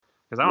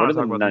because I What want are to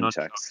the talk about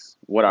the nunchucks? nunchucks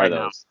What are right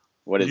now. those?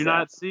 What Did is you that?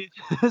 not see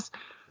this?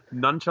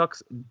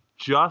 Nunchucks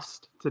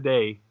just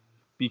today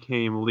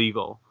became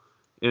legal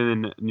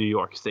in New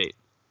York State.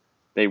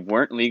 They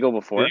weren't legal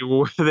before?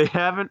 They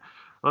haven't.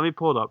 Let me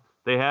pull it up.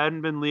 They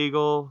hadn't been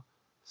legal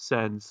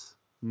since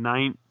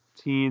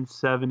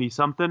 1970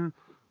 something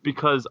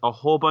because a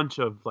whole bunch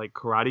of like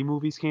karate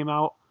movies came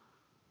out,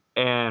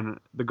 and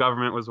the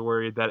government was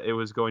worried that it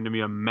was going to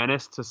be a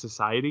menace to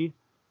society,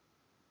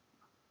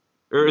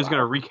 or it was going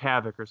to Wow. wreak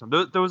havoc or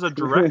something. There was a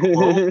direct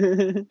quote,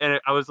 and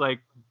I was like,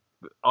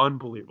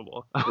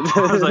 unbelievable.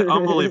 I was like,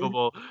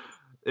 unbelievable.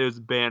 It was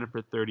banned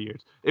for 30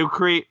 years. It would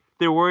create.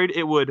 They're worried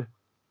it would,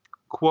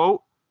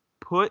 quote,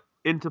 put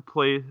into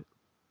place.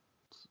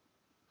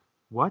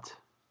 What?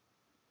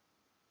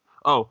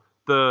 Oh,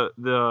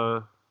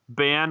 the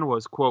ban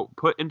was, quote,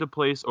 put into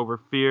place over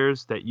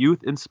fears that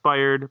youth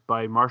inspired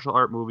by martial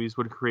art movies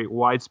would create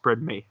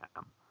widespread mayhem.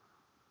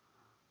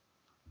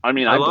 I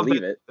mean, I I love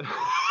believe that. it.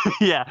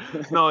 Yeah,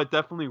 no, it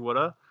definitely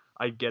woulda.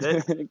 I get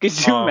it.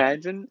 Could you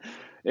imagine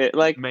it,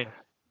 like Mayhem.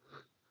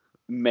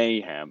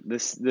 mayhem?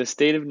 The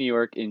state of New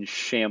York in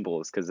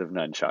shambles because of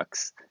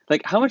nunchucks.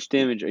 Like, how much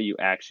damage are you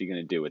actually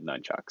going to do with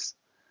nunchucks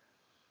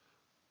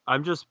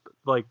I'm just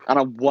like on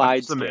a I'm wide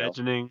just scale?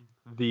 imagining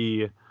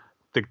the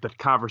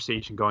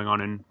conversation going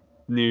on in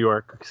New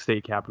York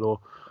State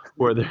Capitol,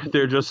 where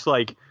they're just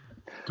like,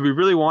 do we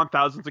really want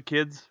thousands of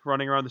kids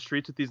running around the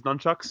streets with these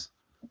nunchucks?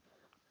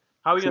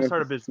 How are we gonna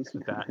start a business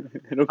with that?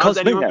 It'll How's cause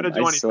anyone mayhem, gonna I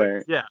do anything?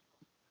 swear. Yeah,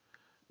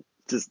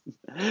 Just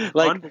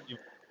like unbelievable.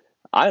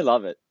 I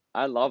love it.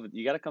 I love it.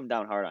 You got to come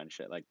down hard on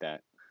shit like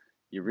that.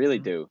 You really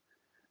Mm-hmm. do.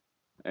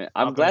 I'm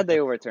Stop it glad at they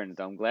that. overturned it.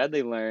 I'm glad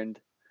they learned,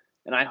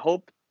 and I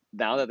hope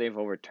now that they've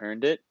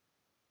overturned it,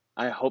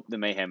 I hope the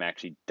mayhem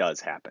actually does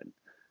happen.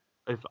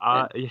 If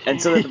And I,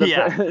 so that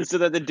yeah, so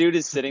that the dude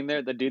is sitting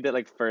there, the dude that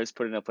like first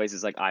put it in a place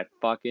is like, I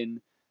fucking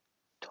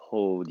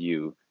told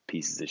you,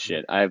 pieces of you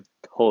shit. I've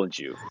told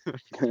you.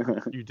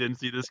 you didn't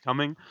see this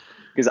coming,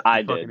 Because you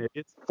I fucking did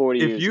idiots. 40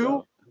 If years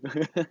you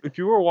ago. if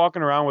you were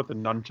walking around with a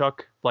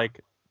nunchuck,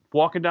 like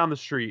walking down the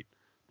street,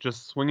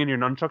 just swinging your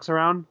nunchucks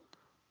around,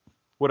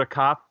 would a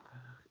cop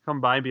come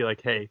by and be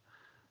like, "Hey,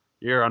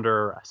 you're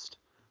under arrest"?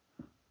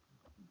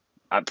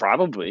 I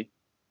probably.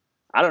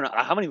 I don't know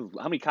how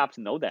many cops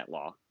know that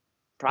law.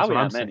 That's Probably what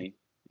I'm not saying. many.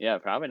 Yeah,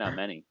 probably not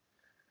many.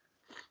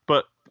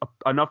 But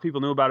enough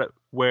people knew about it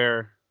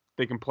where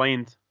they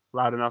complained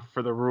loud enough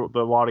for the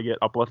law to get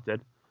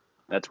uplifted.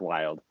 That's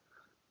wild.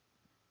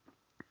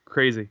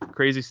 Crazy,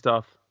 crazy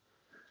stuff.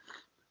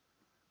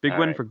 Big All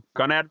win right. for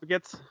gun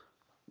advocates.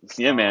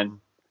 Yeah, man.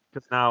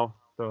 Because now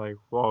they're like,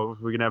 "Well,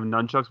 we can have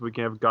nunchucks, we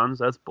can have guns."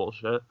 That's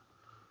bullshit.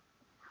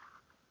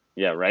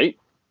 Yeah, right?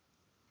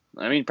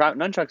 I mean,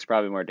 nunchucks are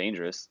probably more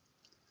dangerous.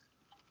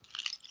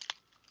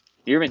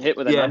 You ever been hit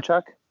with a Yeah,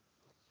 nunchuck?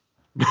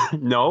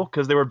 no,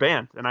 because they were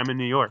banned, and I'm in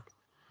New York.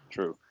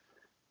 True.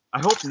 I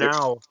hope They're-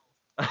 now.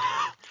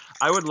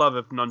 I would love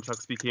if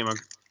nunchucks became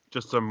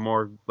just a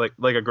more like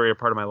a greater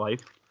part of my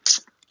life.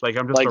 Like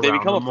I'm just Like, they around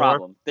become a them more.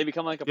 problem. They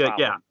become like a Yeah,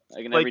 yeah. problem.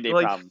 Like an Like everyday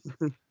like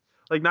problem.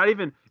 like not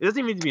even. It doesn't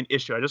even need to be an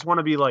issue. I just want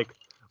to be like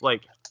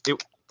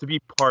it to be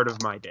part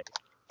of my day.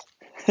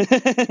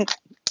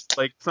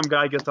 Like some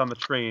guy gets on the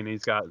train and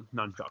he's got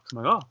nunchucks.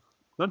 I'm like, oh,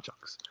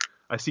 nunchucks.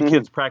 I see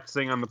kids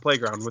practicing on the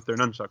playground with their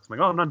nunchucks. I'm like,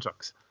 oh,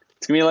 nunchucks.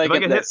 It's gonna be like If I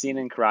get that hit, scene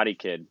in Karate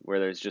Kid where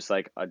there's just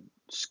like a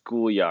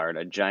schoolyard,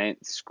 a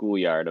giant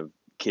schoolyard of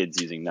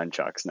kids using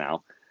nunchucks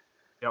now.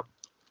 yep.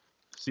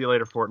 See you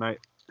later, Fortnite.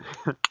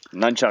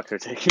 Nunchucks are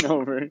taking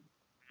over.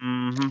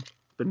 Mm-hmm.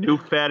 The new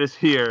fad is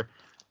here,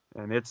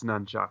 and it's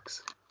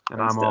nunchucks, and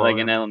I'm Instead, all like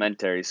in in.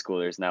 elementary school,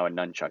 there's now a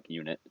nunchuck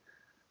unit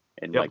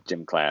in Yep. like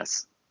gym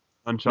class.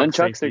 Nunchuck Nunchucks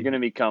are safety. going to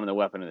become the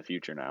weapon of the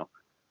future now.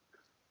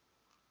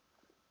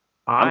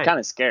 All I'm right. kind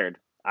of scared.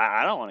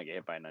 I don't want to get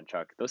hit by a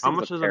nunchuck. Those How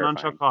things much look does a terrifying.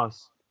 nunchuck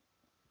cost?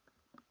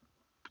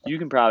 You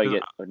can probably 'Cause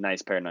get a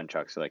nice pair of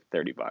nunchucks for like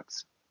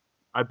 $30.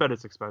 I bet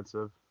it's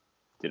expensive.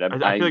 Dude, I feel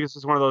like it's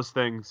just one of those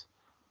things.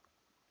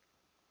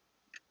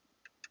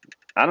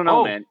 I don't know,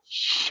 Oh man.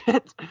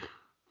 shit!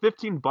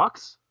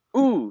 $15?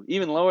 Ooh,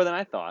 even lower than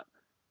I thought.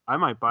 I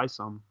might buy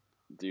some.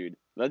 Dude,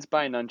 let's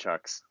buy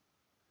nunchucks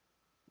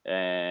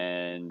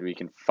and we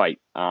can fight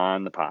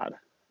on the pod.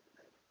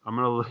 I'm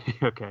gonna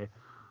okay.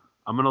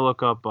 I'm gonna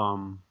look up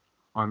on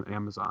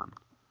Amazon.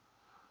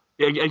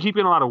 Yeah, I keep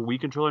getting a lot of Wii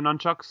controller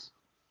nunchucks.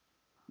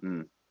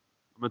 Mm. I'm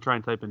gonna try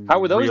and type in How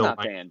were those real not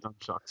life banned?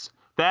 nunchucks.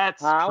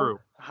 That's How true.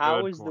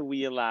 how Good is the point.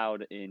 Wii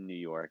allowed in New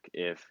York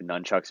if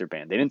nunchucks are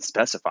banned? They didn't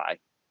specify.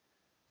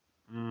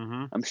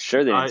 Mm-hmm. I'm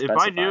sure they didn't If I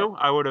specify. knew,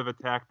 I would have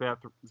attacked that.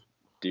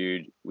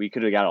 Dude, we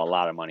could have got a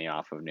lot of money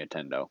off of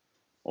Nintendo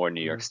or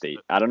New York State.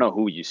 I don't know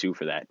who you sue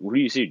for that. Who do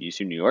you sue? Do you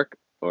sue New York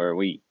or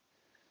we?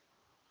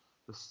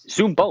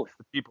 Sue 'em both.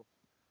 The people.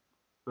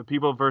 The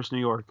people versus New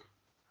York.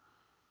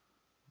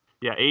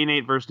 Yeah,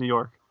 8-8 versus New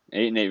York.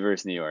 8-8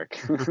 versus New York.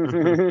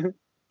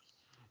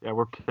 Yeah,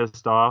 we're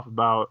pissed off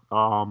about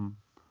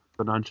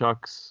the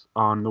nunchucks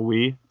on the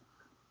Wii.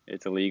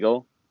 It's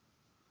illegal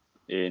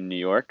in New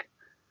York.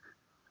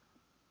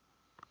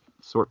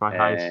 Sort by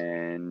highest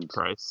and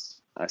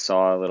price. I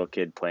saw a little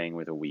kid playing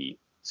with a Wii,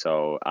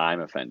 so I'm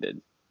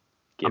offended.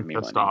 Give I'm me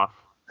pissed money. off.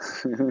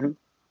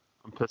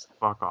 I'm pissed the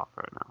fuck off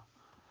right now.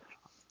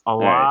 A All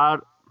right.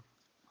 lot.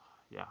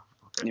 Yeah.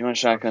 Okay. You want to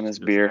shotgun this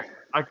beer?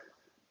 I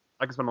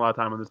can spend a lot of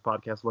time on this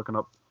podcast looking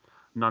up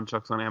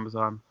nunchucks on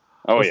Amazon.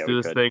 Oh, Let's yeah, do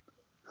we this could.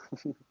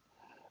 thing.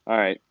 All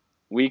right.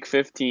 Week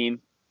 15.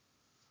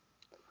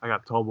 I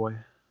got Tallboy.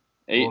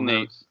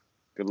 8-8.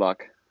 Good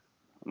luck.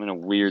 I'm in a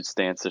weird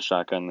stance to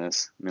shotgun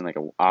this. I'm in like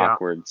an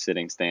awkward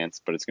sitting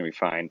stance, but it's going to be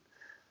fine.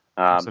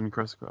 I'm sitting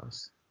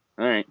crisscross.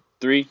 All right.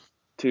 3,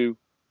 2,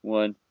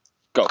 1,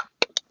 go.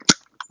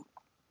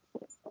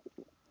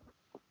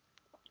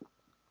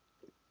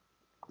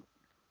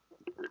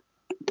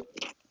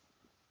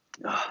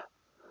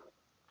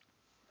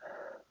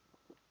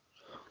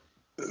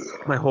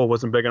 My hole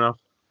wasn't big enough.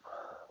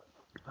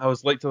 I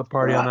was late to the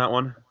party on that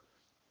one.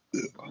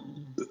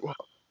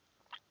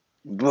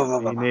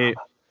 8-8.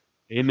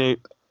 8-8.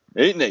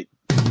 8-8.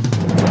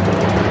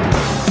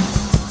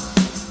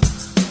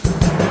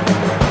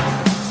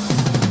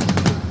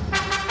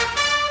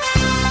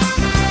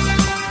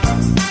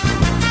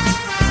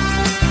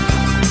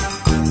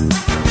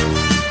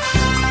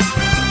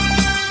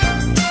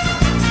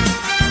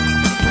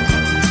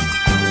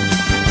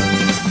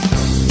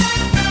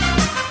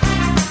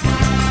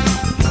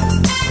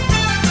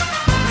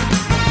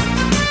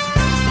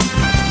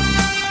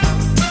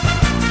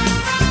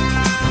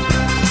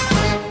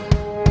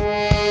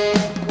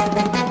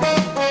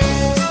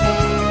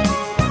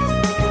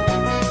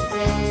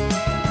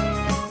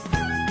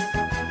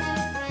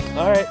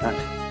 All right.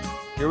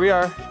 Here we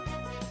are.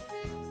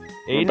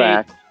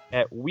 8-8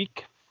 at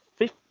week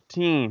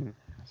 15.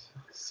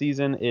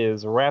 Season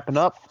is wrapping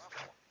up,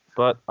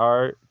 but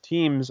our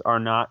teams are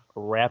not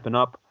wrapping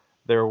up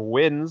their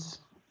wins.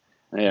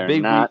 They are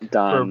Big not week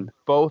done. for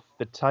both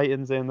the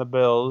Titans and the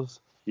Bills,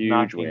 Huge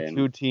knocking win.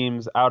 2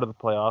 teams out of the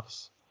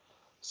playoffs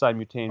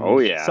simultaneously. Oh,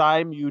 yeah.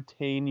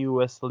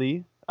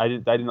 Simultaneously.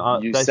 Did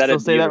I said still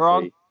it say that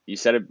wrong? beautifully. You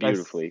said it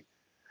beautifully.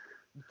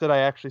 Did I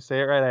actually say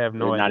it right? I have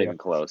no idea. Not even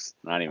close.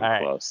 Not even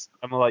close.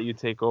 I'm gonna let you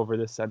take over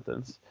this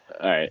sentence.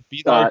 All right.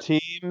 Beat our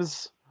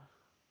teams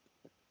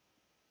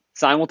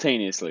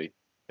simultaneously.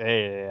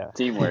 Yeah.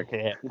 Teamwork.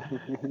 Yeah.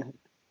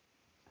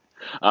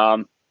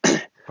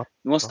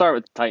 We'll start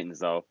with the Titans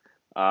though.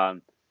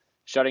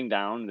 Shutting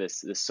down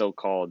this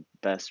so-called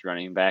best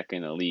running back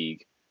in the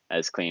league,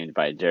 as claimed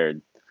by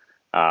Jared,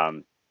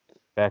 and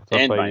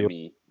by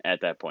me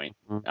at that point.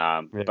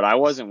 Mm-hmm. But I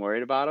wasn't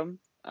worried about him.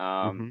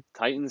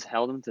 Titans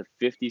held him to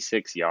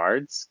 56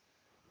 yards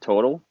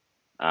total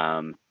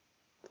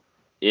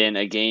in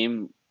a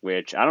game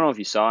which I don't know if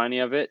you saw any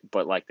of it,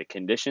 but like the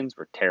conditions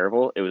were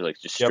terrible. It was like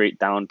just straight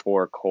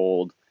downpour,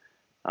 cold.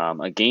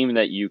 A game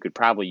that you could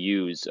probably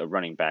use a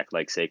running back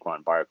like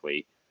Saquon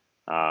Barkley.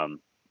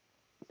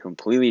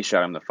 Completely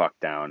shut him the fuck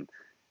down.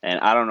 And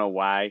I don't know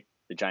why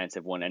the Giants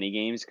have won any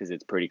games, because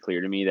it's pretty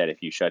clear to me that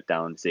if you shut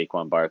down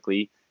Saquon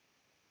Barkley,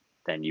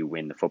 then you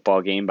win the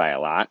football game by a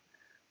lot.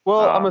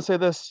 Well, I'm going to say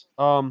this.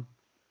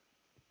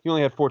 He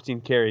only had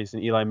 14 carries,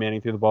 and Eli Manning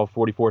threw the ball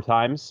 44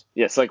 times.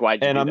 Yes, like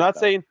why'd you do that? I'm not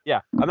saying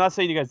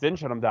you guys didn't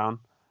shut him down.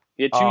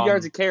 He had 2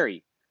 yards of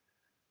carry.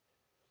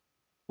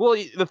 Well,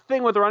 the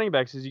thing with the running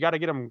backs is you got to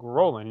get them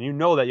rolling, and you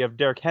know that you have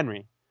Derrick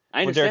Henry.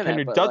 I understand when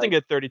Derrick Henry doesn't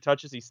get 30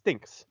 touches, he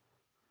stinks.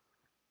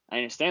 I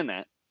understand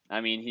that.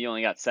 I mean, he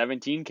only got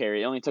 17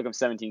 carries. It only took him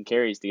 17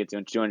 carries to get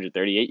to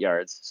 238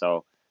 yards.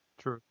 So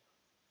true.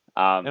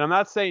 And I'm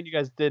not saying you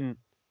guys didn't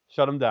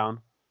shut him down.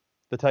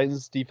 The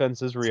Titans'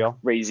 defense is real.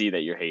 It's crazy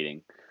that you're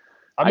hating.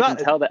 I can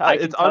tell that. I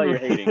can tell you're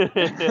hating.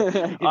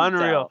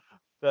 Unreal.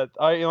 You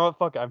know what?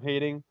 Fuck, I'm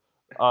hating.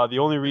 The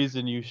only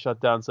reason you shut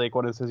down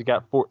Saquon is because he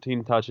got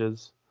 14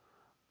 touches.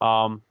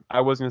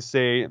 I was gonna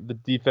say the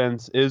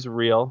defense is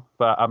real,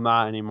 but I'm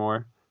not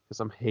anymore because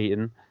I'm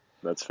hating.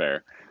 That's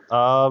fair.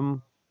 Yeah,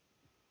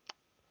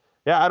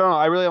 I don't know.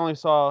 I really only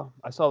saw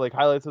like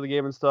highlights of the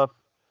game and stuff.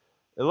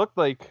 It looked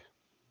like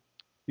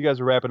you guys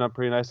were wrapping up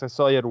pretty nice. I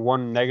saw you had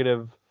one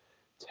negative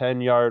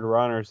 10-yard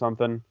run or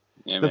something.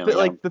 Yeah, man,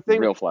 the thing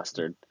real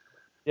flustered.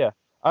 Yeah,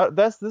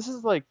 this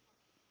is like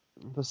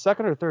the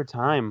second or third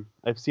time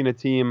I've seen a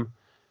team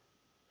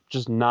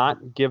just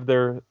not give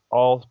their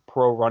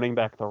all-pro running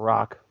back the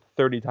rock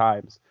 30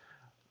 times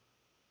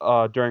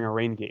during a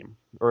rain game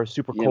or a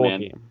super cold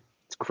game.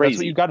 It's crazy. That's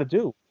what you got to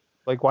do.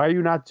 Like, why are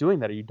you not doing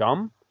that? Are you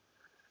dumb?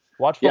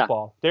 Watch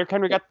football. Derrick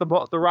Henry got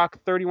the rock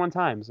 31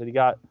 times, and he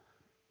got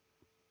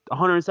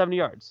 170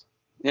 yards.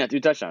 Yeah, 2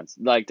 touchdowns.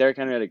 Like, Derrick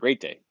Henry had a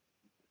great day.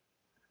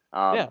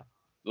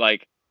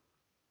 Like,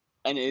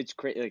 and it's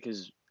crazy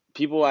because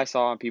people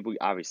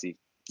obviously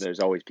there's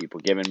always people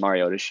giving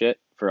Mariota shit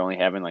for only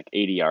having like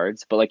 80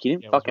 yards, but like he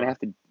didn't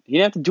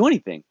have to do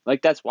anything.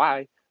 Like, that's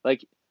why,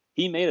 like,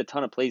 he made a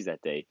ton of plays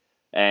that day,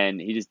 and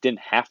he just didn't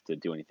have to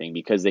do anything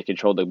because they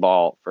controlled the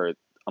ball for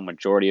a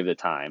majority of the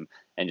time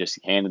and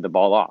just handed the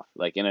ball off.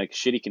 Like, in a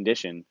shitty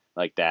condition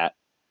like that,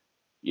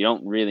 you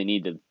don't really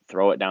need to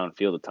throw it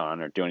downfield a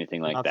ton or do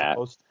anything like that.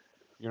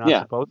 You're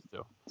not supposed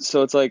to.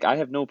 So it's like I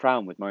have no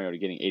problem with Mariota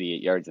getting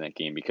 88 yards in that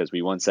game because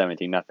we won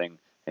 17-0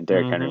 and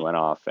Derrick Henry went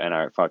off and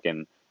our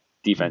fucking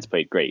defense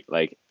played great.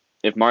 Like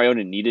if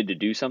Mariota needed to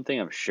do something,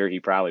 I'm sure he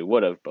probably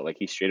would have, but like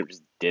he straight up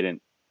just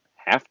didn't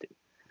have to.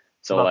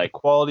 So about like the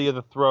quality of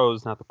the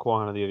throws, not the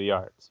quantity of the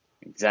yards.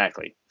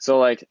 exactly. So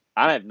like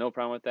I have no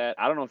problem with that.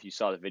 I don't know if you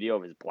saw the video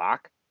of his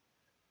block.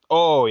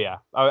 Oh yeah,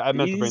 I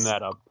meant to bring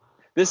that up.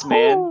 This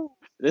man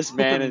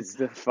is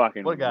the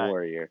fucking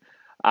warrior.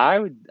 I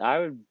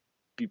would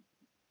be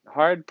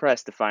hard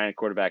pressed to find a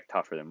quarterback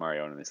tougher than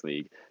Mariota in this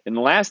league. In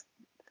the last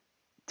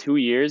 2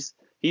 years,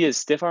 he has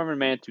stiff armed a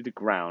man to the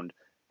ground,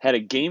 had a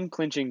game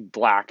clinching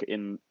block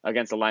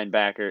against a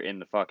linebacker in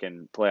the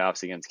fucking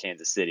playoffs against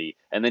Kansas City,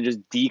 and then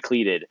just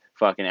decleated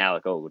fucking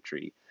Alec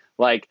Ogletree.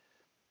 Like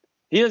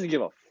he doesn't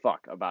give a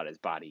fuck about his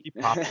body. He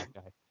popped that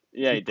guy.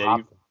 Yeah, he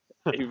did.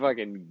 He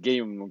fucking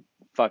gave him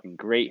a fucking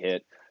great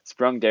hit.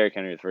 Sprung Derrick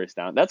Henry the first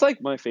down. That's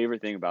like my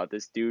favorite thing about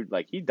this dude.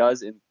 Like he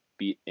does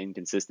be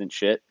inconsistent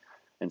shit,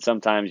 and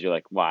sometimes you're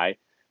like, why?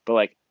 But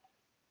like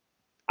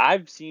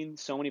I've seen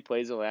so many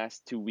plays the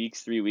last 2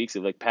 weeks, 3 weeks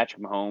of like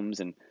Patrick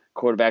Mahomes and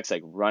quarterbacks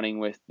like running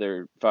with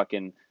their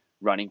fucking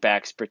running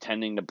backs,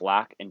 pretending to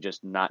block and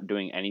just not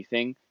doing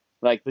anything.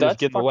 Like They that's just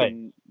get in the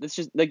fucking. way. That's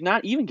just like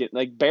not even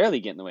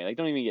barely get in the way. Like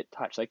don't even get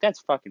touched. Like that's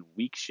fucking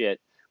weak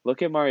shit.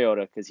 Look at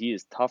Mariota because he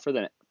is tougher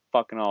than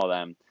fucking all of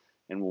them,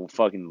 and will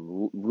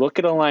fucking look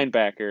at a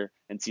linebacker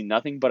and see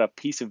nothing but a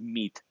piece of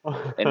meat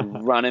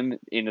and run him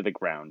into the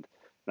ground.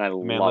 And I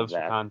Man love lives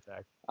that. for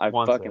contact. I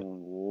fucking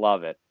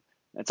love it.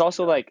 It's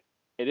also like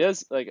it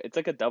is like it's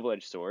like a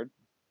double-edged sword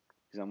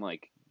because I'm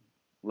like,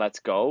 let's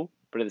go,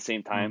 but at the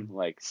same time,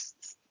 like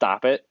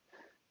stop it.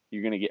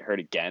 You're gonna get hurt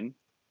again.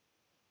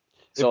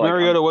 So if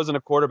Mariota wasn't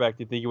a quarterback,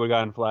 do you think he would have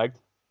gotten flagged?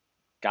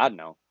 God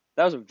no.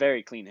 That was a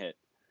very clean hit,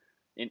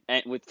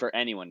 for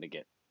anyone to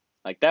get.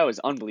 Like that was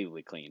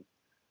unbelievably clean.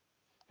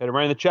 Hit him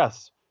right in the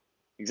chest.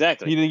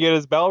 Exactly. He didn't get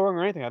his bell rung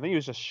or anything. I think he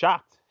was just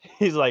shocked.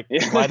 He's like,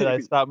 why did I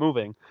stop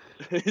moving?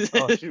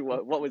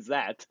 What was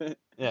that?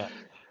 Yeah.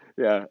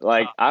 Yeah.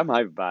 Like I'm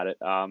hyped about it.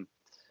 I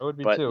would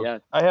be too. Yeah.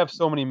 I have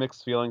so many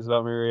mixed feelings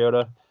about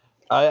Mariota.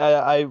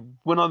 I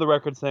went on the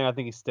record saying I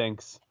think he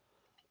stinks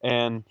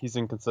and he's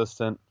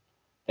inconsistent,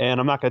 and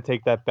I'm not gonna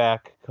take that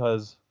back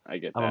because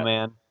I'm a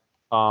man.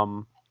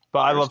 But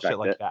I love shit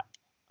like that.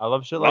 I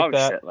love shit like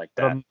that.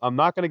 But I'm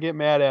not gonna get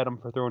mad at him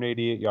for throwing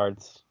 88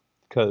 yards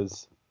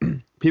because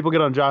people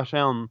get on Josh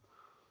Allen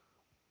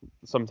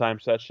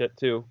sometimes that shit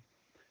too,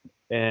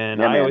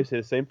 and I always say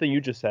the same thing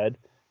you just said,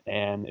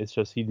 and it's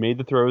just he made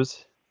the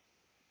throws.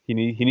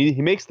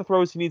 He makes the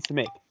throws he needs to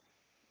make.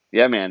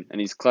 Yeah, man, and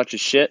he's clutch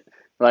as shit.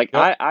 Like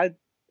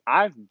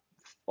I'm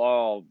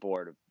all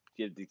bored of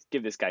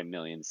give this guy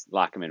millions,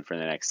 lock him in for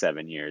the next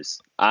 7 years.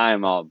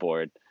 I'm all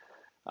bored.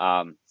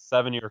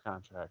 7-year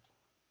contract.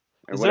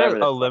 Is there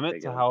a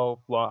limit to how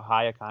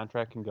high a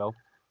contract can go?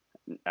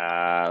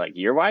 Like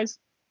year wise?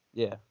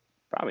 Yeah.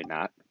 Probably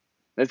not.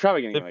 They're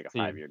probably going to get like a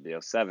 5-year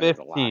deal. 7 is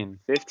a lot.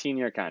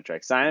 15-year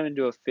contract. Sign him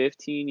into a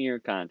 15-year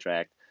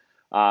contract.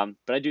 But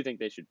I do think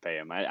they should pay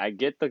him. I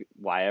get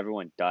why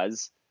everyone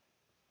does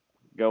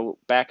go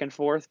back and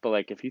forth, but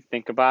like if you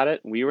think about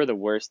it, we were the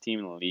worst team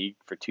in the league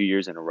for 2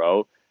 years in a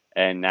row,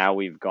 and now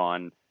we've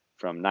gone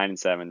from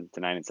 9-7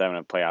 to 9-7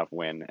 a playoff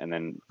win, and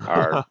then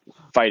are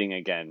fighting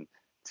again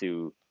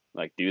to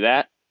like do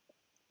that.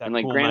 And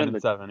like cool granted,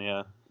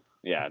 9-7,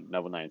 yeah,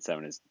 double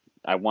 9-7 is.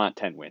 I want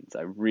 10 wins.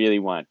 I really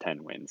want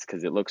 10 wins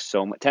because it looks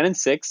so much.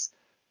 10-6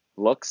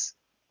 looks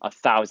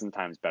 1,000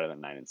 times better than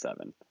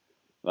 9-7.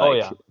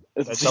 Like,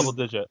 it's double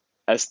digit.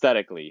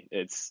 Aesthetically,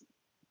 it's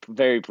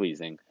very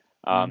pleasing.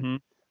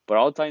 But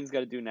all the Titans got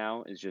to do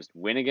now is just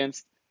win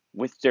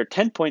with their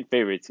 10-point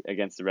favorites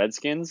against the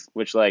Redskins,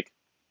 which like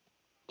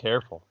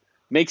careful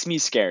makes me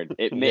scared.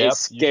 It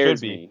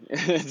scares me.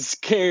 It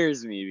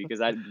scares me because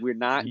we're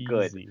not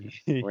good.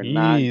 We're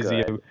not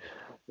good.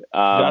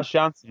 Josh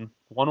Johnson,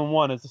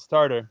 1-1 as a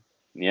starter.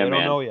 Yeah, they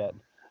don't know yet.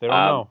 They don't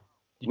know.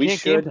 You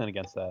can't game plan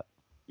against that.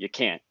 You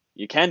can't.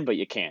 You can, but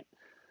you can't.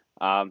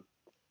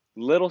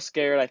 Little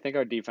scared. I think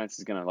our defense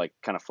is gonna like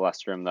kind of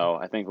fluster him though.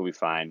 I think we'll be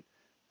fine.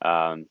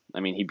 I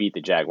mean, he beat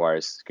the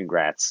Jaguars.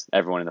 Congrats.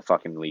 Everyone in the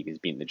fucking league is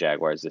beating the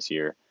Jaguars this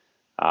year.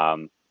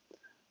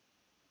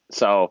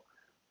 So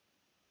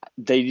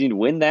they need to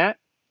win that,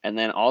 and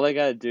then all they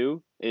got to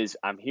do is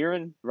I'm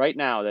hearing right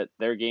now that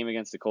their game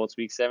against the Colts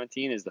Week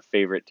 17 is the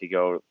favorite to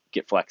go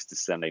get flexed to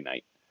Sunday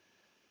night.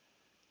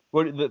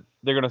 What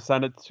they're gonna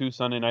send it to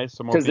Sunday night?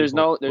 Because there's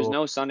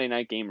no Sunday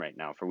night game right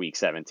now for Week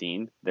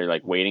 17. They're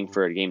like waiting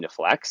for a game to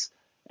flex,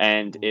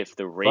 and if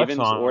the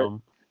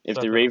Ravens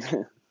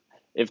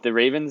if the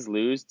Ravens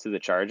lose to the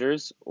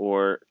Chargers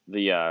or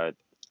the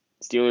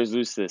Steelers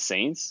lose to the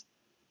Saints,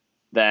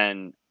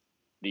 then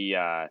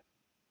that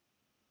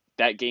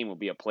game will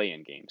be a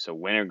play-in game. So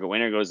winner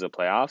goes to the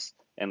playoffs,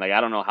 and like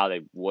I don't know how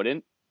they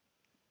wouldn't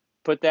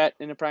put that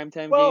in a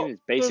primetime game.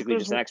 It's basically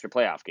just an extra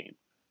playoff game.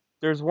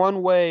 There's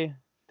one way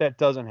that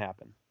doesn't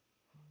happen.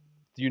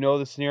 Do you know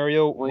the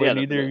scenario where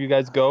neither of you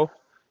guys go?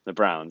 The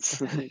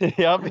Browns.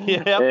 Yep.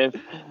 if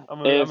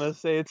I'm if gonna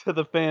say it to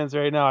the fans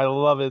right now. I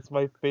love it. It's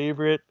my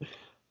favorite.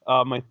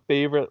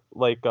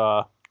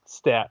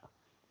 Stat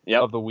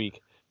Yep. of the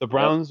week. The Yep.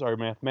 Browns are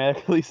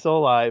mathematically still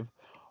alive.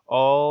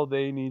 All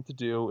they need to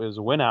do is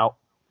win out,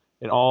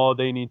 and all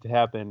they need to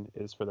happen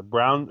is for the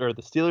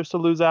Steelers to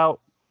lose out.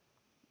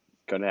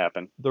 Could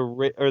happen.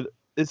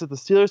 Is it the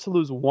Steelers to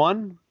lose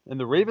one and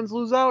the Ravens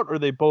lose out, or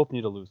they both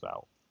need to lose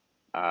out?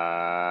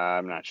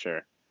 I'm not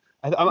sure.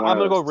 I'm One of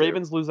gonna go those two.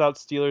 Ravens lose out,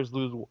 Steelers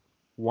lose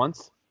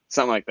once,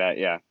 Something like that.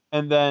 Yeah.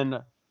 and then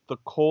the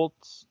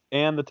Colts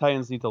and the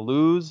Titans need to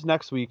lose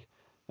next week,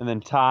 and then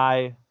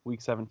tie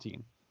week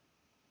 17.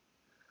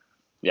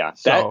 Yeah.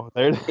 So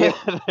they're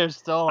if they're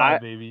still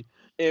alive, baby.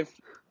 if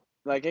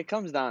like it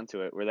comes down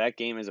to it, where that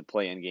game is a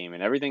play-in game,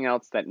 and everything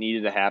else that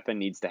needed to happen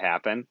needs to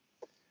happen,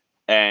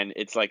 and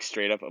it's like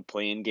straight up a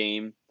play-in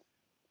game,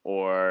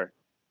 or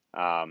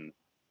or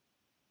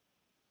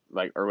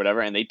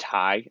whatever, and they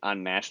tie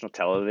on national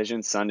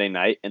television Sunday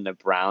night, and the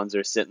Browns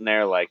are sitting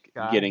there like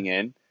getting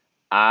in.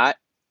 I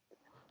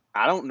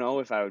don't know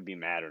if I would be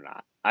mad or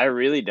not. I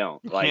really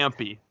don't. You can't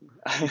be.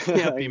 You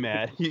can't be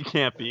mad. You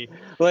can't be.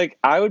 Like,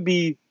 I would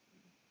be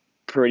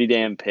pretty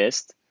damn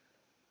pissed,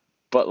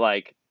 but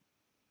like,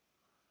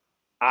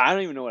 I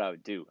don't even know what I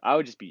would do. I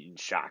would just be in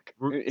shock.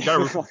 You gotta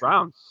root for the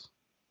Browns.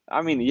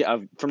 I mean, yeah.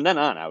 From then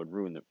on, I would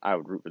root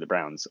for the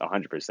Browns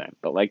 100%.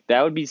 But like,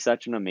 that would be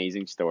such an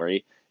amazing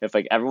story if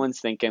like everyone's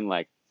thinking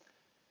like,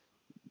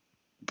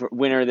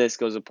 winner of this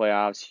goes to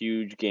playoffs,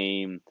 huge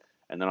game,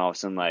 and then all of a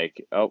sudden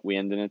like, oh, we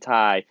end in a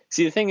tie.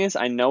 See, the thing is,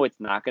 I know it's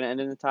not going to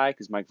end in a tie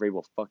because Mike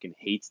Vrabel fucking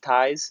hates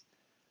ties.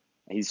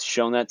 He's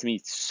shown that to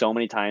me so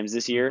many times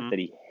this year that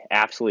he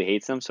absolutely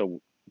hates them.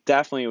 So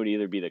definitely it would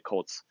either be the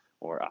Colts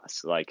or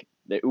us. Like,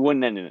 it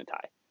wouldn't end in a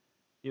tie.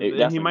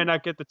 He might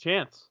not get the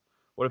chance.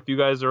 What if you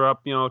guys are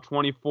up,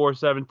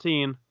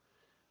 24-17,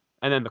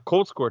 and then the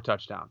Colts score a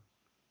touchdown,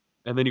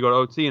 and then you go to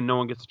OT and no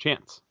one gets a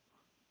chance?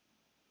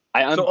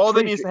 So all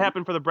that needs to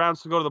happen for the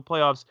Browns to go to the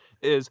playoffs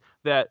is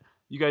that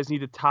you guys need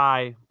to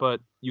tie, but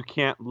you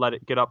can't let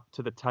it get up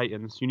to the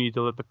Titans. You need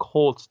to let the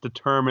Colts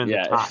determine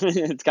the tie.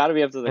 It's got to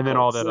be up to the Colts. And then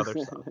all that other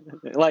stuff.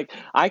 Like,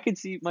 I could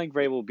see Mike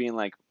Vrabel being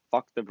like,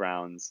 fuck the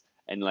Browns,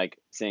 and like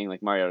saying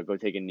like, Mariota, go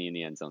take a knee in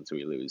the end zone so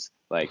we lose.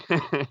 Like,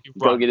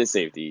 go get a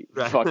safety.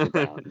 Fuck the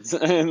Browns.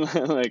 And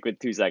like with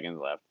 2 seconds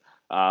left.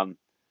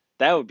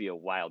 That would be a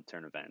wild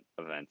turn of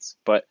events.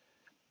 But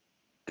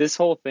this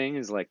whole thing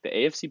is like the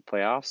AFC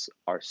playoffs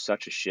are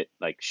such a shit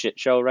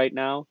show right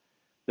now.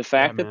 The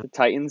fact that the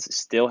Titans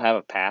still have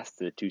a path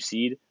to the 2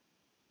 seed,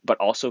 but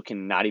also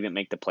can not even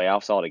make the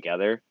playoffs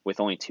altogether with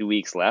only 2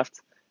 weeks left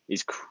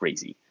is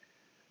crazy.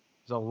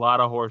 There's a lot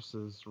of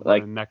horses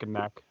running neck and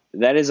neck.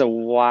 That is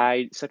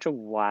such a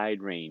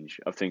wide range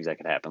of things that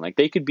could happen. Like,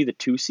 they could be the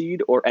 2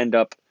 seed or end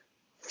up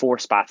 4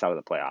 spots out of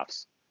the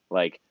playoffs,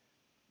 like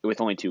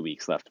with only 2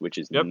 weeks left, which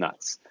is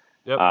nuts.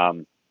 Yep.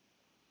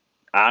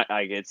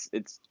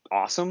 It's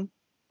awesome,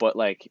 but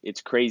like,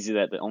 it's crazy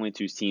that the only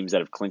 2 teams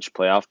that have clinched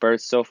playoff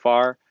berths so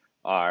far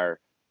are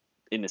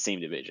in the same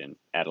division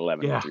at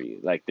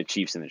 11-3, like the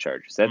Chiefs and the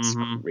Chargers. That's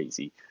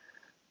crazy.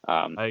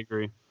 I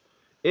agree.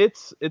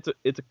 It's a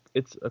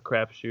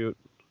crapshoot.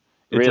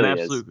 It's really an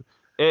absolute.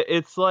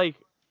 It's like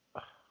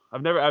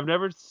I've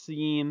never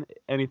seen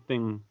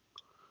anything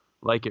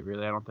like it.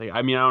 Really, I don't think.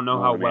 I mean, I don't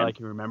know how well I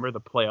can remember the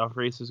playoff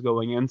races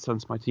going in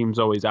since my team's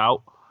always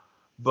out,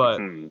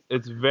 but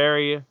it's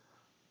very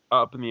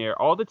up in the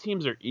air. All the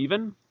teams are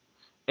even,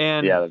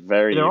 and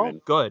they're all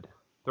good.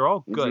 They're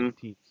all good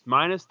teams,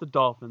 minus the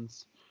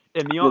Dolphins.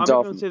 And I'm not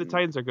going to say the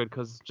Titans are good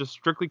just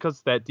strictly because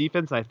of that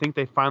defense. And I think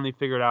they finally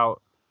figured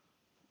out,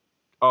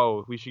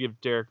 we should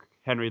give Derrick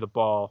Henry the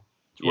ball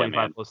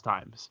 25 plus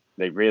times.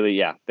 They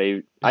really, I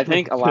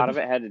think a lot of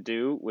it had to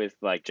do with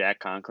like Jack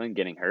Conklin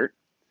getting hurt,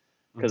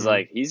 because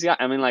like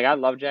I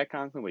love Jack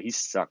Conklin, but he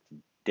sucked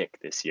dick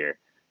this year.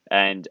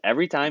 And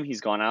every time he's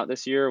gone out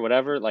this year or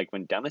whatever, like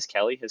when Dennis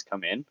Kelly has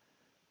come in,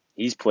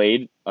 he's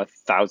played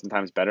 1,000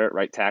 times better at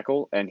right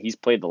tackle, and he's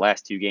played the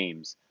last 2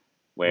 games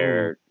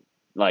where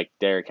like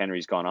Derrick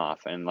Henry's gone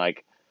off, and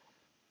like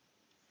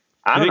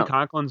I don't know.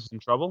 Conklin's in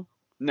trouble?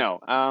 No,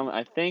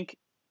 I think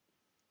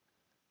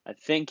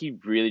he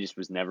really just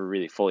was never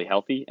really fully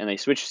healthy, and they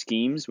switched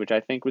schemes, which I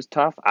think was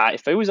tough.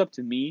 If it was up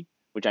to me,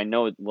 which I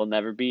know it will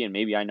never be, and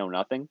maybe I know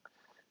nothing.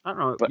 I don't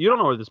know. But you don't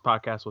know where this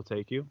podcast will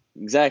take you.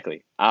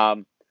 Exactly.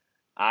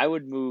 I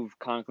would move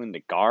Conklin to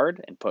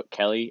guard and put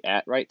Kelly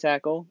at right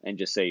tackle and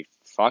just say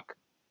fuck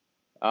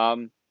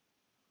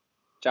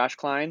Josh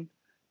Klein,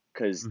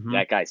 because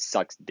that guy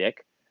sucks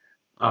dick.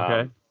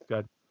 Okay,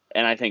 good.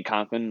 And I think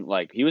Conklin,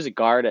 like, he was a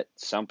guard at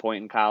some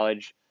point in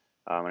college,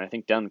 and I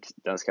think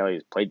Dennis Kelly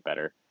has played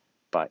better.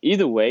 But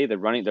either way,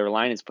 their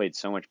line has played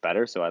so much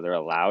better, so they're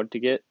able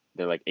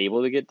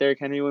to get Derrick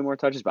Henry way more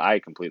touches. But I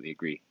completely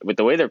agree with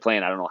the way they're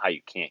playing. I don't know how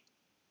you can't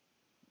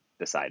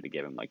decide to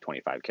give him like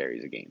 25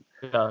 carries a game.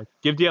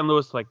 Give Deion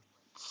Lewis like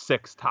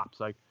 6 tops,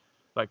 like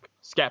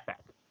scat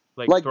back,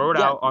 like throw it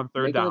out on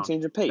third down.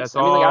 Change of pace. That's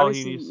all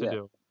he needs to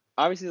do.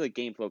 Obviously, like,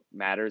 game flow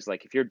matters.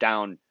 Like, if you're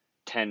down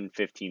 10,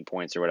 15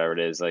 points or whatever it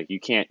is. Like, you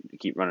can't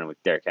keep running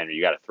with Derrick Henry.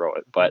 You got to throw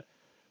it. But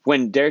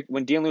when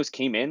Dion Lewis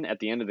came in at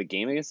the end of the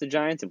game against the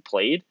Giants and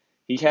played,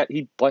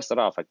 he blasted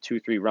off like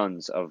 2-3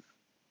 runs of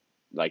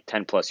like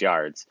 10 plus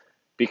yards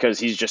because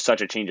he's just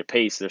such a change of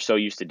pace. They're so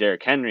used to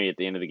Derrick Henry at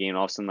the end of the game.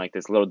 All of a sudden, like,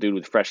 this little dude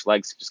with fresh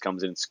legs just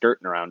comes in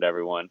skirting around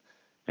everyone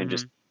and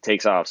just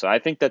takes off. So I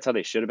think that's how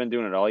they should have been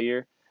doing it all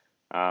year.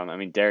 I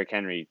mean, Derrick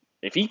Henry,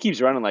 if he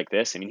keeps running like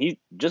this, I mean, he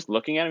just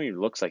looking at him, he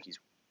looks like he's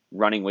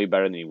running way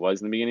better than he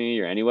was in the beginning of the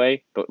year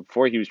anyway. But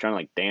before, he was trying to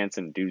like dance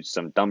and do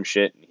some dumb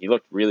shit. He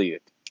looked really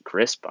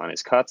crisp on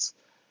his cuts.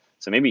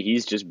 So maybe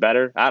he's just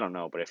better. I don't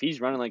know. But if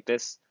he's running like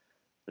this,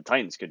 the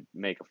Titans could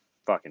make a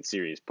fucking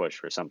serious push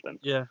for something.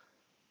 Yeah.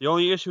 The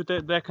only issue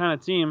with that kind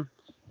of team,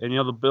 and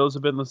the Bills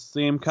have been the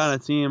same kind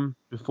of team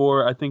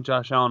before. I think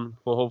Josh Allen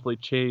will hopefully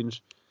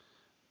change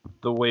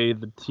the way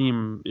the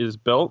team is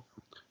built.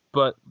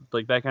 But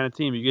like that kind of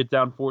team, you get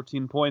down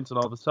 14 points, and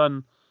all of a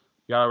sudden,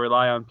 you gotta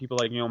rely on people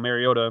like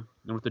Mariota.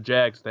 And with the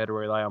Jags, they had to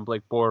rely on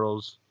Blake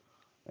Bortles,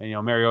 and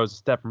Mariota's a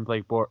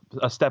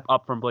step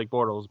up from Blake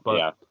Bortles.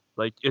 But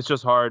like it's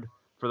just hard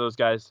for those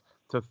guys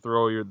to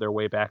throw their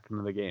way back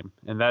into the game,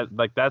 and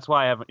that's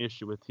why I have an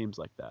issue with teams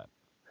like that.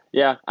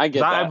 Yeah, I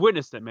get that. I've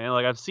witnessed it, man.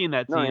 Like I've seen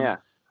that team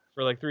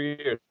for like 3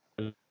 years.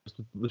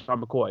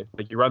 LaShawn McCoy,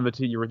 like you run the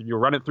team, you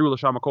run it through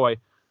LaShawn McCoy,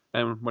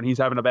 and when he's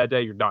having a bad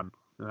day, you're done.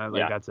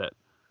 That's it.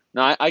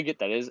 No, I get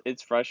that.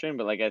 It's frustrating,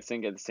 but like I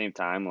think at the same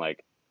time,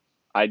 like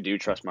I do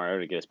trust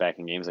Mariota to get us back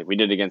in games. Like we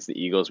did against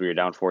the Eagles, we were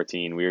down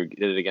 14. We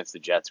did it against the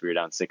Jets, we were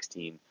down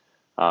 16.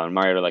 And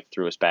Mariota like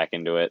threw us back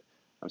into it.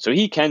 So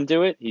he can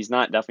do it. He's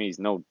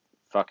no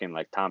fucking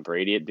like Tom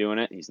Brady at doing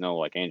it. He's no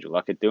like Andrew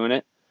Luck at doing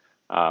it.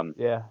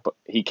 But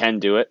he can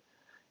do it.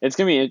 It's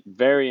gonna be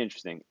very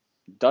interesting.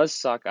 Does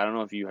suck. I don't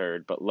know if you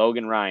heard, but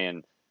Logan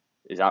Ryan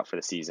is out for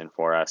the season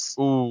for us.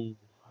 Ooh,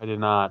 I did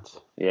not.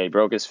 Yeah, he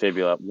broke his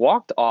fibula.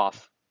 Walked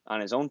off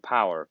on his own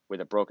power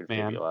with a broken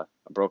fibula,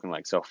 a broken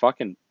leg. So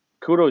fucking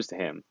kudos to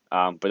him.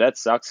 But that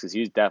sucks because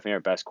he's definitely our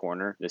best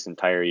corner this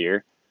entire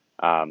year.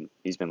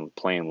 He's been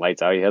playing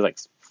lights out. He has like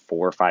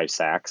 4 or 5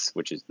 sacks,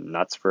 which is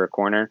nuts for a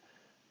corner.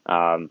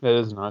 That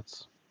is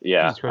nuts.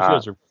 Yeah. Jesus Christ, you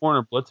guys are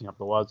corner blitzing up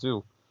the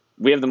wazoo.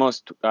 We have the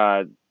most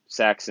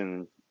sacks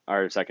in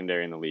our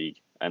secondary in the league.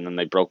 And then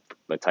they broke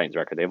the Titans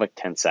record. They have like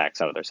 10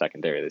 sacks out of their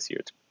secondary this year.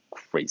 It's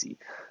crazy.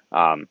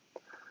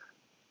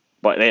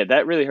 But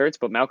that really hurts.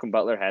 But Malcolm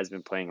Butler has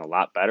been playing a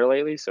lot better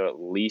lately. So at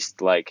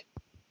least like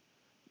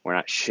we're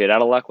not shit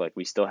out of luck. Like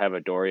we still have a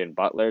Dorian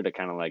Butler to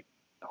kind of like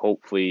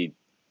hopefully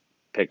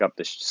pick up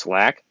the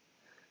slack.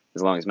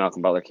 As long as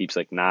Malcolm Butler keeps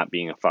like not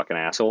being a fucking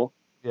asshole.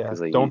 Yeah.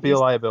 Like, don't be a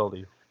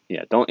liability.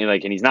 Yeah.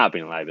 And he's not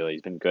being a liability.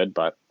 He's been good.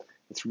 But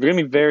it's going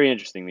to be very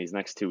interesting these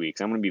next 2 weeks.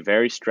 I'm going to be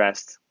very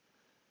stressed.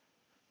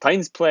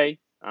 Titans play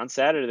on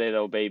Saturday,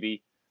 though,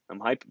 baby.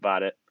 I'm hyped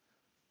about it.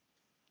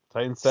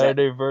 Titans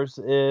Saturday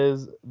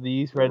versus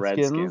the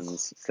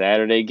Redskins.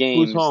 Saturday game.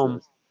 Who's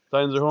home?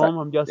 Titans are home,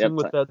 I'm guessing,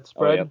 with that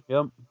spread.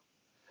 Yep.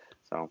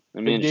 So,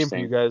 big game for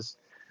you guys.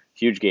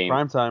 Huge game.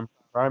 Prime time.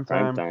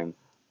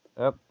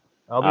 Yep.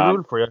 I'll be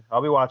rooting for you.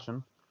 I'll be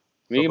watching.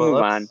 We can move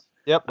on.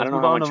 Yep. I don't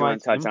know how much you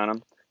want to touch on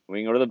them. We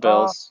can go to the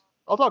Bills.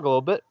 I'll talk a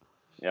little bit.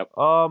 Yep.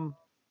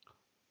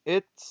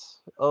 It's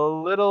a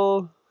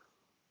little...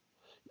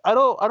 I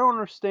don't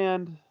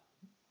understand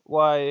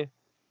why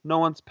no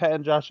one's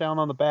patting Josh Allen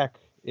on the back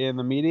in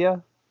the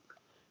media,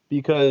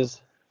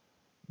 because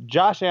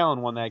Josh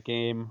Allen won that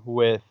game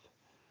with.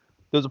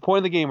 There's a point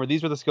in the game where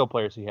these were the skill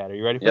players he had. Are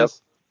you ready for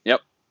this? Yep.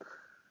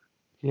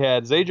 He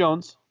had Zay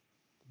Jones,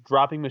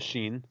 dropping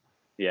machine.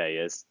 Yeah, he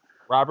is.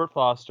 Robert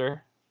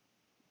Foster,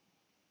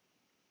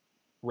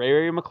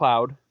 Ray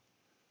McLeod.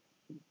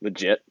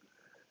 Legit.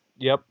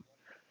 Yep.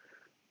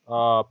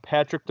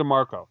 Patrick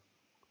DeMarco.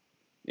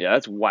 Yeah,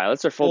 that's wild.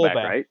 That's their fullback,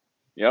 right?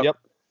 Yep.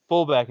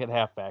 Fullback and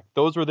halfback.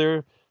 Those were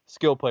their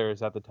skill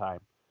players at the time.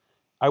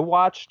 I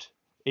watched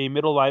a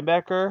middle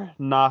linebacker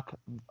knock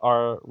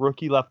our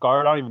rookie left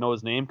guard. I don't even know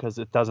his name because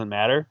it doesn't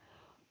matter.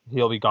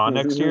 He'll be gone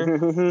next year.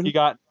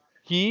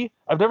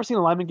 I've never seen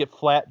a lineman get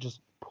flat, just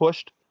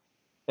pushed,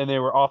 and they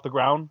were off the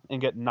ground and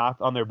get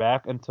knocked on their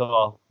back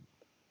until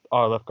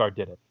our left guard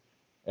did it.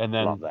 And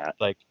then,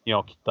 like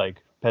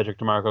Patrick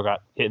DeMarco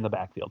got hit in the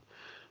backfield.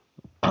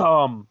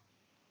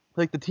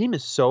 Like, the team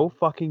is so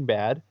fucking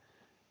bad.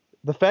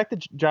 The fact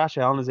that Josh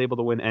Allen is able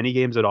to win any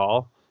games at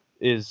all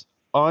is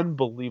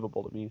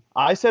unbelievable to me.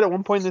 I said at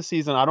one point this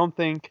season, I don't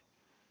think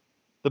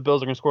the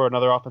Bills are going to score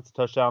another offensive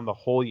touchdown the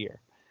whole year.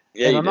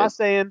 Yeah, and I'm not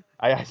saying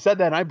I said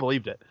that and I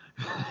believed it.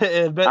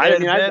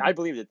 I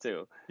believed it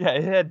too. Yeah,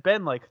 it had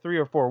been like 3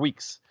 or 4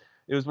 weeks.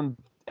 It was when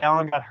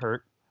Allen got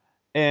hurt,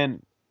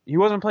 and he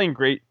wasn't playing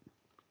great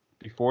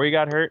before he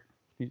got hurt,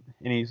 and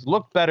he's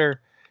looked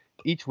better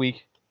each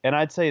week. And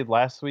I'd say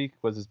last week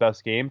was his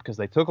best game because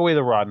they took away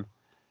the run.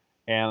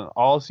 And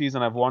all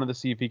season I've wanted to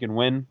see if he can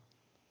win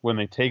when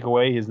they take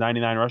away his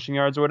 99 rushing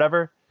yards or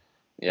whatever.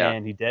 Yeah.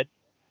 And he did.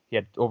 He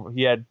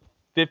had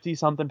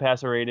 50-something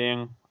passer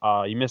rating.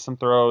 He missed some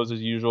throws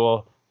as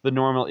usual. The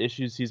normal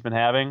issues he's been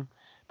having.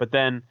 But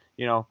then,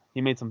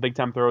 he made some big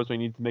time throws when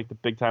he needed to make the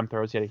big time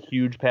throws. He had a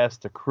huge pass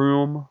to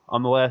Kroom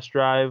on the last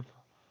drive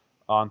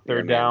on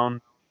third down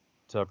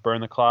to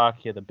burn the clock.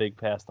 He had the big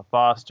pass to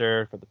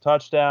Foster for the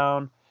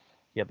touchdown.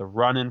 He had the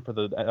run-in for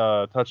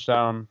the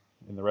touchdown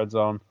in the red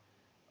zone.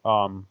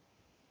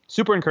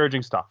 Super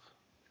encouraging stuff.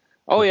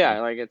 Oh, yeah.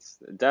 Like, it's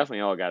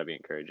definitely all got to be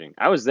encouraging.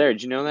 I was there.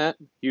 Did you know that?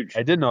 Huge.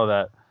 I did know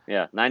that.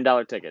 Yeah,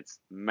 $9 tickets.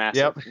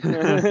 Massive. Yep. What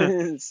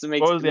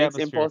was the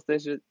atmosphere? Impulse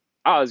dishes.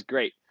 Oh, it was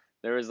great.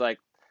 There was, like,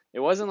 it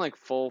wasn't, like,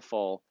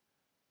 full.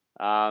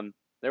 There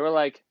were,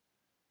 like,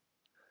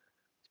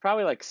 it's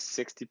probably, like,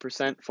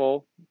 60%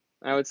 full,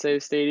 I would say, the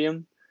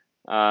stadium.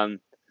 That's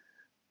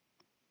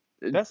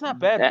not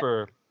bad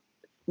for...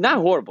 Not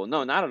horrible.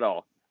 No, not at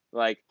all.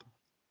 Like,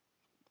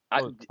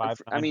 I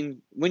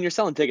mean, when you're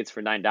selling tickets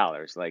for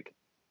 $9, like,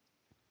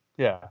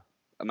 yeah,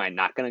 am I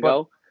not gonna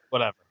go?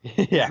 Whatever.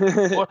 Yeah.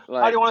 Well,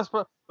 how do you want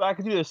to? I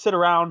could either sit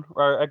around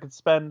or I could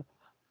spend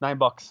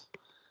 $9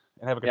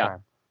 and have a good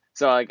time.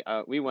 So like,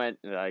 we went.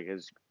 Like,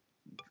 his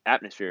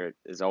atmosphere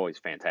is always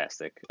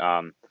fantastic.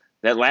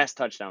 That last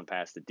touchdown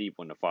pass, the deep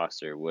one to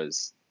Foster,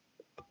 was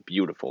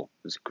beautiful.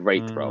 It was a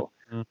great throw.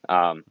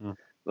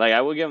 Like,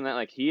 I will give him that.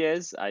 Like,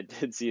 I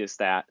did see a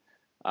stat.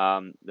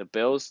 The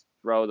Bills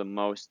throw the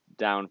most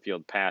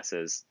downfield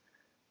passes,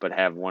 but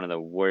have one of the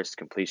worst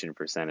completion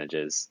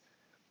percentages.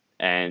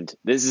 And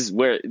this is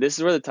where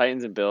the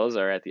Titans and Bills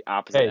are at the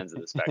opposite ends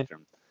of the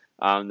spectrum.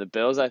 The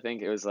Bills, I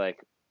think it was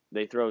like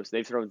they've thrown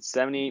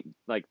 70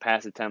 like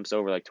pass attempts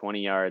over like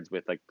 20 yards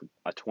with like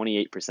a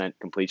 28%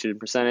 completion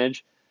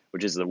percentage,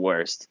 which is the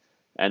worst.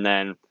 And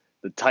then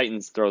the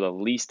Titans throw the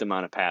least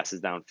amount of passes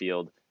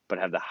downfield, but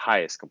have the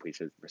highest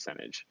completion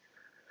percentage.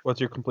 What's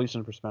your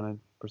completion percentage?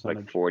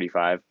 Like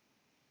 45.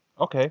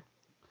 Okay.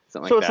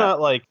 Something so like it's that. not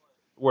like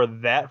we're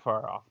that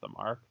far off the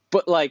mark.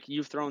 But like,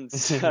 you've thrown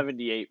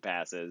 78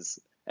 passes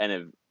and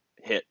have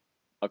hit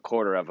a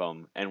quarter of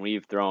them, and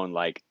we've thrown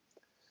like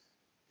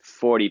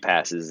 40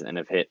 passes and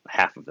have hit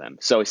half of them.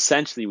 So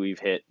essentially, we've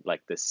hit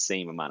like the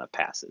same amount of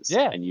passes.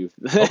 Yeah. And you've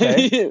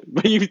okay.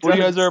 But you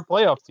guys are a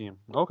playoff team.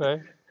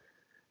 Okay.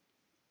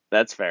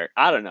 That's fair.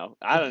 I don't know.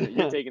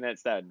 You're taking that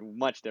stat a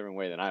much different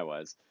way than I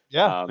was.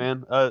 Yeah,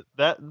 man.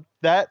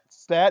 That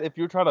stat. If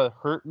you're trying to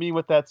hurt me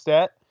with that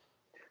stat,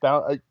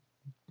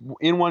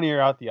 in one ear,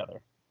 out the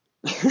other.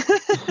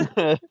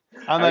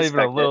 I'm not even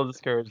a little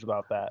discouraged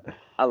about that.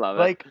 I love it.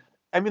 Like,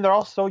 I mean, they're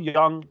all so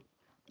young,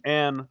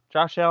 and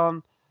Josh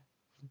Allen,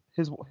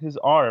 his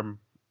arm,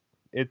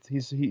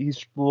 he's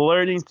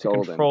learning to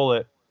control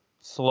it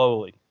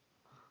slowly.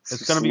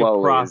 It's going to be a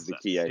process. Is the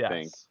key, I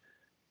think.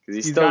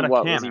 Because he's still,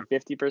 what, was he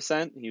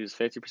 50%? He was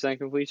 50%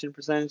 completion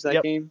percentage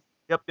that game?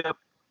 Yep.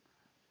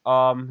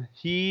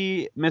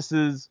 He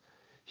misses,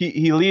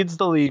 he leads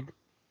the league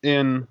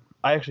in,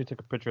 I actually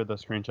took a picture of the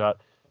screenshot,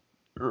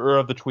 or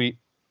of the tweet.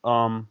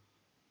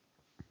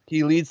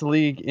 He leads the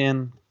league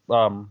in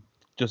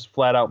just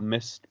flat out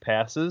missed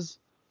passes.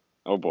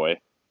 Oh boy.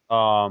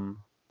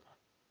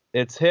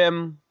 It's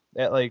him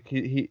at like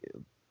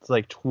it's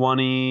like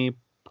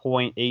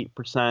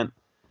 20.8%.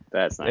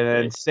 That's not And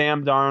great. then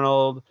Sam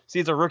Darnold. See,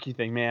 it's a rookie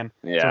thing, man.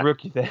 Yeah. It's a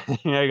rookie thing.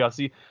 There you go.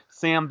 See,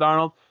 Sam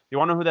Darnold. You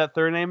want to know who that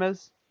third name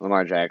is?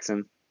 Lamar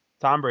Jackson.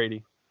 Tom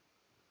Brady.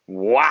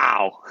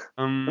 Wow.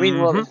 I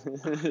mean, well,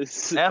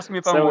 ask me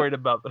if I'm worried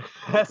about that.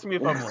 Ask me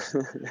if I'm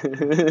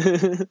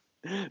worried.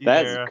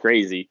 That's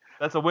crazy.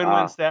 That's a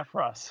win-win stat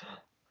for us.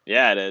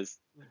 Yeah, it is.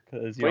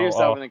 Put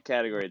yourself in the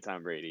category of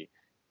Tom Brady.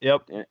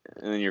 Yep. And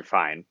then you're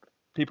fine.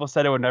 People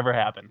said it would never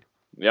happen.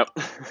 Yep.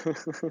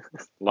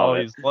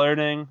 He's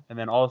learning, and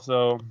then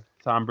also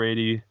Tom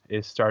Brady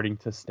is starting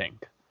to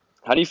stink.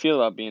 How do you feel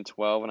about being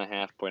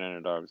 12.5-point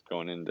underdogs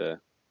going into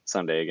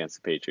Sunday against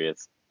the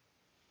Patriots?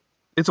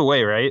 It's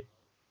away, right?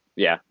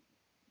 Yeah.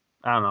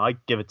 I don't know.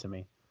 Like, give it to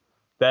me.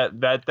 That's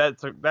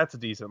a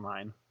decent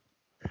line.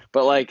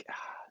 But like,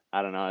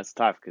 I don't know. It's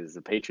tough because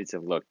the Patriots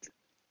have looked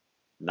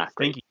not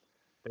stinky. Great.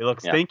 They look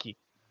stinky.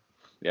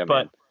 Yeah,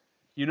 but man.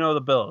 You know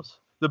the Bills.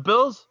 The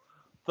Bills,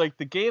 like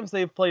the games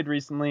they've played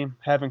recently,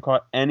 haven't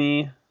caught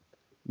any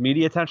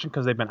media attention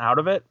because they've been out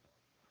of it.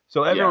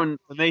 So everyone,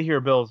 when they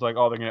hear Bills, like,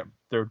 oh, they're gonna get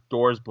their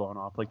doors blown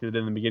off like they did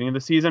in the beginning of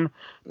the season.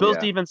 Bills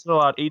defense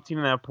allowed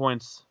 18.5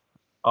 points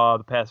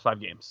the past 5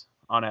 games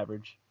on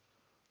average.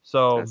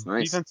 So that's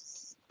nice.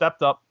 Defense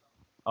stepped up.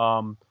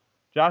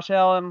 Josh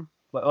Allen,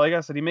 like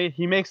I said,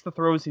 he makes the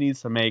throws he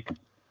needs to make.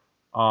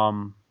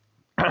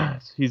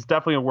 He's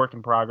definitely a work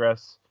in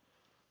progress.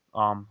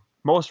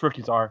 Most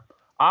rookies are.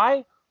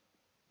 I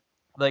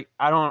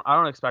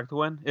don't expect to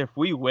win. If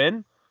we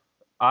win,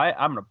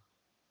 I'm gonna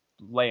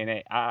lay an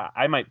egg.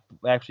 I might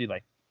actually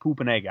like poop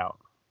an egg out.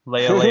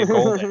 Lay a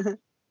gold egg.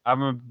 I'm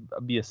gonna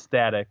be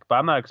ecstatic, but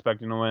I'm not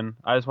expecting to win.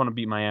 I just want to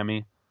beat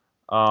Miami.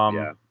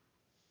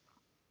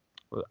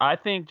 I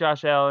think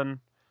Josh Allen.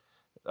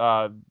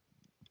 I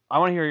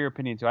want to hear your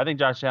opinion too. I think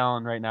Josh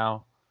Allen right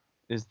now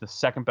is the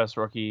second best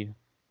rookie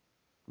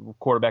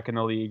quarterback in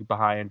the league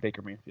behind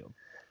Baker Mayfield.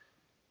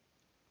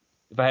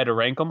 If I had to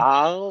rank them,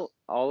 I'll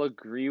I'll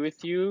agree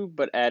with you,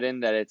 but add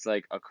in that it's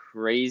like a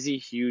crazy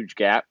huge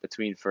gap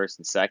between first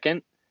and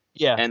second,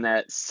 Yeah. and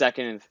that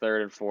second and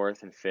third and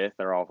fourth and fifth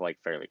are all like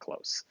fairly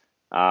close.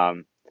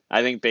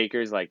 I think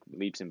Baker's like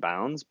leaps and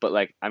bounds, but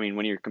like I mean,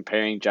 when you're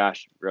comparing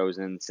Josh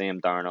Rosen, Sam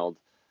Darnold,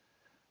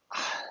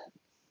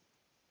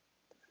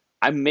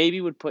 I maybe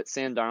would put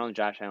Sam Darnold and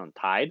Josh Allen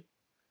tied.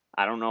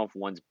 I don't know if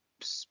one's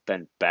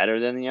been better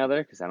than the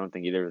other because I don't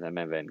think either of them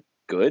have been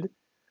good.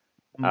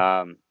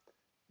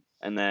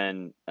 And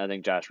then I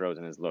think Josh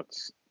Rosen has looked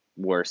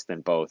worse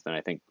than both, and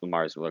I think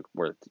Lamar's looked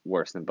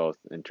worse than both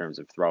in terms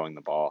of throwing the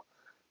ball.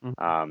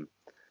 Mm-hmm.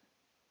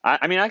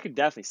 I mean, I could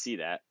definitely see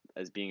that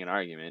as being an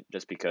argument,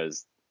 just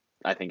because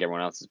I think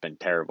everyone else has been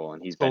terrible,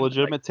 and he's It's a been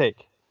legitimate take.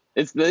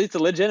 It's a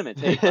legitimate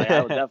take. Like,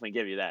 I would definitely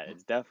give you that.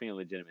 It's definitely a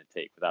legitimate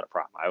take without a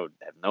problem. I would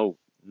have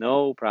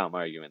no problem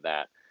arguing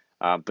that.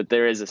 But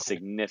there is a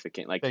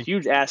significant, like,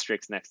 huge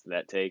asterisk next to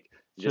that take.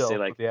 Just say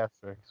like the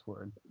asterisk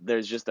word.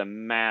 There's just a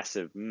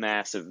massive,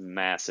 massive,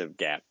 massive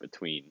gap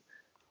between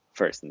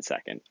first and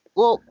second.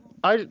 Well,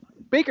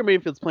 Baker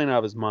Mayfield's playing out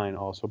of his mind.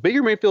 Also,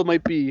 Baker Mayfield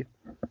might be.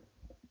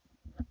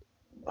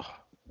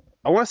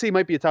 I want to say he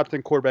might be a top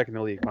 10 quarterback in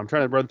the league. I'm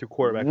trying to run through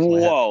quarterbacks.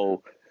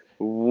 Whoa.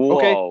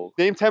 Okay,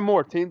 name 10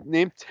 more.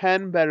 Name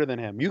 10 better than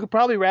him. You could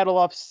probably rattle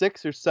off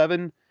 6 or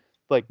 7,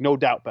 like no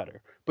doubt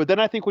better. But then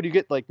I think when you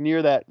get like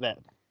near that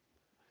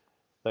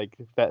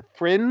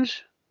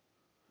fringe,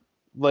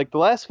 like the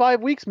last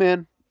 5 weeks,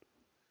 man,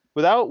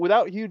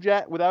 without Hugh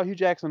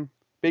Jackson,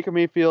 Baker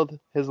Mayfield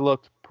has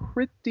looked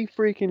pretty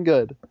freaking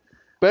good.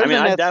 Better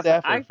than Matt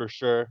Stafford for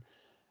sure.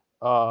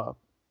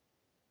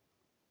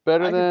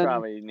 Better I than. could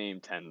probably name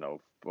 10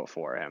 though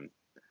before him.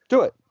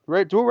 Do it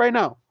right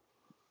now.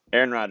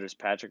 Aaron Rodgers,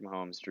 Patrick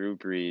Mahomes, Drew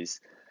Brees,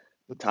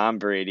 Tom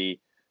Brady,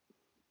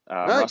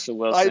 Russell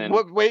Wilson.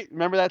 Wait,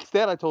 remember that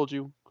stat I told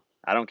you?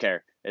 I don't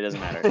care. It doesn't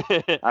matter.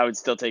 I would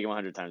still take him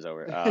 100 times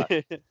over.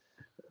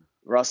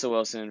 Russell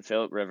Wilson,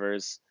 Phillip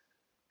Rivers,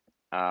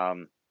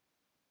 Ben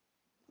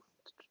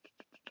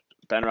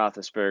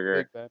Roethlisberger.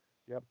 Big Ben.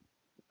 Yep.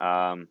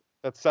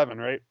 That's 7,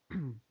 right?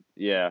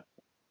 Yeah.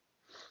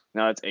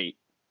 No, it's 8.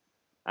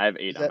 I have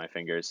 8 on my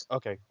fingers.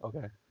 Okay.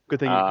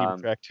 Good thing you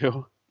keep track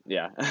too.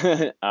 Yeah.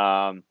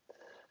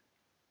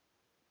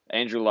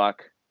 Andrew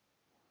Luck,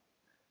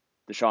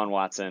 Deshaun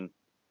Watson.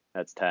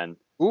 That's 10.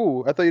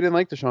 Ooh, I thought you didn't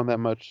like Deshaun that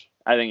much.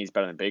 I think he's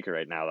better than Baker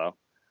right now, though.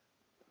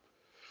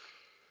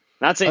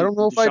 Not saying I don't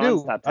know if I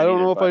do. I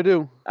don't know if I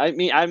do. I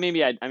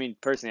mean,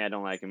 personally, I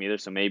don't like him either.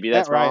 So maybe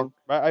that's wrong.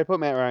 I put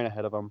Matt Ryan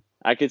ahead of him.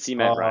 I could see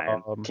Matt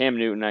Ryan. Cam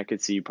Newton, I could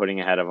see you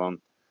putting ahead of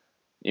him.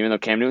 Even though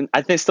Cam Newton,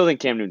 still think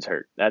Cam Newton's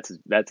hurt. That's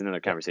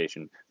another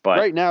conversation. But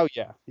right now,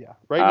 yeah.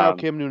 Right now,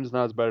 Cam Newton's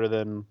not as better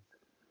than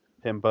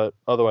him, but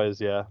otherwise,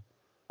 yeah.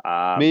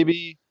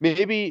 Maybe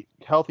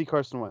healthy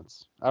Carson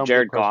Wentz. I don't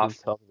Jared think Goff.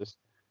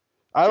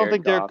 I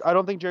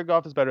don't think Jared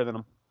Goff is better than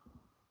him.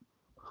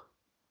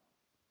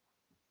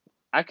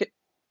 I could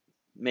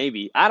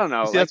maybe. I don't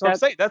know. See, that's what I'm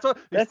saying. That's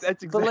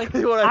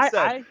exactly what I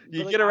said.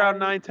 You get around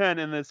 9-10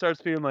 and it starts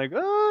being like,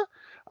 I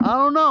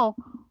don't know.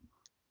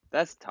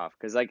 That's tough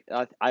because a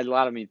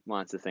lot of me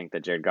wants to think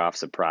that Jared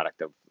Goff's a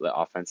product of the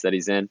offense that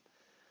he's in.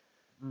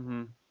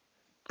 Mm-hmm.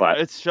 But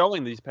it's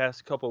showing these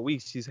past couple of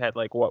weeks. He's had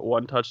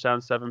 1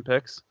 touchdown, 7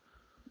 picks.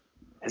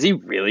 Has he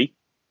really?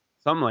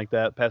 Something like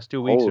that. Past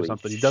 2 weeks or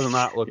something. He does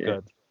not look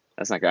good.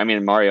 That's not good. I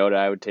mean, Mariota,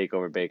 I would take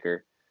over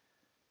Baker.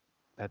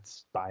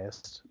 That's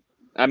biased.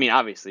 I mean,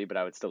 obviously, but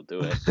I would still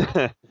do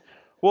it.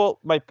 Well,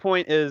 my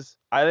point is,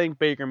 I think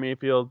Baker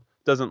Mayfield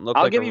doesn't look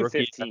like a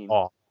rookie at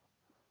all.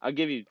 I'll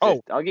give you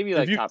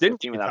like top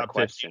 15 without a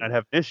question. 15, I'd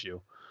have an issue.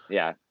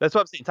 Yeah. That's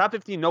what I'm saying. Top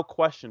 15, no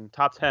question.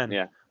 Top 10,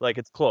 yeah. Like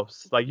it's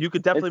close. Like you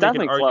could definitely make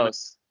an argument.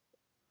 Close.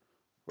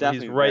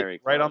 Definitely he's very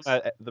close.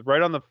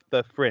 right on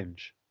the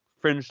fringe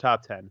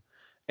top 10.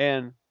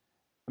 And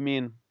I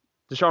mean,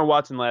 Deshaun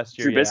Watson last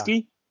year. Trubisky?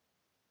 Yeah.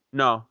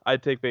 No,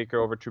 I'd take Baker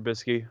over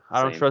Trubisky.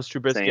 I don't trust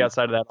Trubisky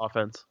outside of that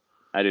offense.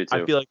 I do too.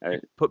 I feel like you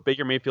could put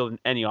Baker Mayfield in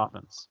any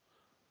offense.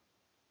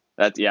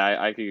 I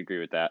could agree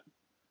with that.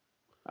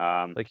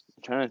 I'm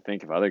trying to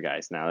think of other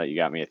guys now that you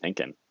got me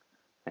thinking.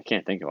 I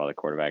can't think of all the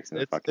quarterbacks in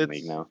the fucking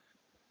league now.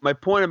 My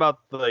point about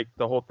the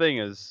whole thing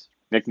is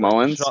Nick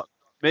Mullins.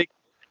 That's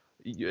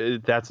we'll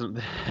get to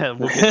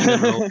him in a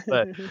little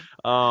bit.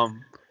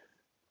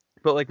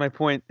 But my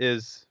point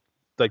is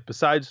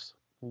besides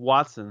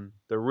Watson,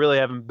 there really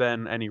haven't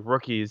been any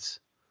rookies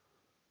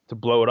to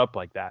blow it up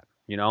like that,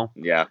 you know?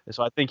 Yeah.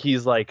 So I think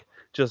he's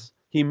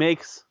he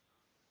makes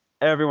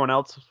everyone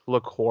else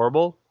look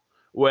horrible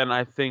when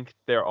I think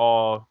they're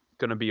all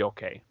gonna be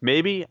okay.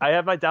 Maybe I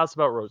have my doubts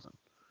about Rosen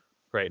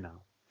right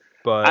now,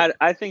 but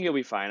I think he'll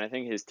be fine. I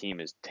think his team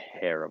is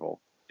terrible.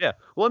 Yeah.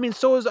 Well, I mean,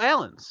 so is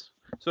Allen's.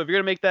 So if you're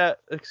gonna make that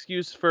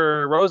excuse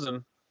for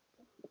Rosen.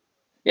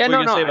 Yeah,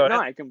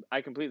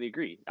 I completely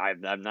agree.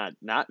 I'm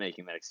not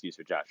making that excuse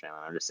for Josh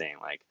Allen. I'm just saying,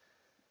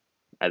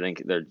 I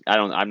think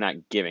I'm not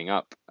giving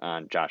up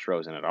on Josh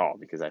Rosen at all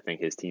because I think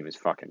his team is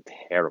fucking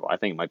terrible. I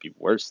think it might be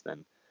worse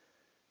than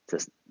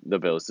the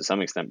Bills to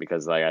some extent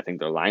because I think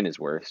their line is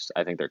worse.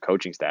 I think their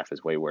coaching staff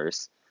is way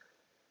worse.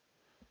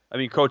 I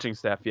mean, coaching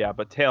staff, yeah,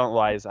 but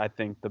talent-wise, I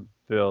think the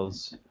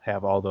Bills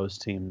have all those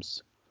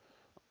teams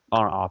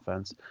on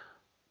offense.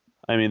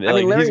 I mean, like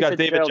he's Larry got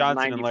David Fitzgerald's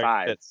Johnson and Larry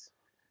 95, Fitz.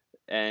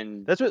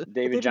 and That's what but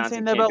David they've been Johnson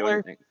saying that can't about do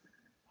Larry. anything.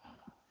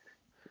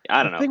 I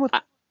The don't know. thing with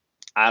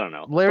I don't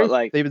know. Larry, But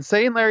like, they've been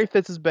saying Larry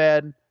Fitz is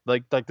bad.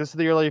 Like this is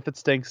the year Larry Fitz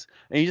stinks,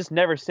 and he just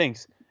never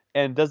stinks.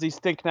 And does he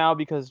stink now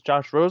because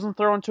Josh Rosen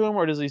throwing to him,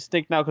 or does he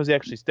stink now because he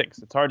actually stinks?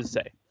 It's hard to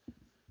say.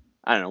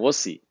 I don't know. We'll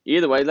see.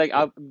 Either way, like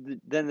I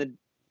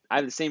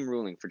have the same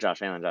ruling for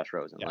Josh Allen and Josh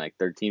Rosen. Yeah, Like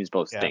their teams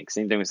both yeah. stink.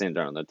 Same thing with Sam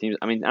Darnold. Their teams.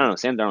 I mean, I don't know.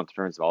 Sam Darnold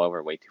turns the ball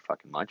over way too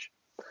fucking much.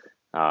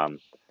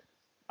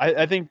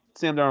 I think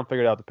Sam Darnold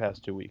figured out the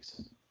past 2 weeks.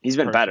 He's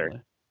been personally.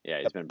 better. Yeah,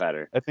 he's been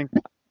better. I think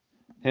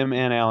him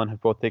and Allen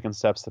have both taken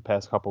steps the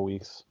past couple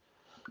weeks.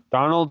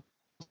 Darnold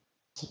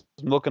is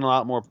looking a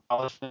lot more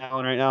polished than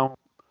Allen right now,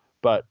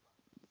 but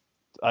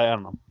I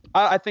don't know.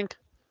 I think,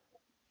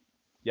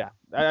 yeah,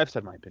 I've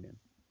said my opinion.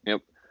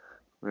 Yep.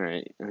 All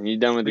right. Are you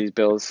done with these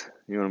Bills?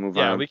 You want to move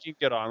on? Yeah, we can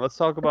get on. Let's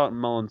talk about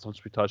Mullins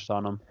since we touched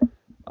on him.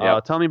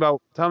 Yep. Tell me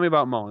about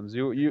Mullins.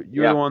 You're Yep.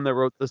 the one that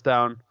wrote this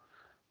down.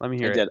 Let me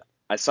hear I it. did.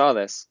 I saw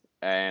this,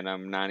 and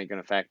I'm not even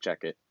going to fact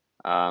check it.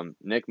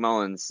 Nick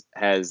Mullins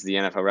has the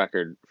NFL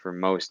record for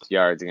most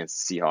yards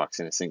against the Seahawks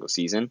in a single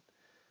season,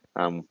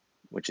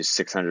 which is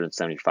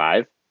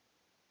 675,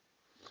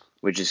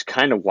 which is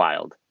kind of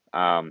wild.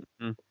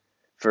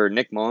 For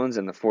Nick Mullins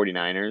and the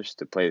 49ers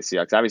to play the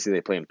Seahawks, obviously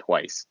they play him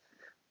twice,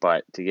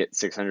 but to get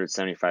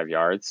 675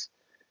 yards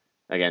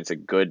against a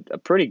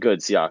pretty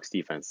good Seahawks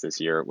defense this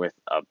year with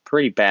a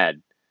pretty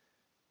bad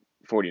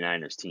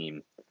 49ers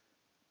team,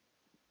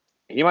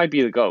 he might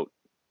be the GOAT.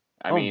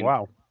 I mean,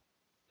 wow.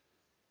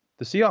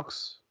 The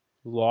Seahawks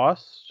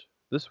lost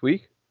this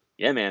week?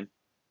 Yeah, man.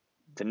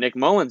 To Nick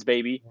Mullins,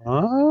 baby.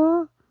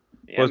 Huh?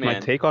 Yeah, Was man. my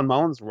take on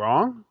Mullins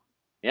wrong?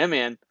 Yeah,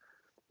 man.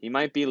 He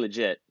might be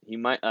legit. He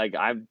might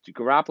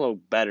Garoppolo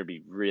better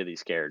be really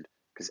scared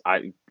because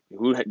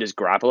does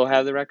Garoppolo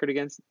have the record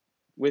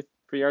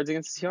for yards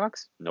against the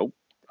Seahawks? Nope.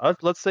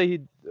 Let's say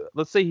he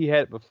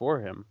had it before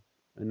him,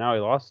 and now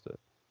he lost it.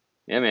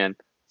 Yeah, man.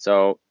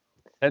 So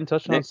 10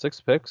 touchdowns,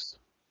 6 picks,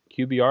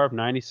 QBR of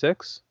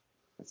 96.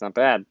 That's not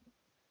bad.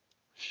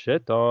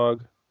 Shit,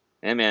 dog.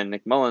 Yeah, man.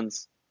 Nick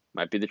Mullins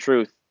might be the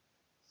truth.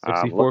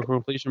 64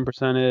 completion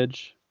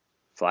percentage.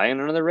 Flying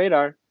under the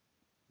radar.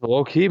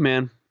 Low key,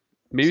 man.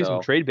 Maybe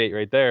some trade bait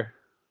right there.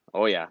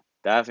 Oh yeah,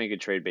 definitely could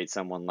trade bait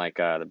someone like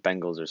the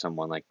Bengals or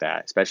someone like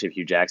that, especially if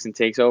Hugh Jackson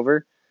takes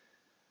over.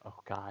 Oh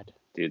God,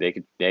 dude, they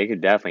could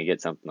definitely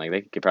get something like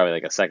they could get probably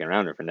like a second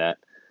rounder from that.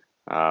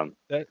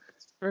 That's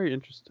very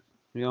interesting.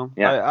 You know,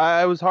 yeah.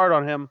 I was hard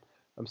on him.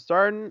 I'm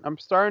starting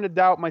to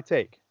doubt my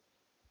take.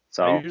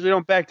 So I usually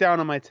don't back down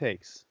on my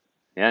takes.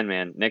 Yeah,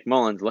 man, Nick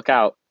Mullins, look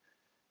out.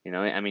 You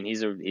know, I mean,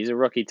 he's a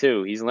rookie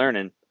too. He's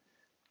learning.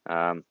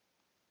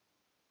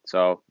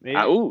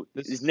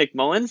 Is Nick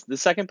Mullins the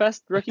second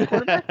best rookie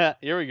quarterback?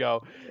 Here we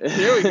go. Are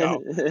we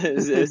onto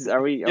this?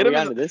 Are we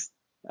onto this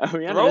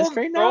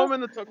train now?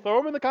 Throw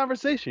him in the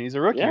conversation. He's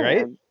a rookie,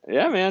 right? Man.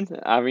 Yeah, man.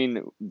 I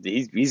mean,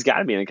 he's got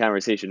to be in the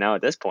conversation now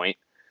at this point.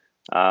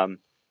 I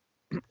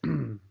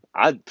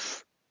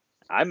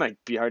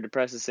might be hard to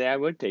press to say I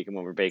would take him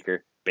over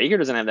Baker. Baker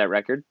doesn't have that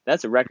record.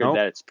 That's a record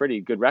that's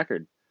pretty good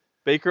record.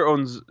 Baker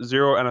owns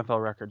 0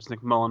 NFL records.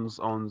 Nick Mullins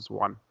owns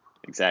 1.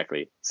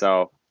 Exactly.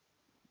 So,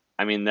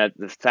 I mean, that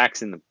the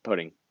facts in the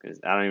pudding. Because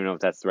I don't even know if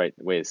that's the right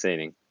way of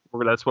saying.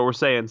 That's what we're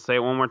saying. Say it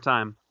one more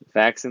time.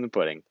 Facts in the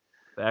pudding.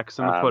 Facts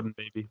in the pudding,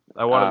 baby.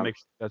 I want to make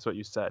sure that's what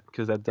you said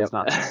because that does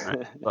not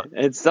sound right.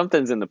 It's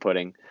something's in the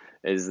pudding,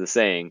 is the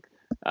saying.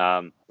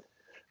 But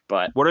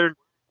what are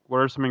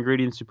some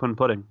ingredients you put in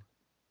pudding?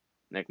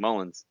 Nick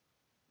Mullins.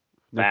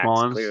 Nick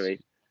Mullins, clearly.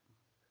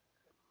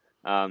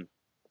 I'm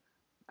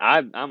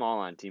all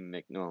on Team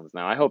Nick Mullins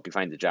now. I hope he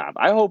finds a job.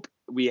 I hope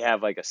we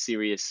have like a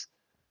serious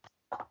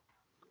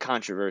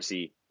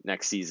controversy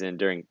next season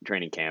during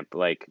training camp,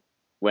 like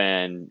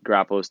when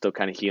Garoppolo's still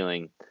kind of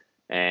healing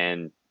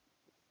and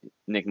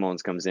Nick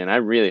Mullins comes in. I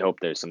really hope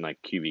there's some like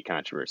QB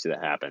controversy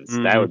that happens.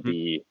 Mm-hmm. That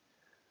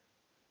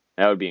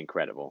would be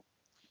incredible.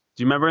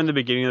 Do you remember in the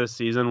beginning of the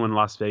season when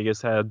Las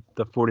Vegas had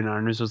the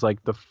 49ers was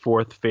like the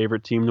 4th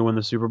favorite team to win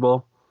the Super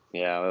Bowl?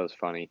 Yeah, that was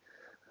funny.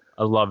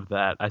 I loved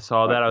that. I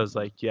saw that. I was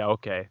like, yeah,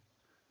 okay.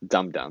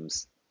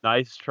 Dum-dums.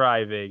 Nice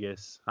try,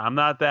 Vegas. I'm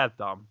not that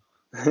dumb.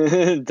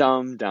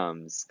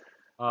 Dum-dums.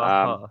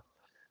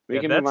 We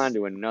can move on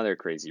to another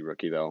crazy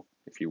rookie, though,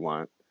 if you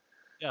want.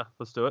 Yeah,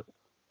 let's do it.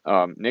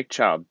 Nick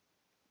Chubb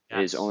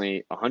is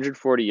only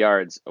 140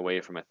 yards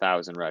away from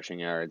 1,000 rushing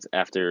yards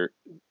after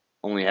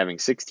only having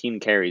 16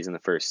 carries in the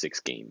first 6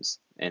 games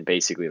and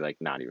basically like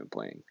not even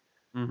playing,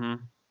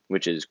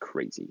 which is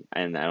crazy.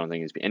 And I don't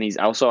think he's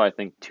also, I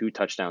think, 2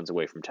 touchdowns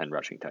away from 10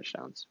 rushing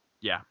touchdowns.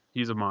 Yeah,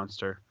 he's a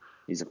monster.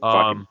 He's a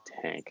fucking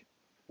tank.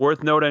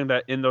 Worth noting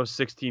that in those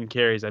 16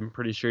 carries, I'm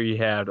pretty sure he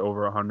had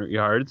over 100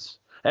 yards.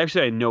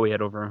 Actually, I know he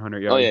had over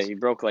 100 yards. Oh, yeah, he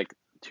broke like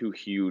 2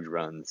 huge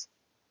runs.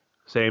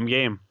 Same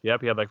game.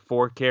 Yep, he had like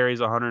 4 carries,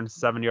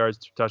 107 yards,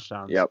 2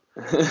 touchdowns. Yep.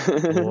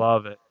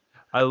 Love it.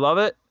 I love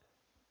it.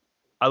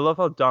 I love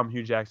how dumb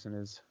Hugh Jackson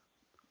is.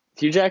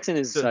 Hugh Jackson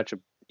is such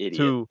an idiot.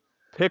 To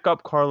pick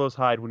up Carlos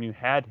Hyde when you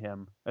had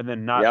him and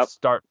then not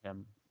start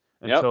him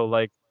until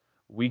like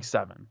week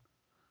 7.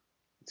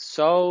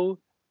 So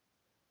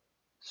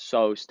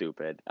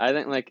stupid. I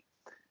think like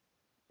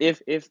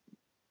if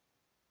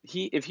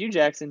Hugh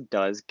Jackson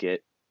does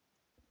get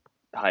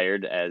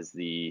hired as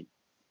the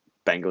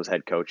Bengals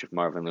head coach, if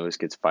Marvin Lewis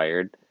gets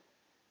fired,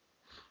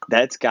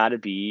 that's got to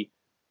be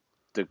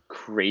the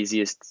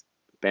craziest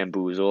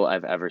bamboozle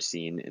I've ever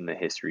seen in the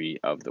history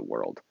of the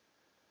world.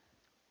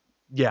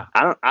 Yeah,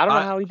 I don't know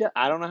how he did.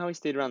 I don't know how he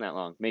stayed around that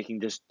long, making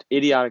just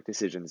idiotic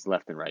decisions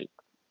left and right.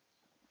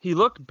 He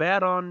looked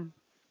bad on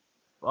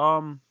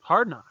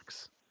Hard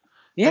Knocks.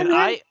 Yeah, and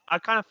man. I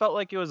kind of felt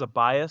like it was a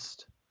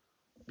biased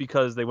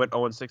because they went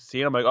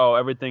 0-16. I'm like, oh,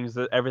 everything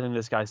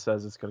this guy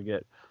says is gonna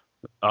get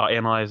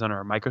analyzed under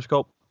a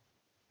microscope.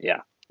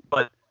 Yeah,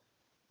 but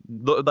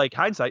like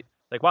hindsight,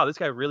 like wow, this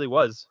guy really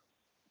was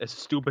as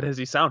stupid as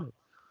he sounded.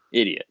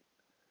 Idiot.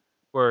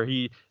 Where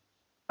he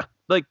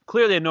like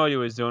clearly had no idea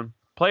what he was doing.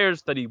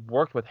 Players that he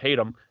worked with hate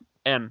him,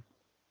 and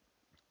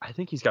I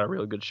think he's got a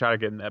really good shot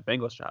at getting that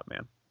Bengals job,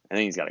 man. I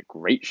think he's got a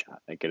great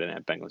shot at getting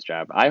that Bengals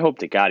job. I hope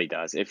to God he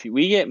does. If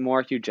we get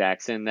more Hugh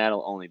Jackson,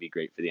 that'll only be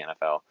great for the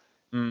NFL.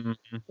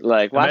 Mm-hmm.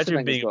 Like, watch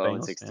Imagine the Bengals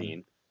go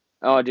 0-16.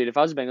 Oh, dude, if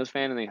I was a Bengals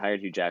fan and they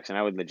hired Hugh Jackson,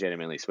 I would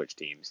legitimately switch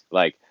teams.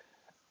 Like,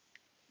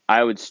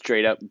 I would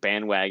straight up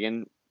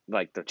bandwagon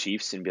like the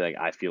Chiefs and be like,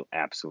 I feel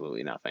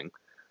absolutely nothing.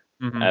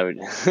 Mm-hmm.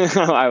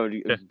 I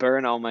would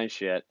burn all my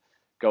shit.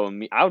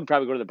 I would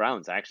probably go to the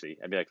Browns. Actually,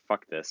 I'd be like,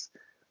 fuck this.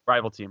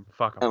 Rival team,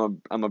 fuck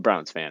them. I'm a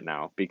Browns fan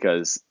now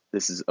because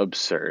this is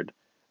absurd.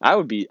 I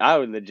would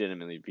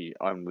legitimately be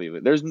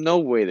unbelievable. There's no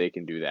way they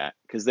can do that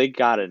because they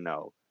gotta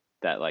know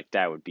that like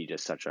that would be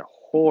just such a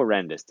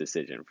horrendous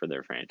decision for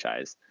their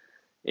franchise.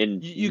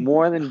 And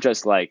more than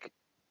just like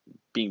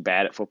being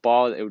bad at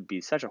football, it would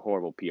be such a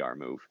horrible PR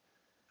move.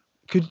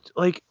 Could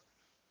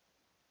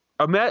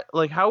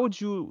how would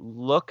you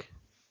look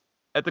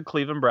at the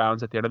Cleveland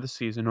Browns at the end of the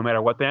season, no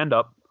matter what they end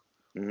up?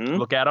 Mm-hmm.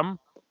 Look at them.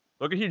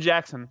 Look at Hugh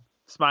Jackson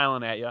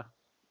smiling at you.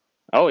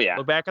 Oh yeah.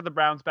 Look back at the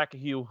Browns, back at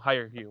Hugh,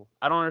 hire Hugh.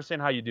 I don't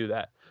understand how you do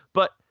that,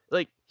 but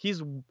like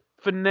he's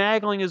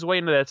finagling his way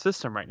into that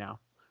system right now.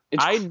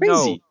 It's crazy.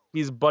 Know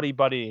he's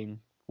buddying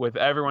with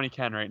everyone he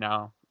can right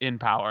now in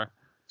power.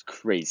 It's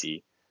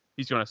crazy.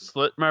 He's gonna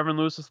slit Marvin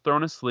Lewis's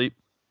throne asleep.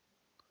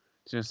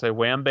 He's gonna say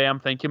wham bam,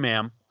 thank you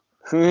ma'am.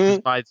 This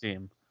is my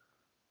team,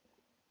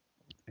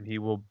 and he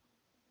will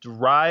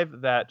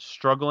drive that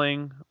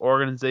struggling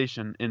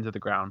organization into the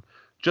ground,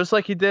 just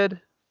like he did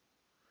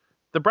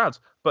the Browns.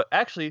 But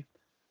actually,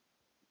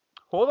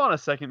 hold on a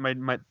second.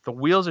 The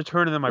wheels are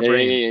turning in my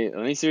brain. Yeah.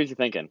 Let me see what you're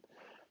thinking.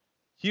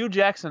 Hugh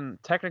Jackson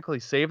technically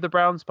saved the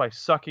Browns by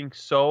sucking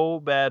so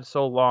bad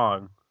so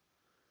long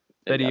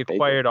that he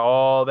acquired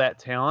all that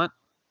talent.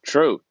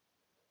 True.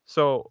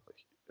 So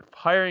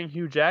hiring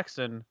Hugh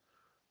Jackson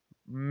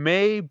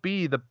may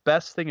be the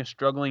best thing a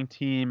struggling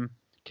team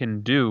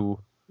can do.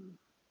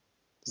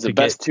 It's the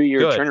best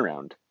 2-year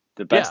turnaround.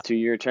 The best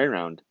 2-year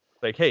turnaround.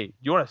 Like, hey, do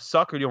you want to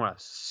suck or do you want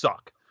to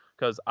suck?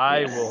 Because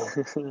I will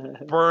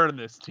burn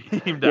this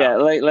team down. Yeah,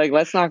 like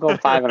let's not go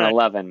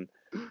 5-11.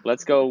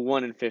 Let's go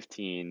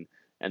 1-15,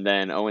 and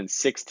then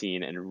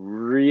 0-16,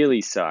 and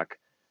really suck,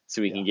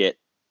 so we can get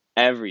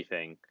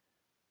everything.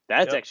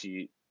 That's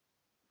actually,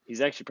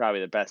 he's actually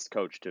probably the best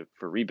coach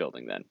for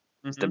rebuilding. Then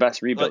he's the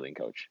best rebuilding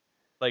coach.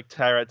 Like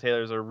Tyrod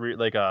Taylor's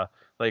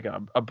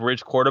a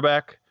bridge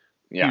quarterback.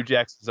 Yeah. Hugh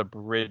Jackson's a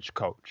bridge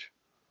coach.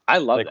 I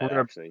love that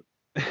actually.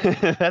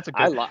 That's a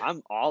good.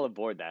 I'm all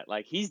aboard that.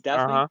 Like he's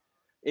definitely.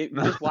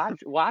 Just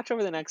watch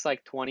over the next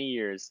like 20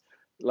 years.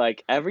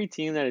 Like every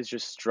team that is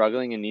just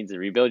struggling and needs a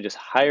rebuild, just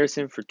hires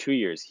him for 2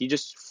 years. He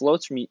just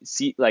floats from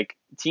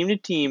team to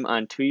team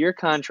on 2-year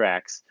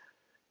contracts,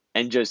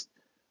 and just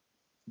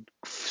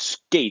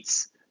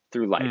skates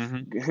through life,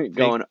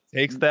 going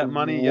takes that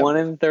money.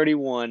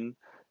 1-31,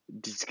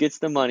 just gets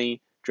the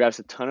money, drafts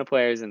a ton of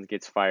players, and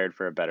gets fired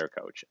for a better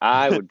coach.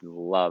 I would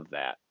love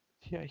that.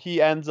 Yeah,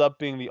 he ends up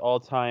being the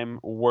all-time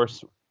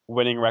worst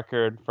winning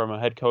record from a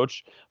head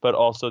coach, but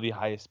also the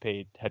highest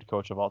paid head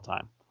coach of all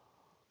time.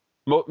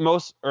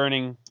 Most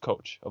earning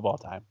coach of all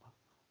time.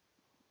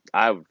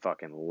 I would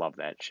fucking love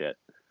that shit.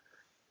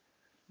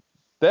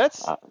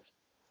 That's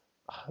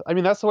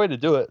the way to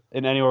do it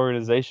in any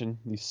organization.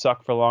 You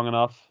suck for long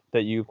enough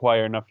that you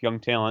acquire enough young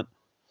talent.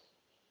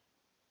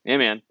 Yeah,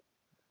 man.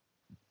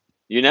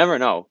 You never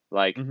know.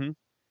 Like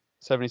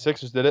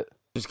 76ers did it.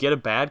 Just get a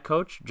bad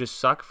coach. Just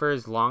suck for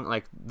as long.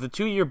 Like the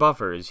 2-year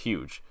buffer is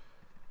huge.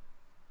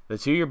 The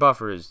 2-year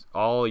buffer is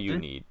all you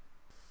need.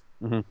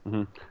 All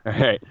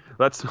right,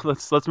 let's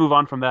move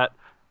on from that.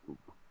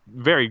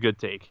 Very good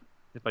take.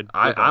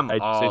 I'm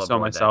all say so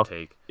myself. That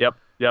take.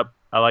 Yep.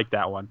 I like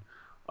that one.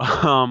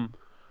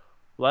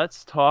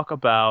 Let's talk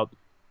about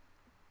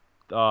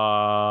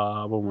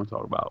what we want to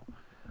talk about.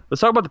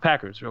 Let's talk about the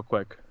Packers real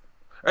quick.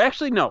 Or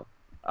actually, no.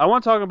 I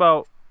want to talk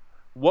about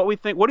what we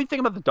think. What do you think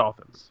about the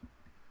Dolphins?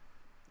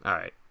 All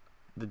right,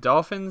 the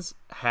Dolphins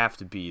have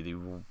to be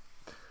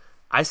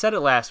I said it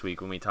last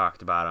week when we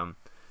talked about them.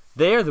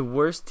 They are the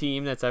worst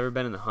team that's ever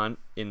been in the hunt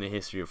in the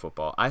history of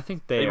football. I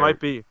think they might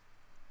be.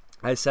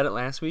 I said it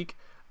last week.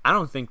 I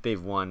don't think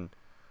they've won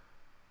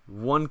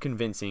one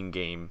convincing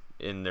game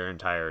in their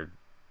entire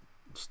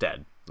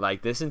stead.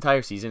 Like, this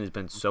entire season has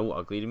been so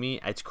ugly to me.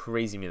 It's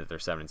crazy to me that they're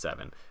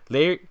 7-7.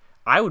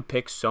 I would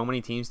pick so many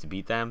teams to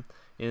beat them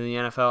in the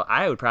NFL.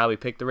 I would probably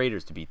pick the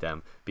Raiders to beat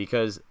them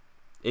because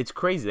it's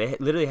crazy. They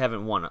literally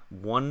haven't won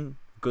one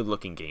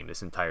good-looking game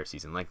this entire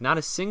season. Like, not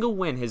a single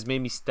win has made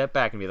me step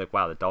back and be like,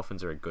 wow, the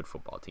Dolphins are a good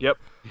football team.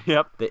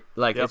 Yep.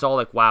 It's all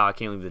like, wow, I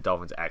can't believe the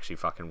Dolphins actually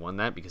fucking won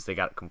that because they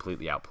got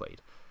completely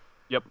outplayed.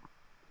 Yep.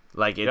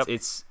 Like,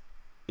 it's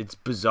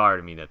bizarre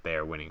to me that they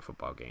are winning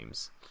football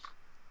games.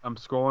 I'm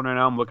scrolling right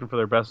now. I'm looking for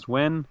their best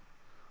win.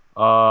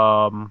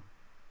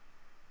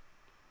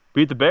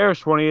 Beat the Bears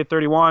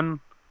 28-31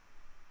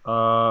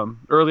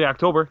 early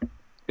October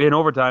in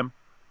overtime.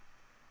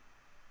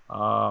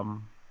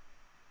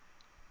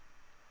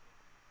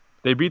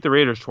 They beat the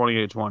Raiders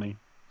 28-20.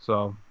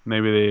 So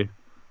maybe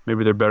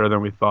they're better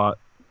than we thought.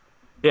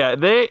 Yeah,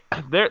 they're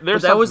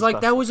But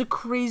that was a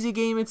crazy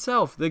game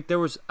itself. Like, that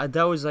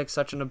was like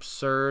such an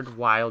absurd,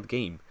 wild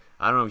game.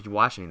 I don't know if you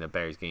watched any of the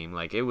Bears game.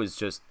 Like, it was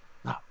just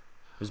it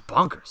was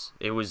bonkers.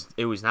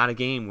 It was not a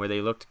game where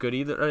they looked good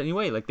either.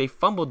 Anyway, like, they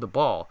fumbled the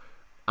ball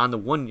on the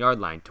 1 yard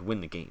line to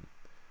win the game.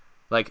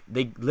 Like,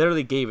 they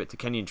literally gave it to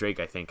Kenyon Drake,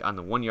 I think, on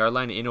the 1 yard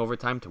line in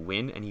overtime to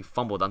win, and he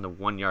fumbled on the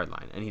 1 yard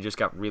line, and he just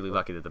got really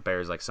lucky that the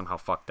Bears like somehow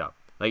fucked up.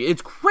 Like,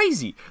 it's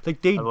crazy.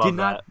 Like, they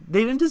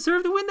didn't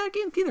deserve to win that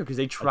game either because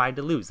they tried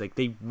to lose. Like,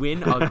 they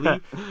win ugly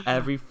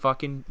every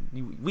fucking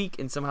week,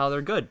 and somehow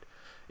they're good.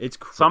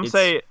 Some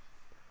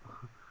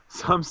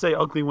say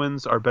ugly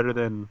wins are better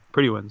than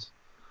pretty wins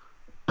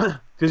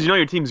because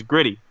your team's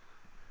gritty.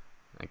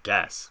 I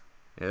guess.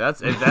 Yeah,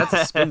 if that's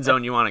a spin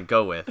zone you want to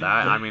go with.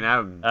 I mean,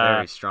 I'm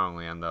very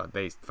strongly on the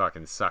they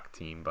fucking suck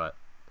team, but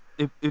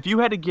if you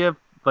had to give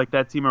like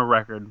that team a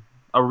record,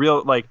 a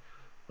real like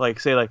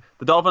say like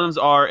the Dolphins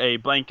are a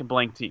blank and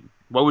blank team,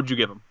 what would you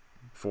give them?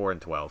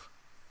 4-12.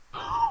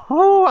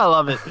 Oh, I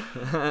love it.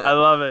 I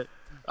love it.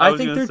 I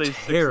think they're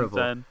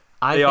terrible.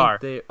 They are.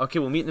 Okay,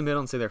 we'll meet in the middle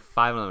and say they're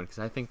 5-11 because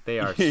I think they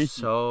are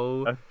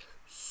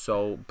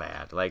so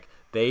bad. Like,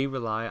 they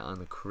rely on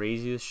the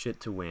craziest shit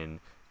to win.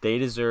 They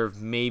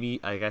deserve maybe,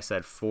 like I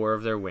said, 4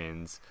 of their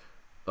wins.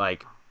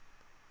 Like,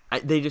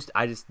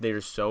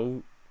 they're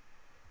so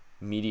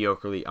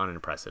mediocrely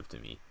unimpressive to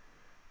me,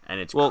 and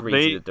it's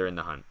crazy that they're in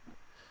the hunt.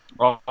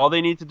 All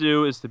they need to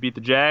do is to beat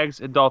the Jags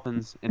and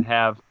Dolphins and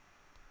have,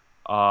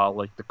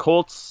 like the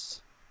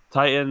Colts,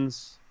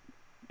 Titans,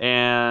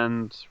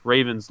 and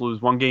Ravens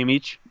lose 1 game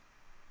each,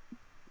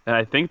 and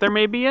I think they're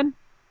maybe in.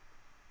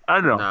 I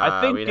don't know.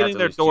 I think getting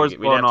their doors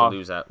blown off.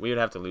 We would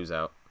have to lose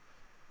out.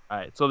 All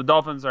right, so the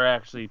Dolphins are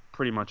actually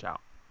pretty much out.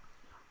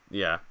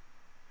 Yeah.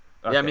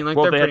 Okay. Yeah, I mean, like,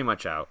 they're pretty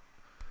much out.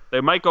 They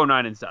might go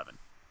 9-7.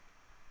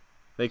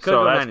 They could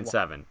go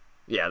 9-7.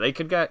 Yeah, they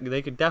could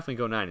definitely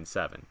go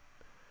 9-7.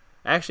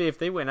 Actually, if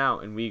they went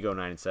out and we go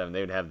 9-7,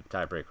 they would have the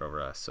tiebreaker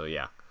over us. So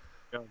yeah.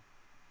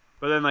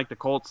 But then, like the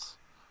Colts,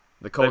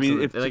 I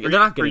mean, they're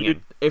not getting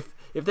in. If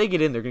they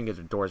get in, they're gonna get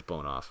their doors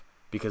blown off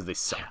because they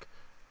suck.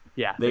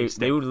 Yeah, they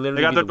would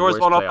literally got their doors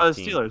blown off by the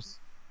Steelers.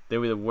 They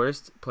were the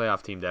worst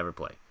playoff team to ever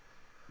play.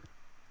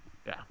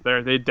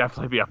 Yeah, they'd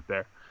definitely be up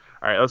there.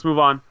 All right, let's move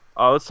on.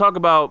 Let's talk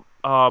about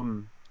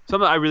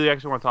something I really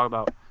actually want to talk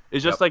about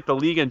is just like the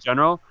league in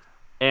general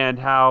and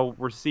how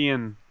we're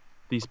seeing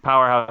these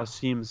powerhouse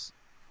teams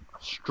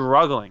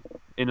struggling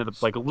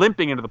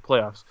limping into the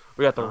playoffs.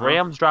 We got the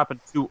Rams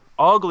dropping 2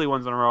 ugly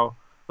ones in a row.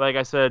 Like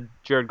I said,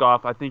 Jared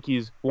Goff, I think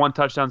he's 1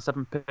 touchdown,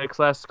 7 picks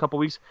last couple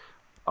weeks.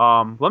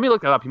 Let me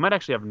look that up. He might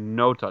actually have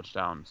no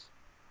touchdowns.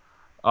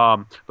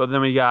 But then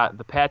we got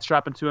the Pats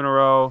dropping 2 in a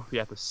row. We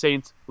got the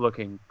Saints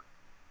looking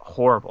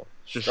horrible,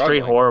 just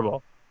straight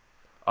horrible.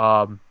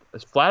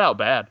 It's flat out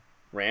bad.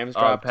 Rams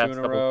dropped 2 in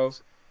a row.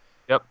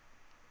 Yep.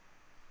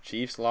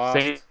 Chiefs lost.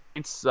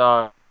 Saints,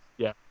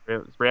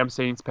 Rams,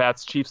 Saints,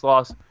 Pats, Chiefs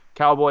lost.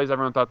 Cowboys,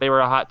 everyone thought they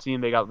were a hot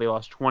team. They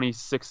lost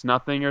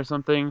 26-0 or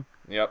something.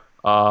 Yep.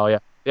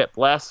 Yep.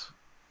 Last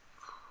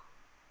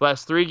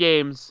 3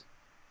 games,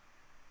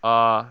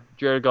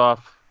 Jared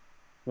Goff,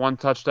 1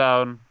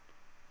 touchdown,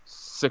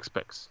 6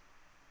 picks.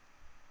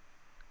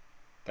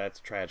 That's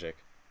tragic.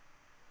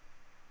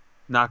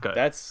 Not good.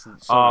 That's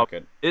so not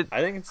good.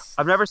 I think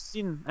I've never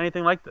seen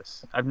anything like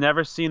this. I've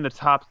never seen the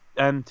top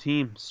end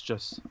teams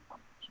just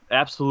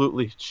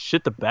absolutely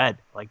shit the bed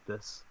like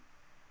this.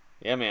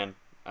 Yeah, man.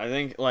 I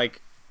think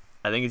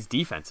it's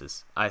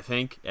defenses. I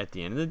think at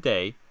the end of the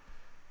day,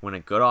 when a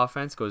good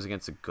offense goes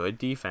against a good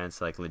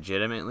defense, like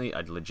legitimately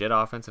a legit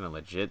offense and a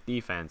legit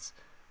defense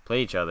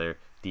play each other,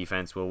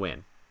 defense will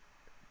win.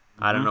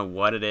 Mm-hmm. I don't know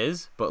what it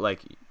is, but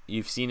like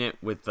you've seen it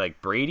with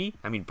like Brady.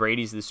 I mean,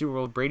 Brady's the Super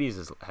Bowl.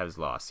 Has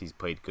lost. He's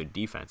played good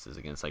defenses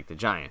against like the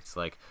Giants.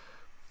 Like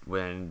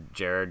when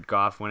Jared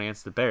Goff went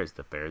against the Bears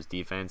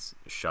defense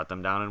shut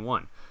them down and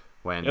won.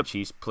 When the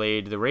Chiefs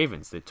played the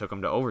Ravens, they took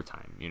them to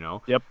overtime. You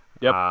know. Yep.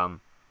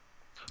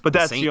 But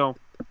that's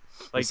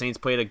The Saints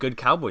played a good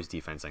Cowboys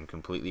defense and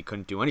completely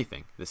couldn't do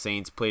anything. The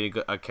Saints played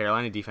a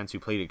Carolina defense who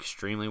played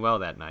extremely well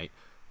that night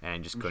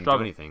and just couldn't do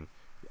anything.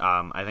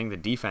 I think the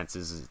defense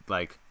is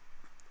like,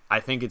 I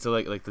think it's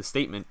like the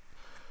statement,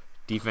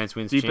 defense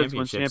wins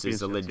championships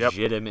is a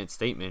legitimate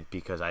statement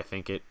because I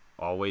think it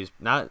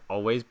not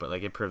always, but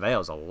like it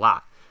prevails a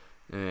lot.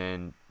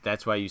 And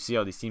that's why you see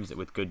all these teams that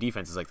with good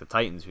defenses like the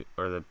Titans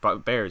or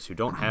the Bears who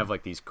don't have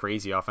like these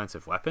crazy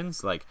offensive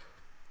weapons, like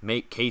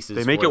make cases.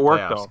 They make for it work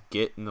playoffs, though.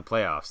 Get in the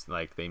playoffs.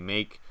 Like they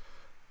win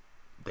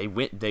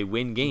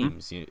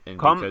games. Mm-hmm.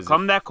 And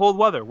come that cold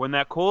weather. When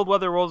that cold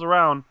weather rolls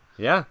around,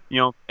 yeah,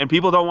 and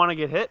people don't want to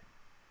get hit.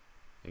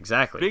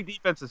 Exactly. Big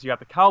defenses. You got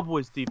the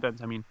Cowboys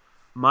defense. I mean,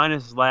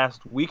 minus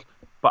last week,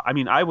 but I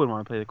mean, I wouldn't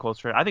want to play the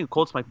Colts. I think the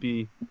Colts might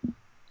be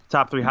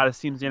top 3 hottest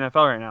teams in the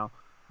NFL right now.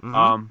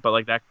 Mm-hmm. But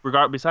like that,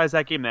 besides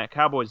that game, that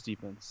Cowboys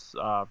defense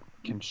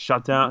can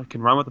shut down,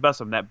 can run with the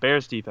best of them. That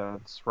Bears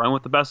defense run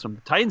with the best of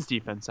them. The Titans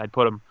defense, I'd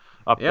put them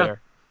up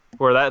there.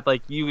 Where that,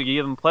 like, you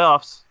give them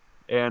playoffs,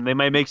 and they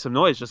might make some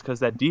noise just because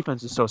that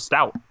defense is so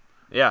stout.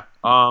 Yeah.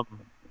 I'm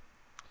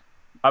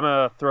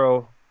gonna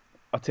throw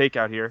a take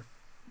out here.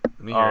 Let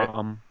me hear it.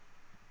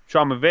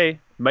 Sean McVay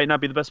might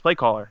not be the best play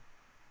caller.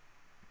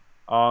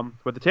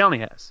 With the talent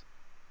he has.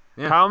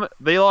 Yeah.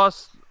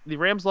 The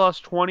Rams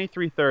lost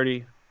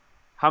 23-30.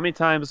 How many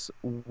times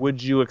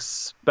would you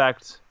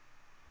expect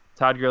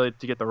Todd Gurley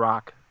to get the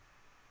rock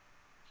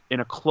in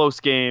a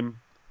close game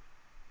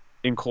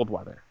in cold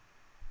weather?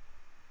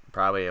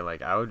 Probably,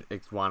 like, I would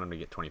want him to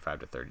get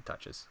 25 to 30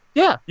 touches.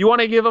 Yeah, you want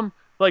to give him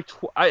like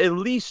at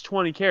least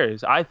 20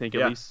 carries. I think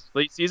at least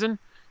late season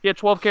he had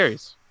 12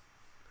 carries.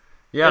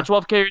 Yeah, had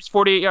 12 carries,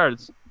 48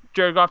 yards.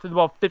 Jared Goff threw the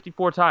ball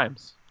 54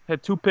 times.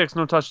 Had 2 picks,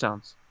 no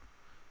touchdowns.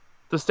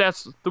 The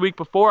stats the week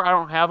before, I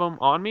don't have them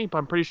on me, but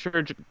I'm pretty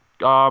sure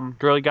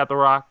Gurley got the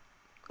rock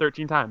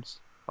 13 times,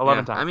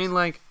 11 times. I mean,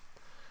 like,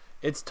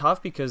 it's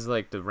tough because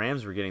like the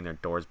Rams were getting their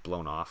doors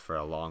blown off for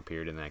a long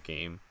period in that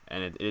game,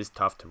 and it is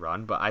tough to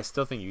run. But I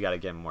still think you got to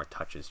get him more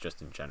touches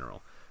just in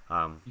general.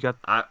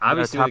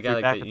 Obviously, the guy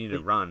like that you need to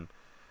run.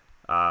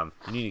 You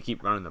need to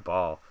keep running the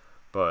ball,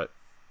 but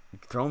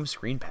throw him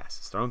screen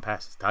passes, throw him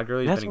passes. Todd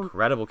Gurley's been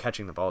incredible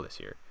catching the ball this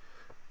year.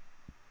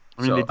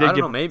 I mean, I don't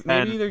know.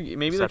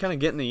 Maybe they're kind of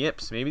getting the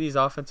yips. Maybe these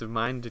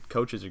offensive-minded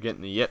coaches are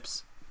getting the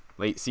yips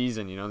late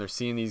season. They're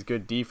seeing these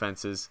good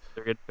defenses.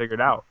 They're getting figured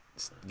out,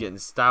 getting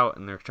stout,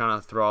 and they're trying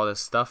to throw all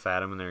this stuff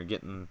at them, and they're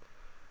getting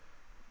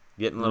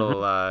a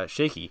little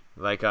shaky.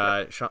 Like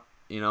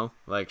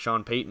like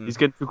Sean Payton. He's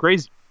getting too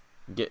crazy.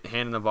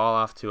 Handing the ball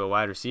off to a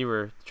wide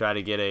receiver to try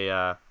to get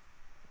a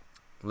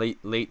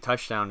late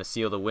touchdown to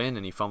seal the win,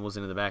 and he fumbles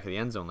into the back of the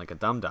end zone like a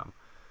dum-dum.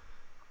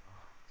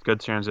 Good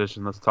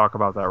transition. Let's talk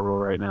about that rule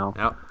right now.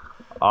 Yep.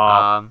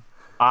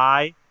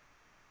 I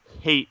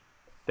hate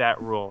that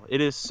rule.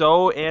 It is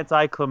so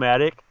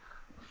anticlimactic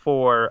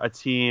for a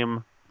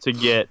team to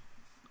get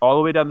all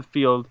the way down the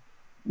field.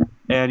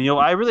 And,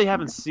 I really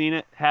haven't seen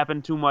it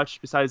happen too much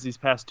besides these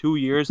past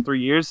 3 years.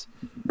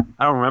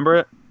 I don't remember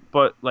it.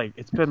 But, like,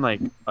 it's been,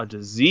 like, a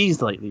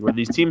disease lately where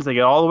these teams, they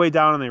get all the way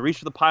down and they reach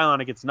for the pylon,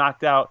 it gets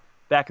knocked out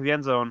back of the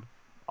end zone.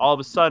 All of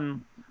a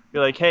sudden,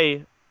 you're like,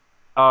 hey,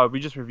 we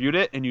just reviewed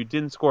it, and you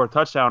didn't score a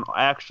touchdown.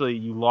 Actually,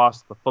 you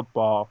lost the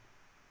football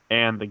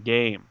and the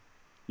game.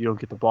 You don't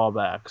get the ball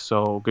back.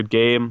 So, good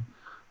game.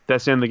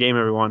 That's the end of the game,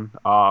 everyone.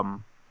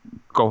 Go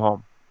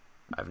home.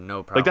 I have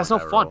no problem. Like, that's no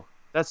fun. Rule.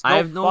 I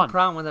have no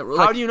problem with that rule.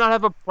 How do you not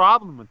have a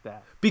problem with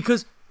that?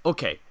 Because,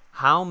 okay,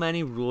 how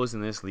many rules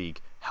in this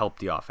league help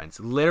the offense?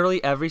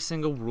 Literally every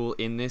single rule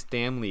in this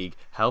damn league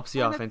helps the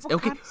offense.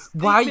 Okay,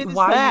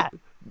 why?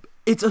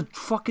 It's a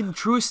fucking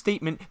true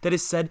statement that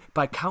is said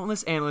by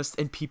countless analysts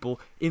and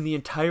people in the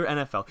entire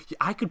NFL.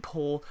 I could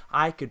poll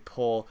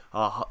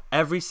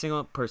every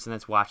single person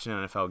that's watching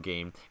an NFL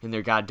game in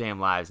their goddamn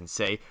lives and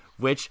say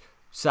which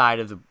side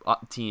of the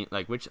team,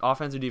 like which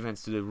offense or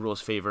defense do the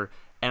rules favor,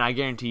 and I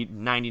guarantee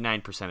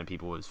 99% of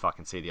people would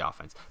fucking say the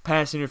offense.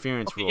 Pass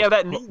interference rules. Yeah,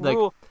 that new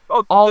rule.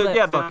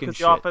 Fucking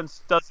the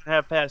offense doesn't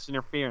have pass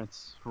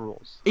interference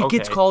rules. It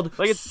gets called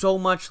so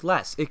much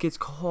less. It gets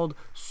called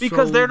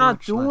because they're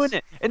not doing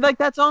it, and like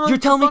that's all. You're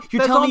telling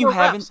me you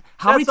haven't.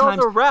 How many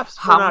times? The refs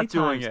how many not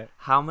doing it?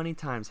 How many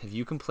times have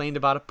you complained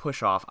about a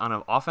push off on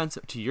an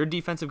offensive to your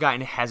defensive guy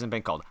and it hasn't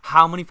been called?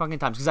 How many fucking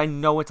times? Because I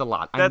know it's a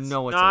lot. That's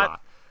not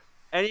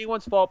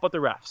anyone's fault but the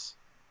refs.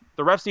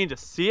 The refs need to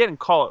see it and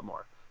call it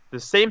more. The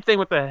same thing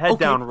with the head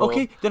down rule.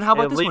 Okay, then how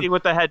about this leading one?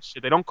 with the head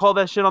shit. They don't call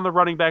that shit on the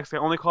running backs. They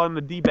only call them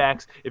the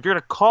D-backs. If you're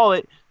going to call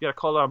it, you got to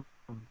call it on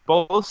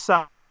both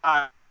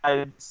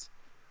sides.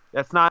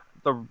 That's not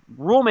the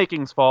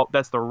rulemaking's fault.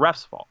 That's the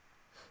ref's fault.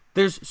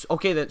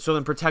 So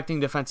then protecting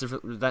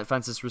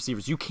defensive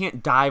receivers. You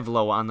can't dive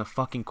low on the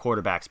fucking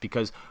quarterbacks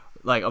because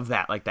like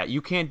that.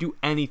 You can't do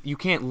you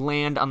can't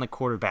land on the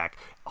quarterback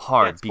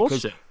hard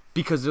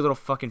because they're little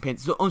fucking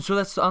pins. So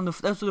that's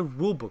the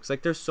rule books.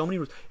 Like there's so many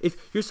rules.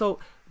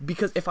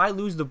 Because if I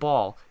lose the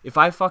ball, if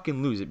I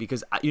fucking lose it,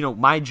 because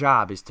my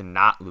job is to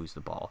not lose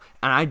the ball,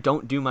 and I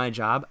don't do my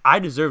job, I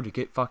deserve to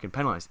get fucking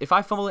penalized. If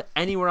I fumble it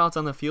anywhere else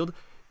on the field,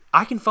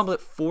 I can fumble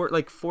it 4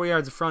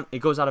 yards in front. It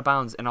goes out of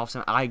bounds, and all of a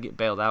sudden I get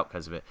bailed out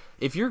because of it.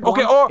 If you're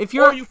going, or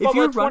you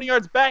fumble it 20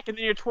 yards back, and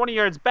then you're 20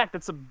 yards back.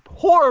 That's a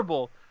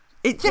horrible.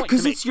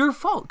 Because it's your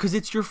fault. Because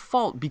it's your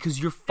fault. Because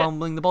you're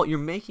fumbling the ball. You're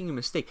making a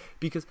mistake.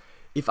 Because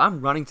if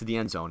I'm running to the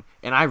end zone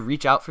and I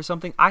reach out for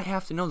something, I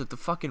have to know that the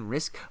fucking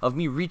risk of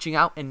me reaching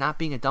out and not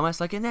being a dumbass,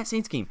 like in that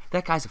Saints game,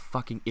 that guy's a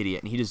fucking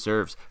idiot, and he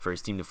deserves for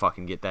his team to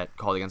fucking get that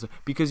call against him.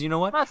 Because you know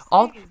what? He's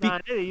not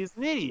an idiot. He's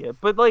an idiot.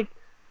 But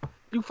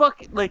you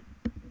fucking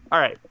all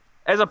right.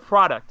 As a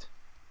product,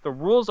 the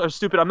rules are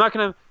stupid. I'm not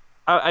gonna.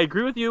 I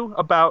agree with you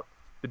about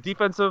the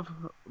defensive,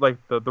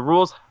 the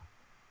rules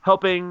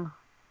helping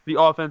the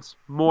offense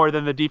more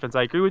than the defense.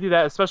 I agree with you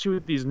that, especially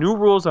with these new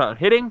rules on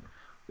hitting,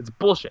 it's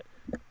bullshit.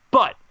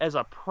 But as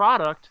a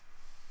product,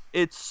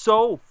 it's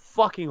so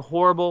fucking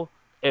horrible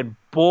and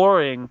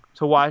boring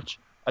to watch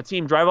a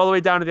team drive all the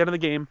way down to the end of the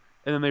game,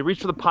 and then they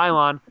reach for the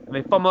pylon, and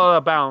they fumble out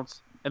of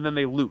bounds, and then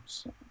they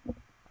lose.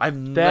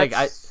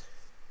 Okay,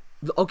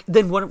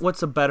 then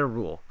what's a better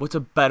rule? What's a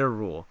better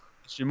rule?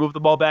 You move the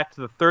ball back to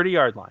the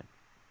 30-yard line.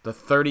 The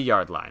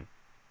 30-yard line.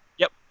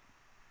 Yep.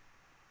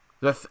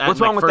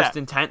 What's wrong with that?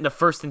 The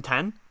first and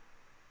 10?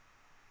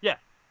 Yeah.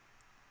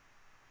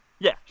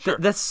 Yeah, sure.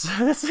 That's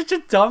such a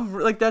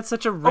dumb, that's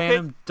such a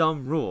random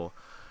dumb rule.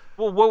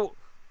 Well,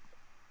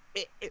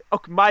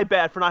 okay, my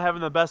bad for not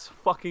having the best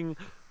fucking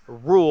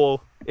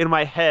rule in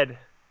my head,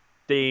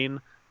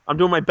 Dane. I'm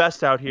doing my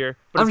best out here,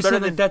 but it's better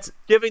than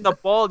giving the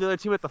ball to the other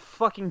team at the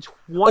fucking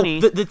 20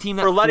 the team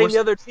that for letting the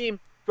other team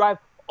drive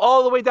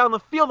all the way down the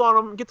field on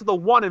them, get to the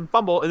 1 and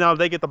fumble, and now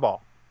they get the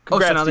ball.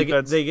 Congrats, so now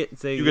defense. they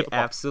get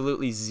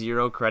absolutely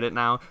zero credit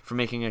now for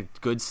making a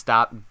good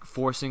stop,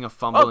 forcing a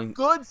fumbling. A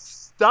good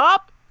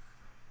stop?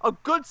 A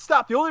good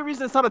stop. The only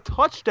reason it's not a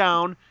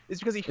touchdown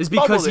is because he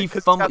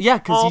fumbled. Yeah,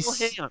 because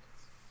he's.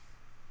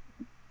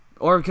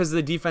 Or because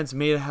the defense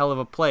made a hell of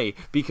a play.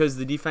 Because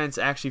the defense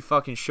actually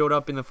fucking showed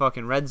up in the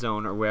fucking red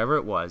zone or wherever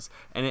it was,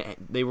 and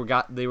they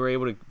were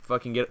able to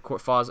fucking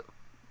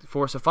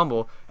force a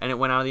fumble, and it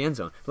went out of the end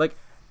zone.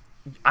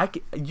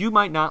 You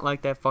might not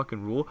like that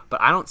fucking rule,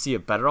 but I don't see a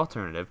better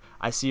alternative.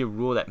 I see a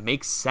rule that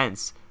makes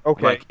sense.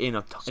 Okay.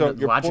 So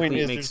your logically point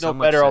is it makes there's no so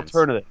much better sense.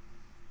 alternative,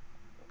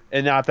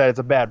 and not that it's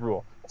a bad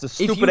rule. It's a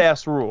stupid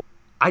ass rule.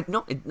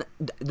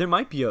 There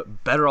might be a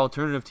better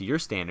alternative to your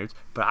standards,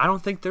 but I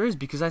don't think there is,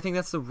 because I think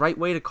that's the right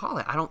way to call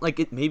it. I don't like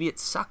it. Maybe it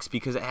sucks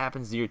because it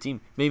happens to your team.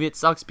 Maybe it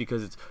sucks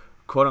because it's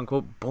quote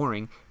unquote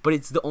boring, but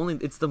it's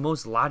the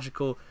most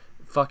logical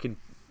fucking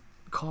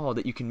call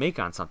that you can make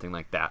on something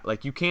like that.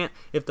 Like, you can't,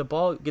 if the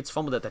ball gets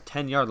fumbled at the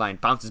 10-yard line,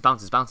 bounces,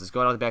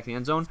 go out of the back of the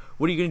end zone,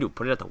 what are you going to do?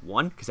 Put it at the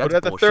 1? Because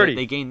that's bullshit. 30.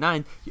 They gain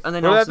 9, and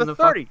then put all it of a at sudden the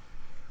 30.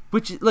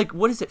 Which,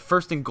 what is it?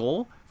 First and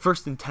goal?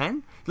 First and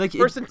 10?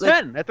 First and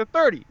 10 at the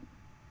 30.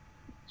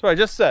 That's what I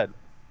just said.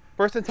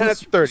 First and 10 at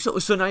the 30.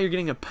 So now you're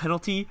getting a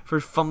penalty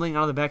for fumbling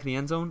out of the back of the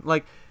end zone?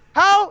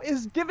 How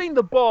is giving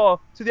the ball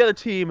to the other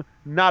team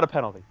not a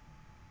penalty?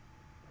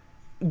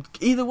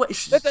 Either way,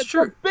 that's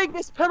sure. the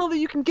biggest penalty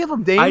you can give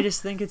them, Dave. I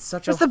just think it's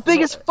That's the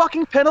biggest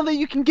fucking penalty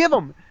you can give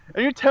them.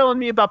 And you're telling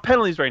me about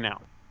penalties right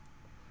now.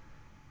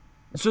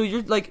 So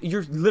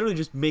you're literally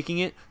just making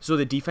it so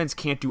the defense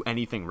can't do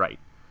anything right.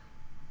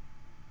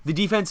 The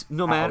defense,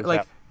 no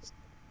matter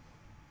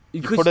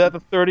you put it at the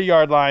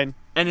 30-yard line,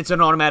 and it's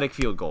an automatic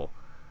field goal.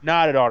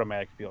 Not an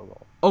automatic field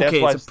goal.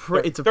 Okay, it's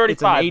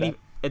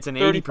an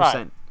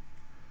 80%.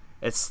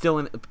 It's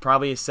still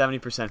probably a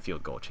 70%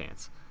 field goal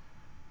chance.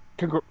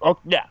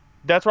 Yeah,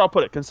 that's where I'll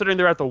put it. Considering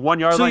they're at the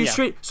 1-yard line.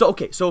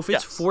 So if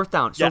it's fourth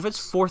down, if it's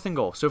fourth and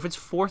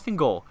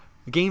goal,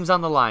 the game's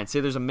on the line. Say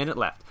there's a minute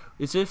left.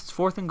 If it's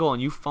fourth and goal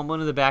and you fumble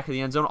into the back of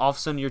the end zone, all of a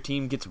sudden your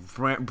team gets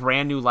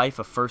brand new life,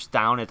 a first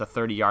down at the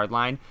 30-yard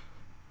line.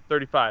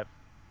 35.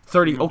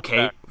 30.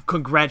 Okay,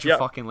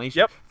 congratulations.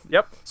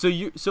 Yep.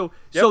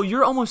 So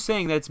you're almost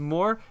saying that it's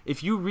more,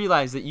 if you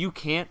realize that you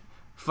can't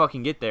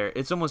fucking get there,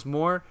 it's almost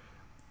more.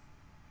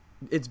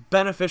 It's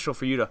beneficial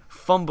for you to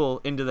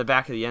fumble into the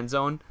back of the end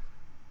zone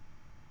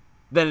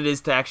than it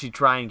is to actually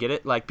try and get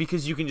it.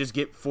 Because you can just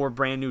get 4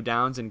 brand new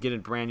downs and get a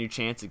brand new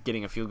chance at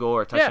getting a field goal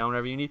or a touchdown,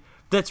 whatever you need.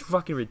 That's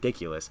fucking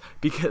ridiculous,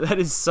 because that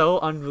is so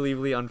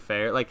unbelievably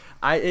unfair.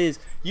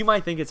 You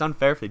might think it's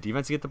unfair for the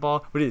defense to get the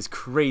ball, but it is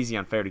crazy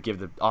unfair to give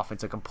the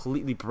offense a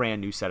completely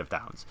brand new set of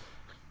downs.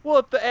 Well,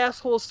 if the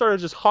assholes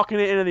started just hawking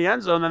it into the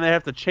end zone, then they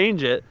have to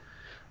change it.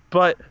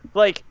 But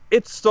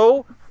it's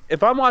so.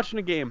 If I'm watching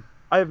a game,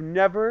 I have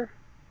never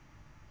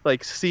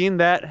seen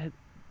that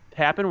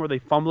happen where they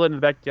fumble it in the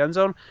back of the end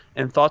zone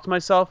and thought to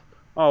myself,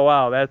 oh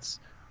wow,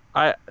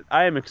 I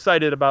am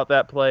excited about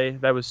that play.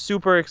 That was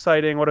super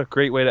exciting. What a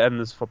great way to end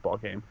this football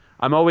game.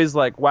 I'm always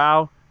like,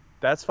 wow,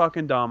 that's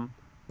fucking dumb.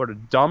 What a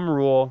dumb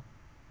rule.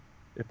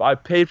 If I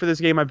paid for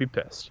this game, I'd be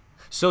pissed.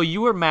 So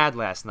you were mad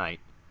last night.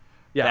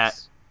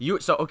 Yes.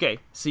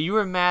 So you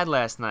were mad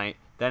last night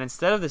that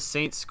instead of the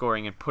Saints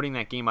scoring and putting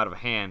that game out of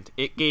hand,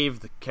 it gave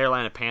the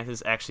Carolina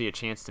Panthers actually a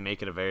chance to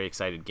make it a very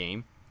excited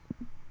game.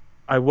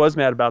 I was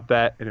mad about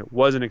that, and it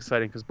wasn't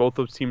exciting because both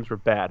those teams were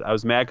bad. I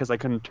was mad because I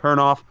couldn't turn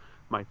off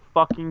my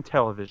fucking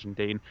television,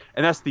 Dane.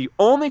 And that's the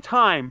only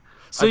time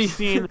I've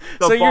seen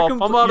the so ball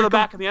fumble out of the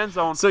back of the end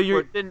zone where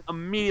it didn't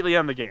immediately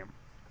end the game.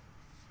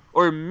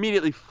 Or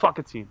immediately fuck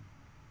a team.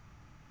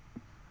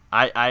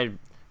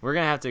 We're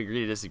going to have to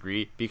agree to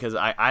disagree because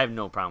I have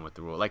no problem with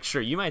the rule. Like,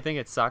 sure, you might think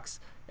it sucks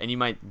and you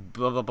might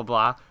blah, blah, blah,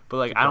 blah. But,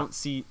 like, I don't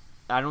see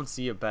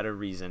a better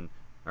reason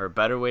or a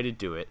better way to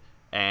do it.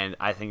 And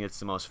I think it's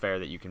the most fair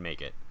that you can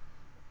make it.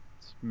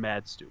 It's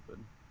mad stupid.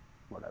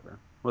 Whatever.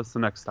 What's the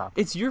next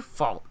topic? It's your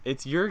fault.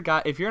 It's your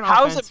guy. If you're an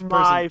How's offensive it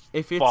my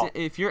person, fault?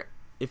 if you're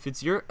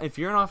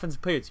an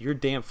offensive player, it's your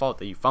damn fault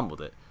that you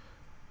fumbled it.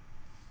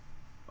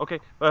 Okay,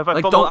 but if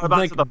I fumble out of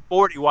bounds at the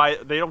 40, why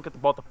they don't get the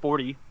ball at the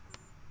 40?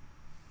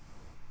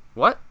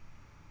 What?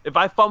 If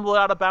I fumble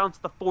out of bounds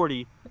at the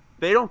 40,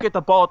 they don't get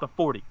the ball at the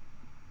 40.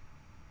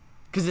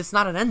 Because it's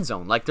not an end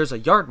zone. Like, there's a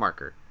yard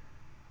marker.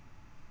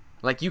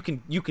 Like, you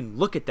can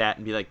look at that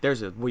and be like,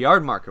 there's a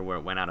yard marker where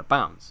it went out of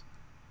bounds.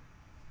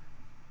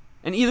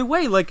 And either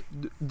way, like,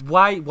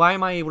 why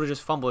am I able to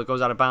just fumble? It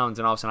goes out of bounds,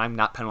 and all of a sudden I'm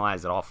not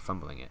penalized at all for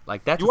fumbling it.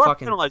 Like, that's you are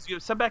penalized. You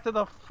get sent back to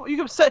the. You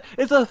get set.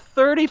 It's a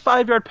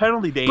 35-yard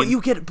penalty, Dane. But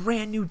you get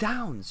brand new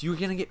downs. You're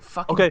gonna get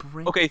fucking.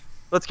 Okay.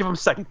 Let's give him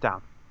second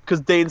down because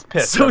Dane's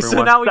pissed.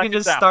 So now we can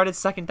just start at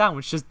second down,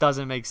 which just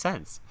doesn't make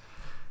sense.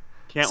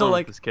 Can't win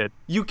with this kid.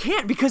 You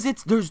can't because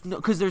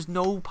there's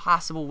no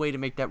possible way to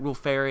make that rule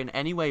fair in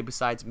any way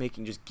besides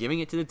giving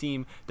it to the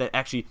team that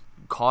actually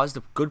caused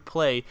a good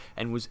play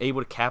and was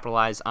able to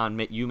capitalize on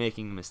you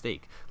making a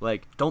mistake.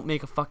 Like, don't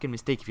make a fucking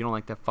mistake if you don't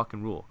like that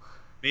fucking rule.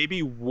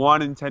 Maybe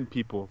 1 in 10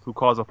 people who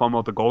cause a fumble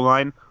at the goal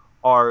line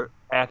are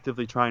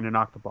actively trying to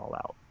knock the ball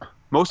out.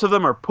 Most of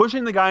them are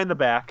pushing the guy in the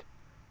back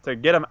to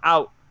get him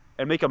out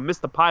and make him miss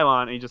the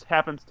pylon, and he just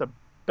happens to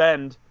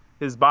bend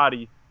his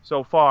body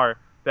so far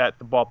that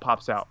the ball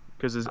pops out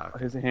because his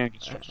hand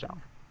gets stretched out.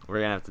 We're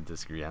gonna have to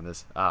disagree on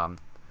this. I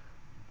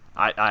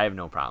have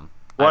no problem.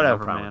 Whatever, I have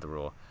no problem man. with the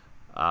rule.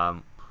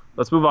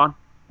 Let's move on.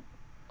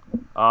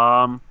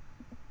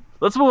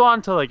 Let's move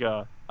on to like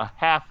a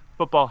half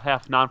football,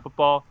 half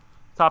non-football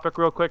topic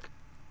real quick.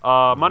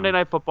 Monday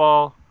Night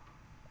Football.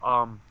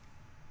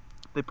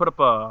 They put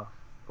up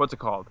what's it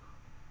called?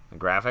 A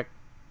graphic?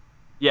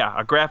 Yeah,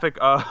 a graphic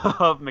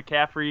of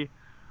McCaffrey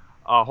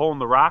holding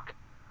the rock.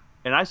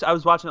 And I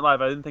was watching it live.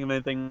 I didn't think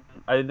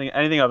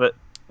anything of it.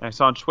 And I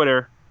saw on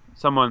Twitter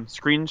someone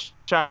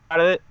screenshotted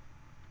it.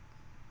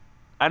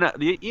 And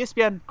the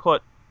ESPN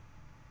put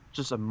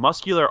just a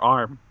muscular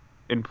arm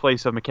in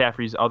place of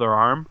McCaffrey's other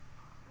arm.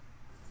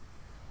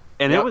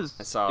 And yep, it was.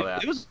 I saw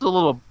that. It was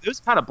It was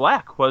kind of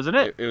black, wasn't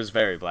it? It was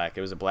very black.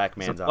 It was a black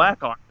man's arm.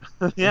 Black arm.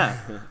 Yeah.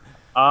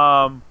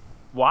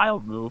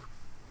 Wild move.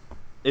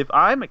 If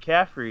I'm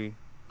McCaffrey,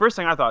 first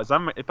thing I thought is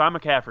if I'm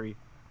McCaffrey,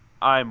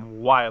 I'm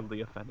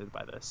wildly offended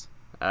by this.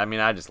 I mean,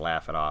 I just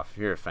laugh it off. If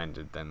you're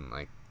offended, then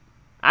like,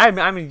 I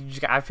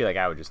feel like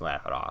I would just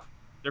laugh it off.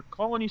 They're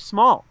calling you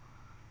small.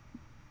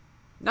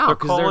 No, they're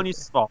calling you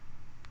small.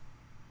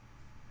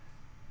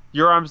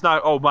 Your arm's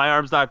not. Oh, my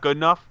arm's not good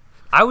enough.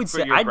 I would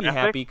say I'd be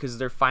happy because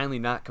they're finally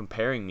not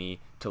comparing me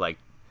to like,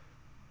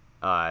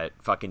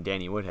 fucking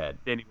Danny Woodhead.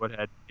 Danny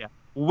Woodhead, yeah.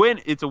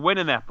 It's a win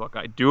in that book.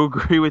 I do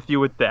agree with you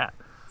with that.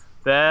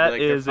 That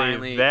like is a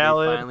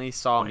valid. They finally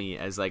saw me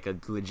as like a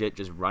legit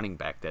just running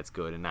back that's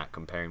good and not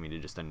comparing me to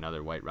just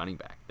another white running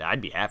back.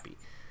 I'd be happy.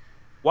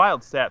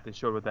 Wild stat they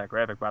showed with that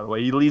graphic, by the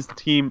way. He leads the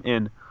team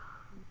in,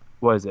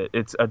 what is it?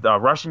 It's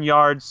rushing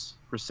yards,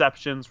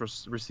 receptions,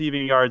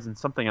 receiving yards, and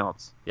something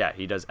else. Yeah,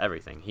 he does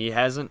everything. He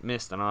hasn't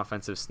missed an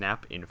offensive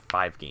snap in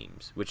 5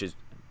 games, which is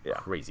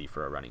crazy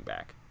for a running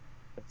back.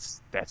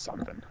 That's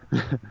something.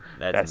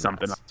 That's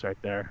something else right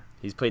there.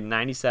 He's played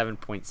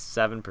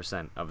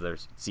 97.7% of their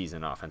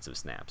season offensive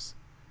snaps.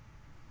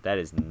 That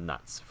is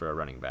nuts for a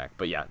running back.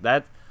 But yeah,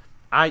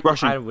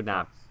 I would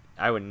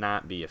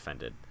not be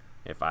offended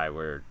if I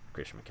were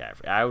Christian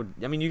McCaffrey.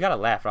 I mean, you gotta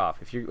laugh it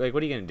off. If you're like,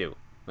 what are you gonna do?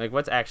 Like,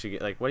 what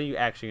are you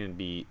actually gonna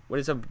be? What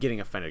is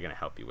getting offended gonna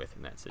help you with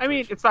in that situation? I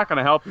mean, it's not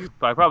gonna help you,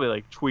 but I probably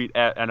like tweet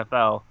at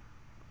NFL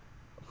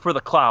for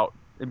the clout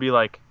and be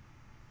like,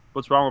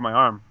 "What's wrong with my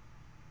arm?"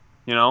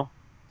 You know.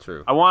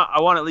 True. I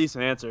want at least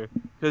an answer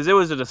because it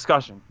was a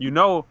discussion. You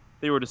know,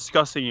 they were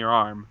discussing your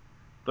arm.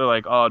 They're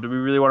like, "Oh, do we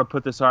really want to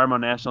put this arm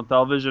on national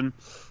television?"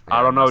 Yeah,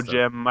 I don't know,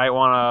 Jim. Might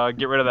want to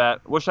get rid of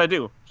that. What should I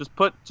do? Just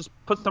put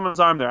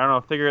someone's arm there. I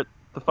don't know. Figure it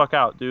the fuck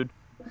out, dude.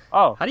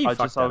 Oh, how do you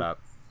fuck that up?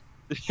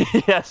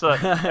 Yeah, so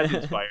that's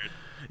inspired.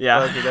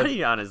 Yeah, how do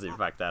you honestly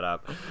fuck that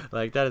up?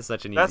 Like, that is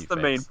such an easy That's the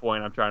fix. main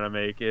point I'm trying to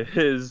make.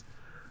 Is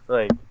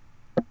like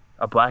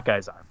a black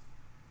guy's arm.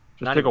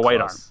 Just Not pick a white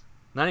close. arm.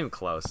 Not even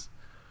close.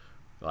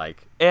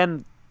 Like,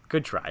 and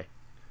good try.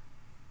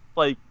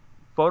 Like,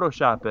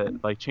 Photoshop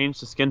it. Like, change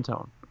the skin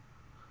tone.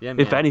 Yeah,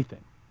 man. If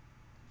anything.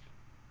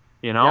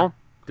 You know? Yeah,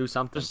 do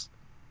something.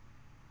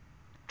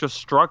 Just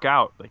struck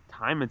out like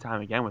time and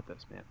time again with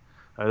this, man.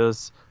 It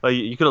was like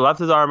you could have left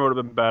his arm, it would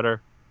have been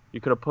better. You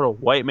could have put a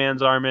white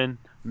man's arm in,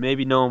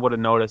 maybe no one would have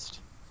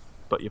noticed.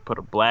 But you put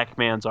a black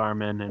man's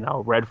arm in, and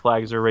now red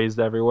flags are raised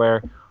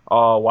everywhere.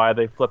 Oh, why are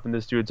they flipping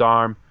this dude's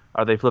arm?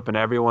 Are they flipping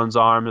everyone's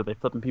arms? Are they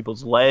flipping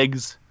people's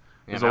legs?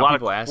 Yeah, There's a now lot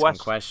people of asking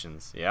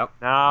questions. Yep.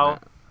 Now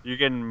you're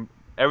getting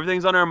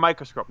everything's under a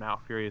microscope now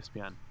for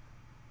ESPN.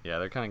 Yeah,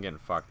 they're kind of getting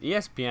fucked.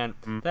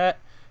 ESPN, that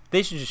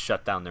they should just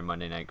shut down their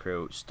Monday Night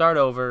Crew, start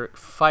over,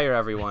 fire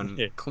everyone,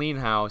 clean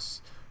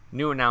house,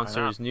 new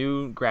announcers,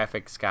 new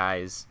graphics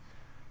guys,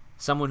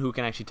 someone who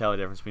can actually tell the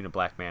difference between a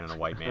black man and a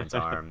white man's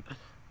arm.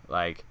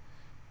 Like,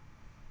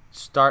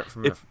 start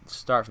from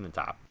the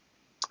top.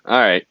 All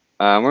right,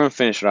 we're gonna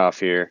finish it off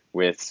here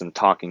with some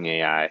talking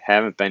AI.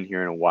 Haven't been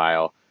here in a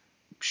while.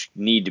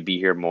 Need to be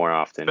here more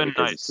often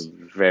because it's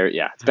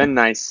it's been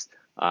nice.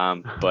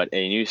 But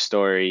a new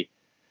story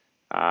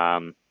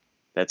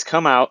that's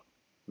come out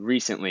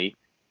recently,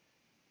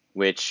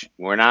 which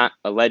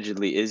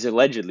is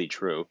allegedly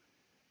true.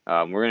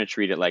 We're gonna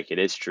treat it like it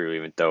is true,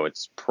 even though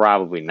it's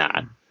probably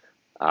not.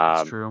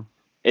 It's true.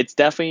 It's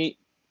definitely.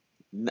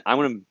 I'm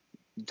gonna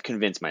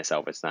convince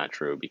myself it's not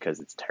true because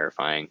it's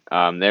terrifying.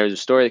 There's a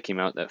story that came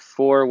out that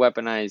 4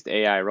 weaponized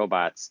AI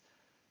robots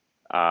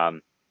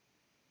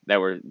that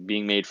were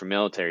being made for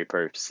military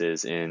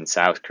purposes in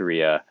South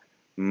Korea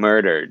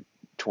murdered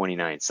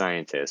 29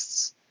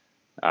 scientists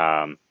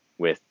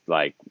with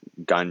like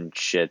gun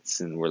shits,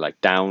 and were like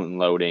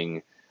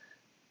downloading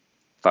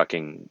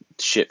fucking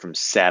shit from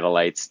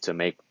satellites to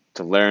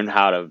learn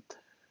how to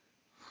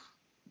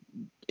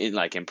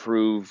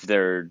improve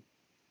their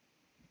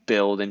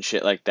build and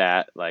shit like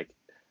that. Like,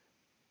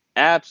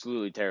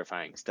 absolutely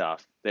terrifying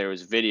stuff. There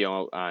was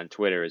video on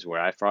Twitter is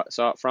where I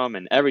saw it from,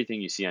 and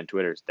everything you see on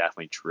Twitter is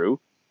definitely true.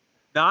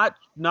 Not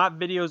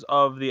videos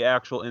of the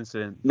actual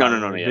incident. No.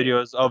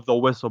 Videos of the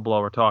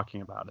whistleblower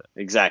talking about it.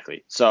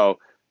 Exactly. So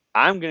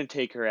I'm going to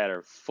take her at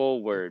her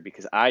full word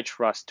because I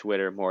trust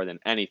Twitter more than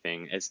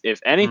anything. As if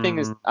anything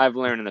is I've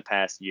learned in the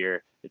past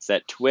year, it's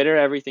that Twitter,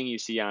 everything you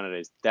see on it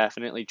is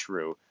definitely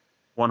true.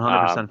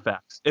 100%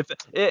 facts.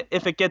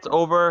 If it gets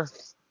over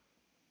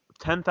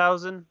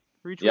 10,000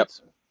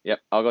 retweets. Yep.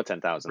 I'll go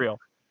 10,000. Real.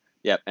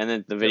 Yep. And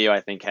then the video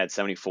I think had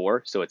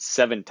 74, so it's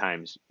 7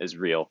 times as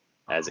real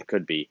as it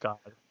could be. God.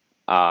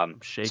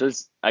 So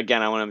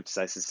again, I want to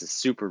emphasize this is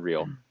super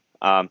real.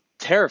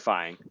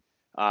 Terrifying.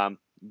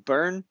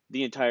 Burn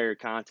the entire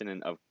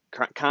continent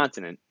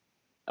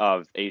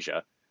of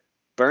Asia.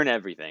 Burn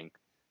everything.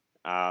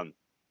 I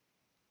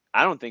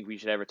don't think we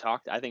should ever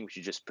talk. I think we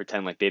should just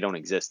pretend like they don't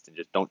exist and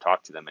just don't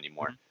talk to them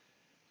anymore.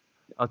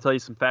 I'll tell you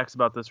some facts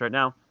about this right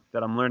now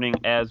that I'm learning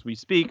as we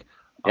speak.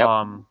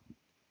 Yep.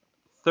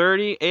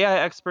 30 AI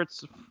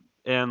experts,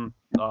 and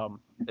the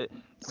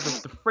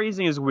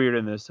phrasing is weird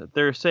in this.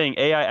 They're saying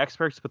AI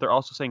experts, but they're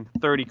also saying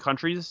 30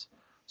 countries.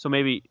 So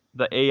maybe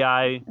the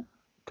AI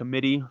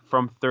committee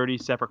from 30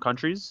 separate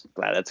countries.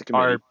 Glad that's a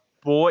committee.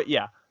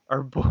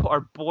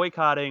 Are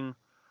boycotting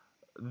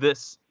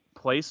this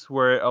place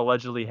where it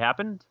allegedly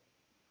happened.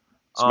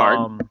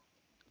 Smart.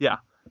 Yeah,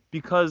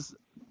 because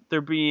they're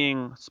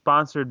being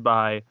sponsored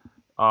by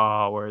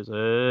where is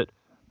it?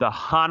 The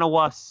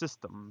Hanawa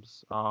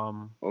Systems.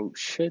 Oh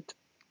shit.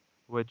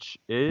 Which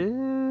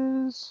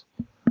is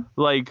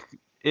like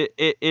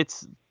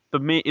it's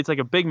like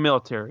a big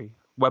military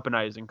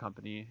weaponizing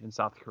company in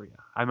South Korea.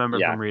 I remember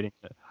from reading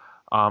it.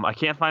 I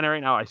can't find it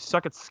right now. I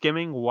suck at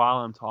skimming while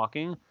I'm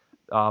talking.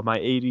 My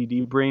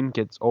ADD brain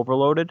gets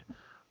overloaded.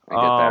 I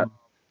get that.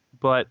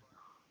 But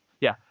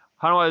yeah,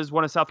 Hanawa is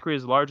one of South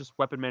Korea's largest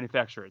weapon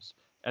manufacturers,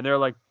 and they're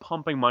like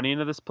pumping money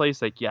into this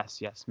place. Like,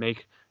 yes,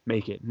 make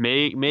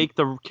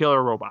the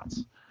killer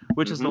robots,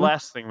 which is the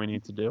last thing we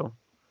need to do.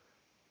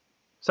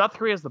 South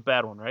Korea is the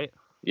bad one, right?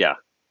 Yeah.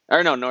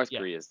 Or no, North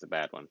Korea is the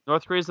bad one.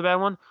 North Korea is the bad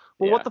one?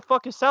 Well, what the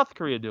fuck is South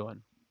Korea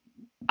doing?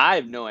 I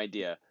have no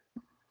idea.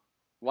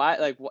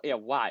 Why?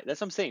 Why?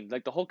 That's what I'm saying.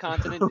 Like, the whole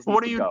continent is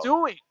what are you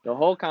doing? The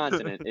whole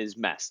continent is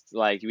messed.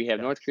 Like, we have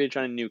North Korea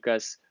trying to nuke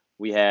us.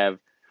 We have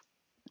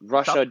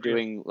Russia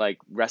doing, like,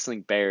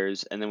 wrestling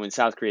bears. And then when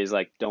South Korea is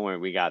like, don't worry,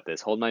 we got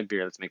this. Hold my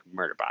beer. Let's make a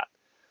murder bot.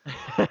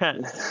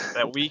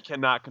 That we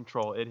cannot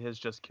control. It has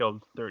just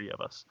killed 30 of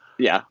us.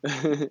 Yeah.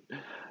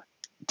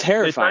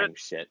 Terrifying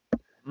shit.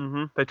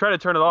 They try to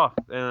turn it off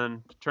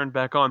and turn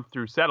back on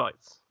through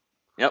satellites.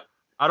 Yep.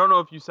 I don't know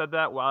if you said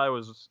that while I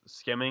was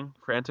skimming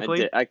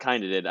frantically. I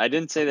kind of did. I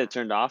didn't say that it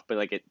turned off, but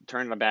like it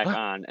turned back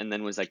on and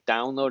then was like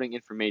downloading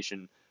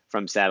information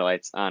from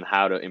satellites on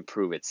how to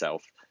improve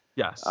itself.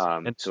 Yes.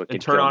 And so it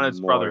could turn on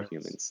its more brother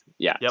humans.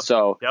 Yeah. Yep.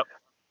 So.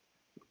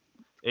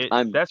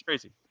 Yep. That's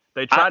crazy.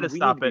 They tried to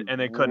stop it and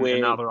they couldn't,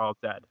 and now they're all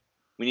dead.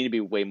 We need to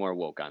be way more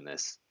woke on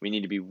this. We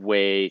need to be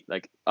way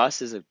like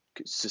us as a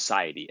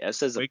society,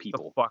 us as a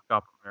people. Wake the fuck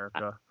up,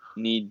 America.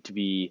 Need to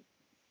be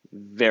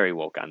very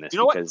woke on this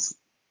because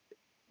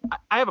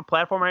I have a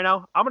platform right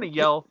now. I'm gonna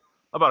yell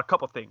about a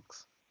couple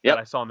things that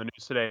I saw in the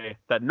news today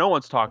that no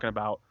one's talking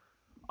about.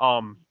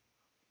 Well,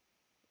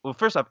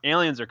 first off,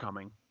 aliens are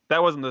coming.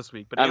 That wasn't this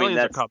week, but aliens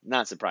are coming.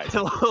 Not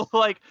surprising.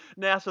 Like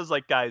NASA's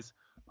like, guys,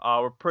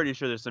 we're pretty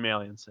sure there's some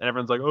aliens, and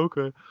everyone's like,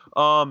 okay.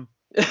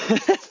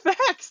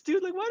 Facts,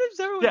 dude. Like, what is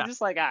everyone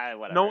just like,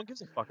 whatever? No one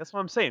gives a fuck. That's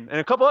what I'm saying. And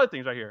a couple other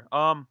things right here.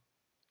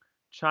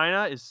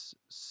 China is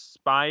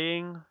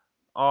spying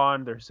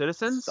on their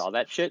citizens. Saw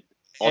that shit.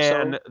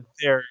 Also, and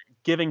they're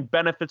giving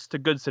benefits to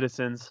good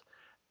citizens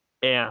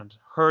and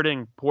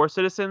hurting poor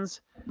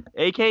citizens,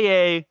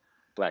 aka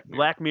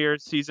Black Mirror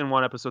season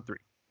 1, episode 3.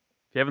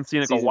 If you haven't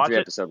seen it, go watch it.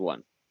 Episode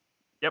 1.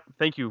 Yep.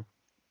 Thank you,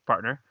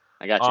 partner.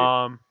 I got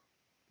you.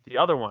 The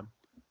other one.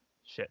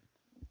 Shit.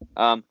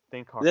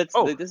 Think hard.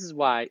 This is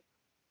why.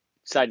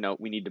 Side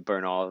note: we need to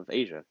burn all of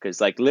Asia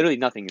because, like, literally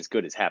nothing as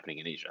good is happening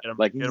in Asia.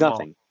 Like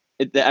nothing.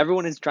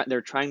 Everyone is trying.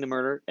 They're trying to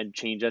murder and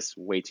change us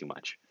way too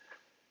much.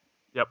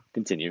 Yep.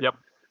 Continue. Yep.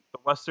 The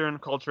Western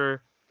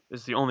culture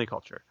is the only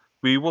culture.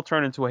 We will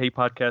turn into a hate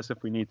podcast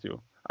if we need to.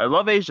 I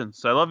love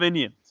Asians. I love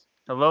Indians.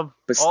 I love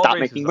but all stop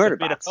races. making murder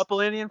bots. I've made a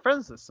couple Indian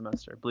friends this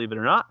semester, believe it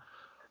or not.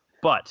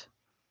 But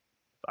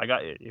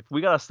if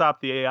we gotta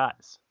stop the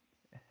AIs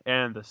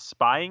and the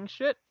spying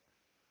shit,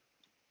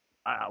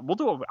 we'll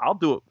do it. I'll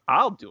do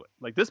it.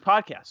 Like this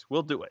podcast,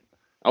 we'll do it.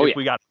 If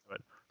we got to do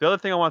it. The other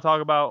thing I want to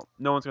talk about,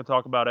 no one's gonna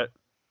talk about it.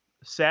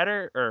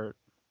 Saturn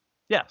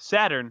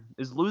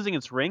is losing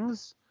its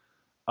rings.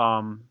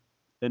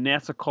 And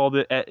NASA called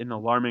it at an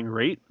alarming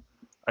rate.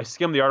 I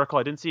skimmed the article.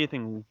 I didn't see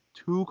anything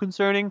too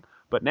concerning,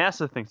 but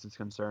NASA thinks it's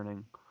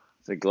concerning.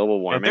 It's like global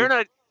warming.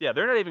 And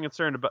they're not even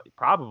concerned about,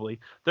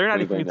 they're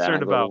not even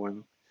concerned about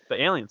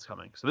the aliens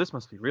coming. So this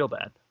must be real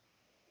bad.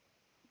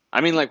 I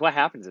mean, like, what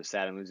happens if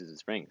Saturn loses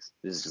its rings?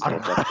 This is just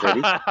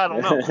pretty. I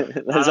don't know.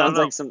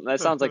 That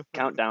sounds like a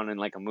countdown in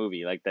like a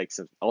movie, like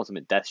some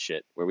ultimate death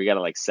shit, where we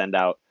gotta like send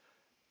out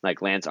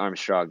like Lance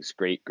Armstrong's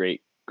great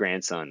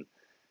grandson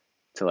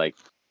to like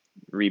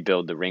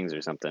rebuild the rings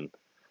or something.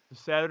 The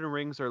Saturn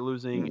rings are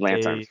losing.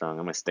 Lance Armstrong.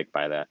 I'm gonna stick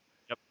by that.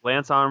 Yep.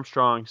 Lance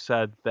Armstrong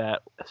said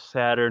that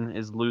Saturn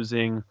is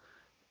losing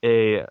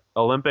a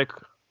Olympic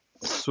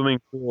swimming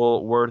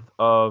pool worth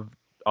of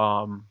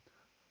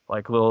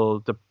like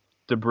little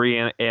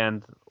debris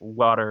and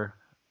water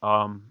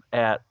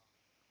at,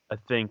 I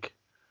think,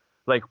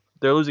 like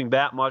they're losing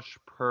that much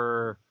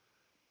per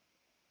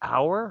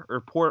hour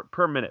or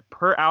per minute,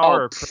 per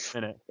hour or per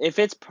minute. If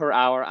it's per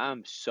hour,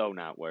 I'm so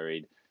not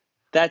worried.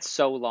 That's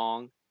so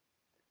long.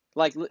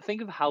 Like,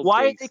 think of how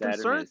why big are they Saturn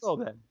concerned is. though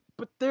then?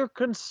 But they're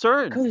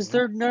concerned because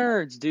they're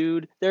nerds,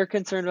 dude. They're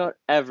concerned about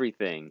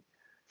everything.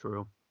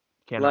 True.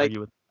 Can't argue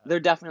with that. They're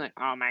definitely like,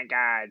 oh my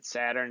god,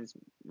 Saturn's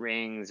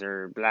rings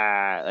or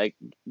blah. Like,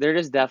 they're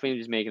just definitely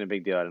just making a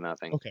big deal out of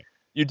nothing. Okay.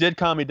 You did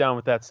calm me down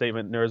with that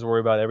statement. Nerds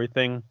worry about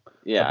everything.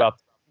 Yeah.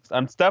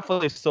 I'm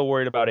definitely still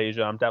worried about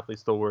Asia. I'm definitely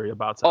still worried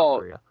about South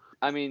Korea.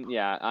 I mean,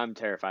 yeah, I'm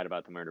terrified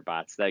about the murder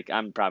bots. Like,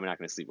 I'm probably not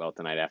going to sleep well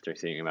tonight after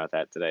seeing about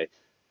that today.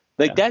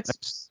 Like,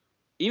 that's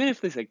even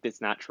if this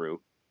it's not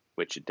true,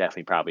 which it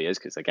definitely probably is,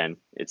 because again,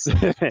 it's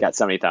got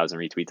 70,000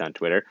 retweets on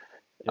Twitter.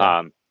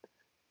 Yeah.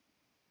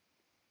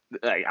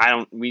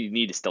 We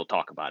need to still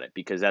talk about it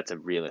because that's a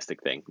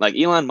realistic thing. Like,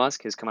 Elon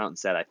Musk has come out and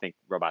said, I think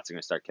robots are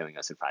going to start killing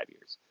us in 5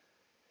 years.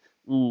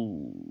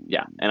 Ooh.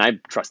 Yeah, and I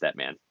trust that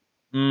man.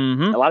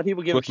 Mm-hmm. A lot of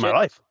people give him shit, my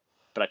life.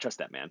 But I trust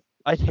that man.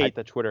 I hate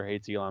that Twitter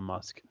hates Elon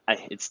Musk.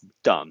 It's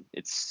dumb.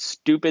 It's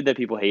stupid that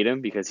people hate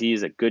him because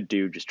he's a good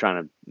dude just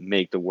trying to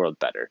make the world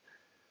better.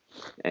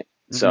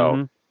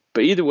 So,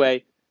 but either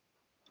way,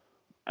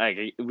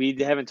 we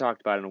haven't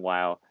talked about it in a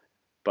while,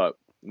 but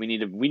we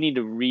need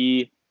to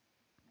re-alert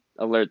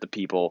the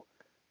people.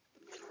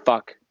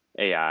 Fuck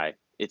AI.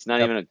 It's not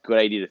even a good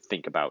idea to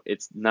think about.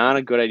 It's not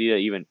a good idea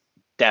to even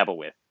dabble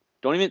with.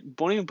 Don't even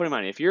put it in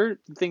mind. If you're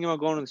thinking about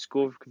going to the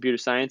school of computer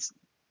science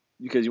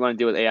because you want to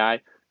deal with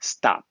AI,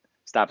 stop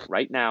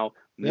right now.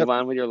 Move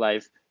on with your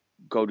life.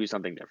 Go do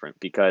something different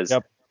because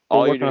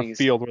all you're doing is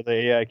field where the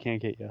AI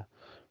can't get you.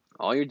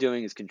 All you're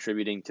doing is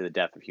contributing to the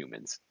death of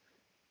humans,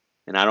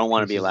 and I don't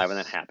want to be alive when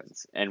that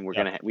happens. And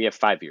we have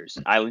 5 years.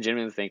 I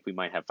legitimately think we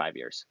might have 5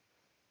 years.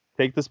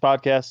 Take this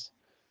podcast.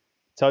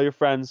 Tell your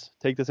friends.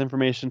 Take this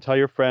information. Tell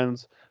your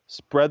friends.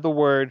 Spread the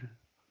word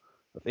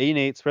of 8 and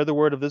 8. Spread the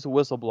word of this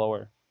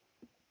whistleblower.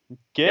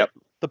 Get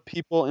the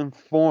people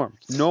informed.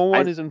 No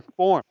one is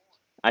informed.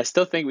 I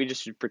still think we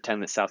just should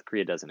pretend that South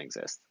Korea doesn't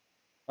exist.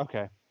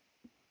 Okay.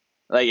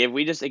 Like, if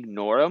we just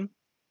ignore them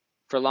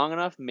for long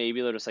enough,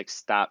 maybe they'll just, like,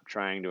 stop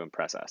trying to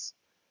impress us.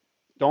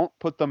 Don't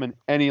put them in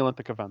any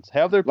Olympic events.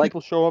 Have their people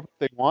show up if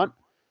they want,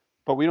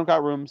 but we don't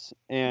got rooms,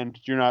 and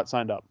you're not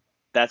signed up.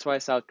 That's why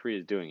South Korea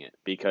is doing it,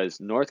 because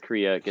North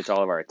Korea gets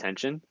all of our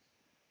attention,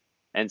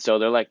 and so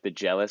they're like the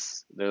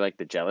jealous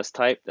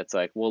type that's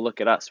like, well, look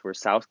at us. We're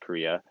South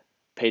Korea.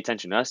 Pay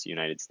attention to us,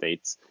 United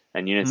States.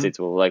 And United States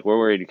will, like, we're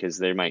worried because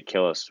they might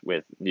kill us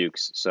with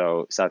nukes.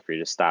 So South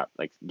Korea, just stop.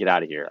 Like, get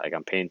out of here. Like,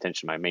 I'm paying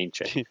attention to my main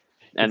chick.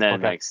 And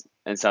then,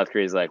 and South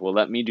Korea's like, well,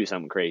 let me do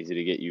something crazy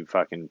to get you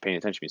fucking paying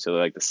attention to me. So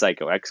they're like the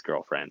psycho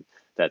ex-girlfriend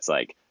that's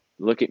like,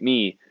 look at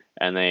me.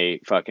 And they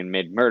fucking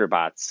made murder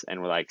bots.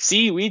 And we're like,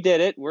 see, we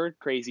did it. We're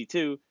crazy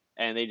too.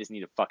 And they just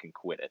need to fucking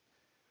quit it.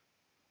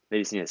 They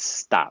just need to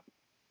stop.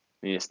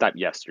 They need to stop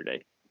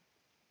yesterday.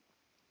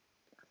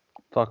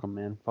 Fuck them,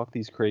 man. Fuck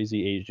these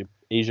crazy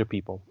Asia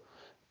people.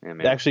 Yeah,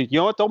 man. Actually, you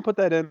know what? Don't put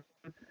that in.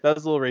 That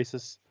was a little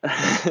racist.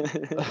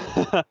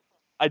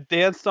 I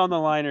danced on the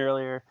line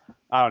earlier.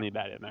 I don't need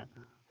that in there.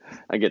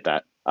 I get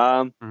that.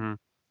 Mhm.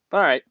 All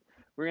right,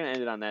 we're gonna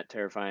end it on that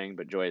terrifying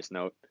but joyous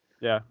note.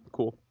 Yeah,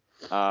 cool.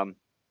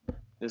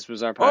 This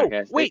was our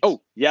podcast. Wait.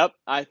 Oh, yep.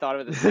 I thought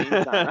of it at the same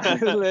time. I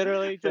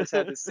literally just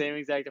had the same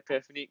exact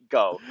epiphany.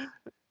 Go.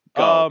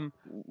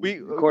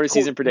 Quarter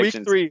season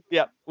predictions. Week 3.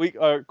 Yeah.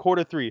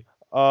 Quarter 3.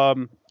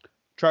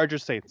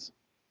 Chargers Saints.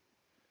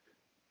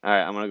 All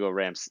right, I'm gonna go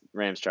Rams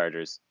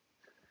Chargers.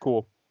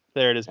 Cool.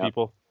 There it is,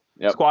 people.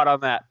 Yep. Squad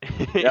on that.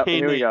 Yep.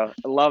 Here we go.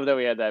 I love that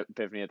we had that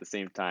epiphany at the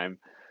same time.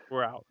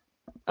 We're out.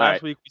 All Last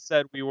right. week we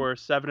said we were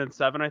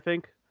 7-7, I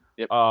think.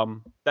 Yep.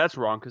 That's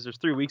wrong because there's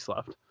 3 weeks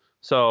left.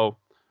 So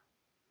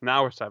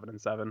now we're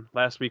 7-7.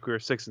 Last week we were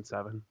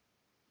 6-7.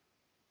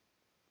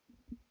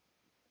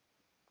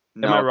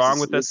 No, Am I wrong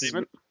with that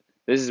statement?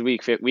 This is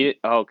week 5.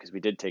 Because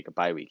we did take a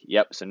bye week.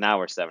 Yep. So now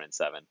we're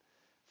 7-7.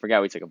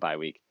 Forgot we took a bye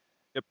week.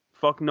 Yep.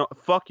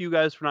 Fuck you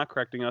guys for not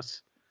correcting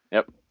us.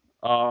 Yep.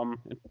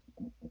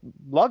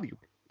 Love you,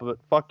 but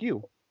fuck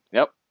you.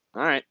 Yep.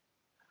 All right.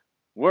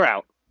 We're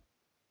out.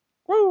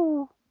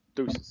 Woo.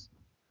 Deuces.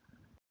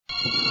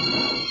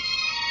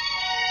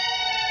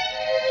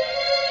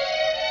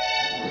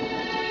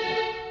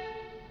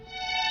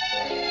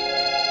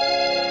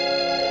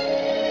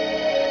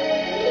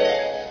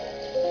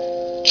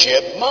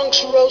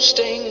 Chipmunks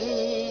roasting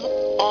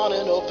on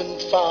an open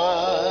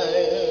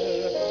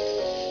fire,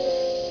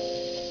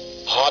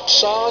 hot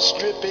sauce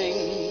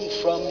dripping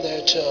from their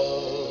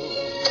toes.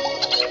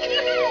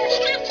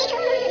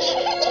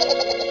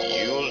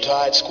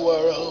 Yuletide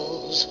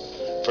squirrels,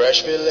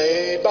 fresh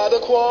filleted by the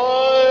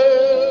choir,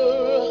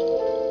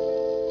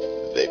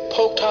 they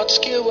poked hot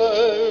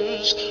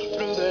skewers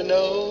through their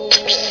nose.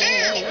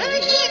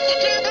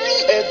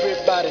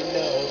 Everybody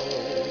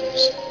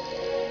knows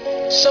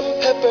some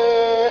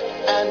pepper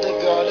and a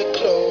garlic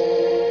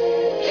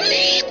clove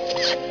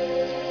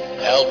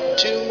help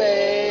to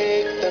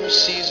make them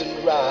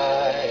seasoned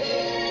right.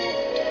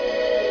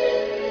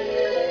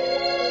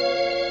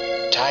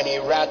 Tiny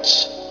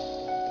rats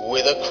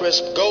with a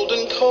crisp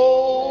golden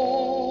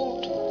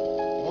coat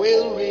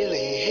will really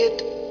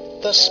hit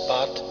the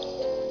spot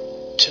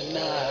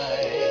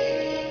tonight.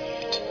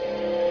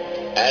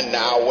 And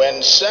now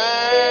when Santa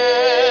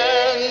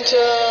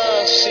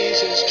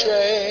sees his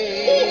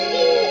train,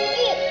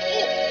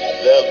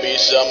 there'll be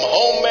some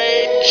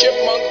homemade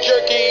chipmunk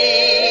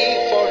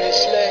jerky for his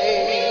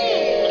sleigh.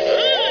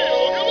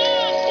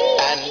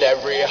 And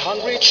every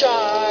hungry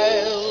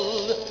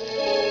child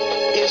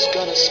is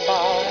gonna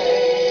spy.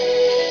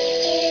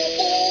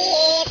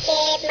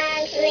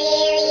 Chipmunks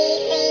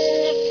really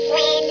sing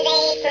when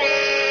they cry.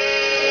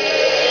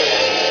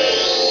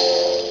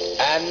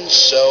 And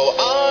so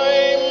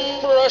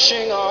I'm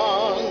brushing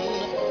on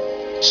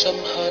some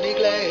honey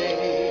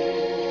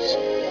glaze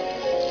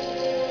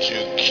to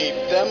keep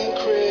them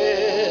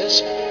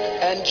crisp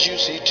and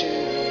juicy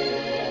too.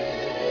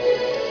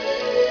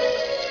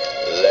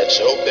 Let's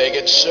hope they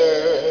get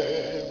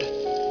served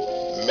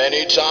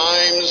many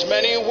times,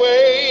 many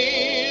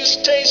ways.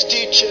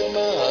 Tasty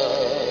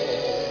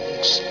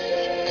chipmunks,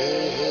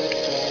 good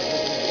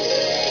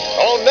food.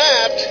 On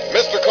that,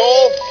 Mr.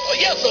 Cole,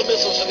 Yes, sir,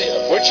 Mr.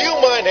 Seville. would you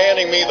mind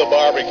handing me the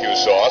barbecue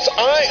sauce?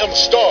 I am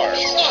starved.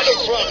 Oh, no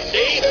problem,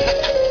 Dave.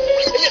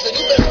 Listen,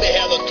 you let me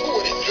have a 2 of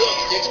them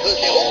drumsticks because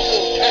they're all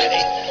so tiny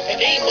and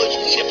there ain't much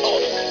meat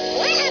upon them.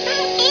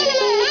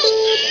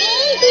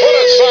 Put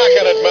a sock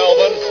in it,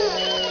 Melvin.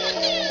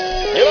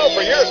 You know,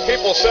 for years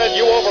people said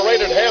you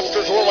overrated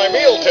hamsters were my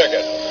meal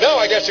ticket. Now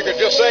I guess you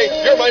could just say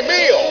you're my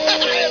meal.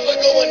 That's a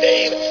good one,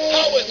 Dave. I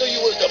always knew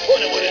you was the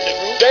funny one in the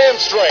group. Damn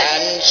straight.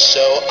 And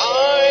so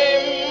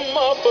I'm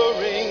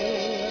offering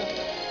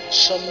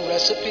some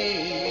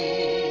recipes,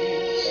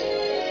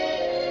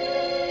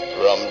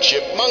 from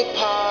chipmunk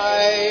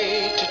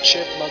pie to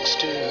chipmunk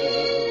stew.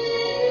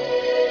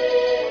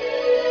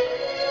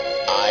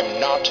 I'm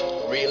not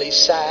really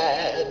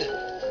sad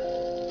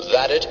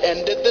that it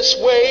ended this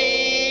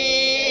way.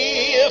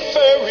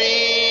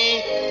 Furry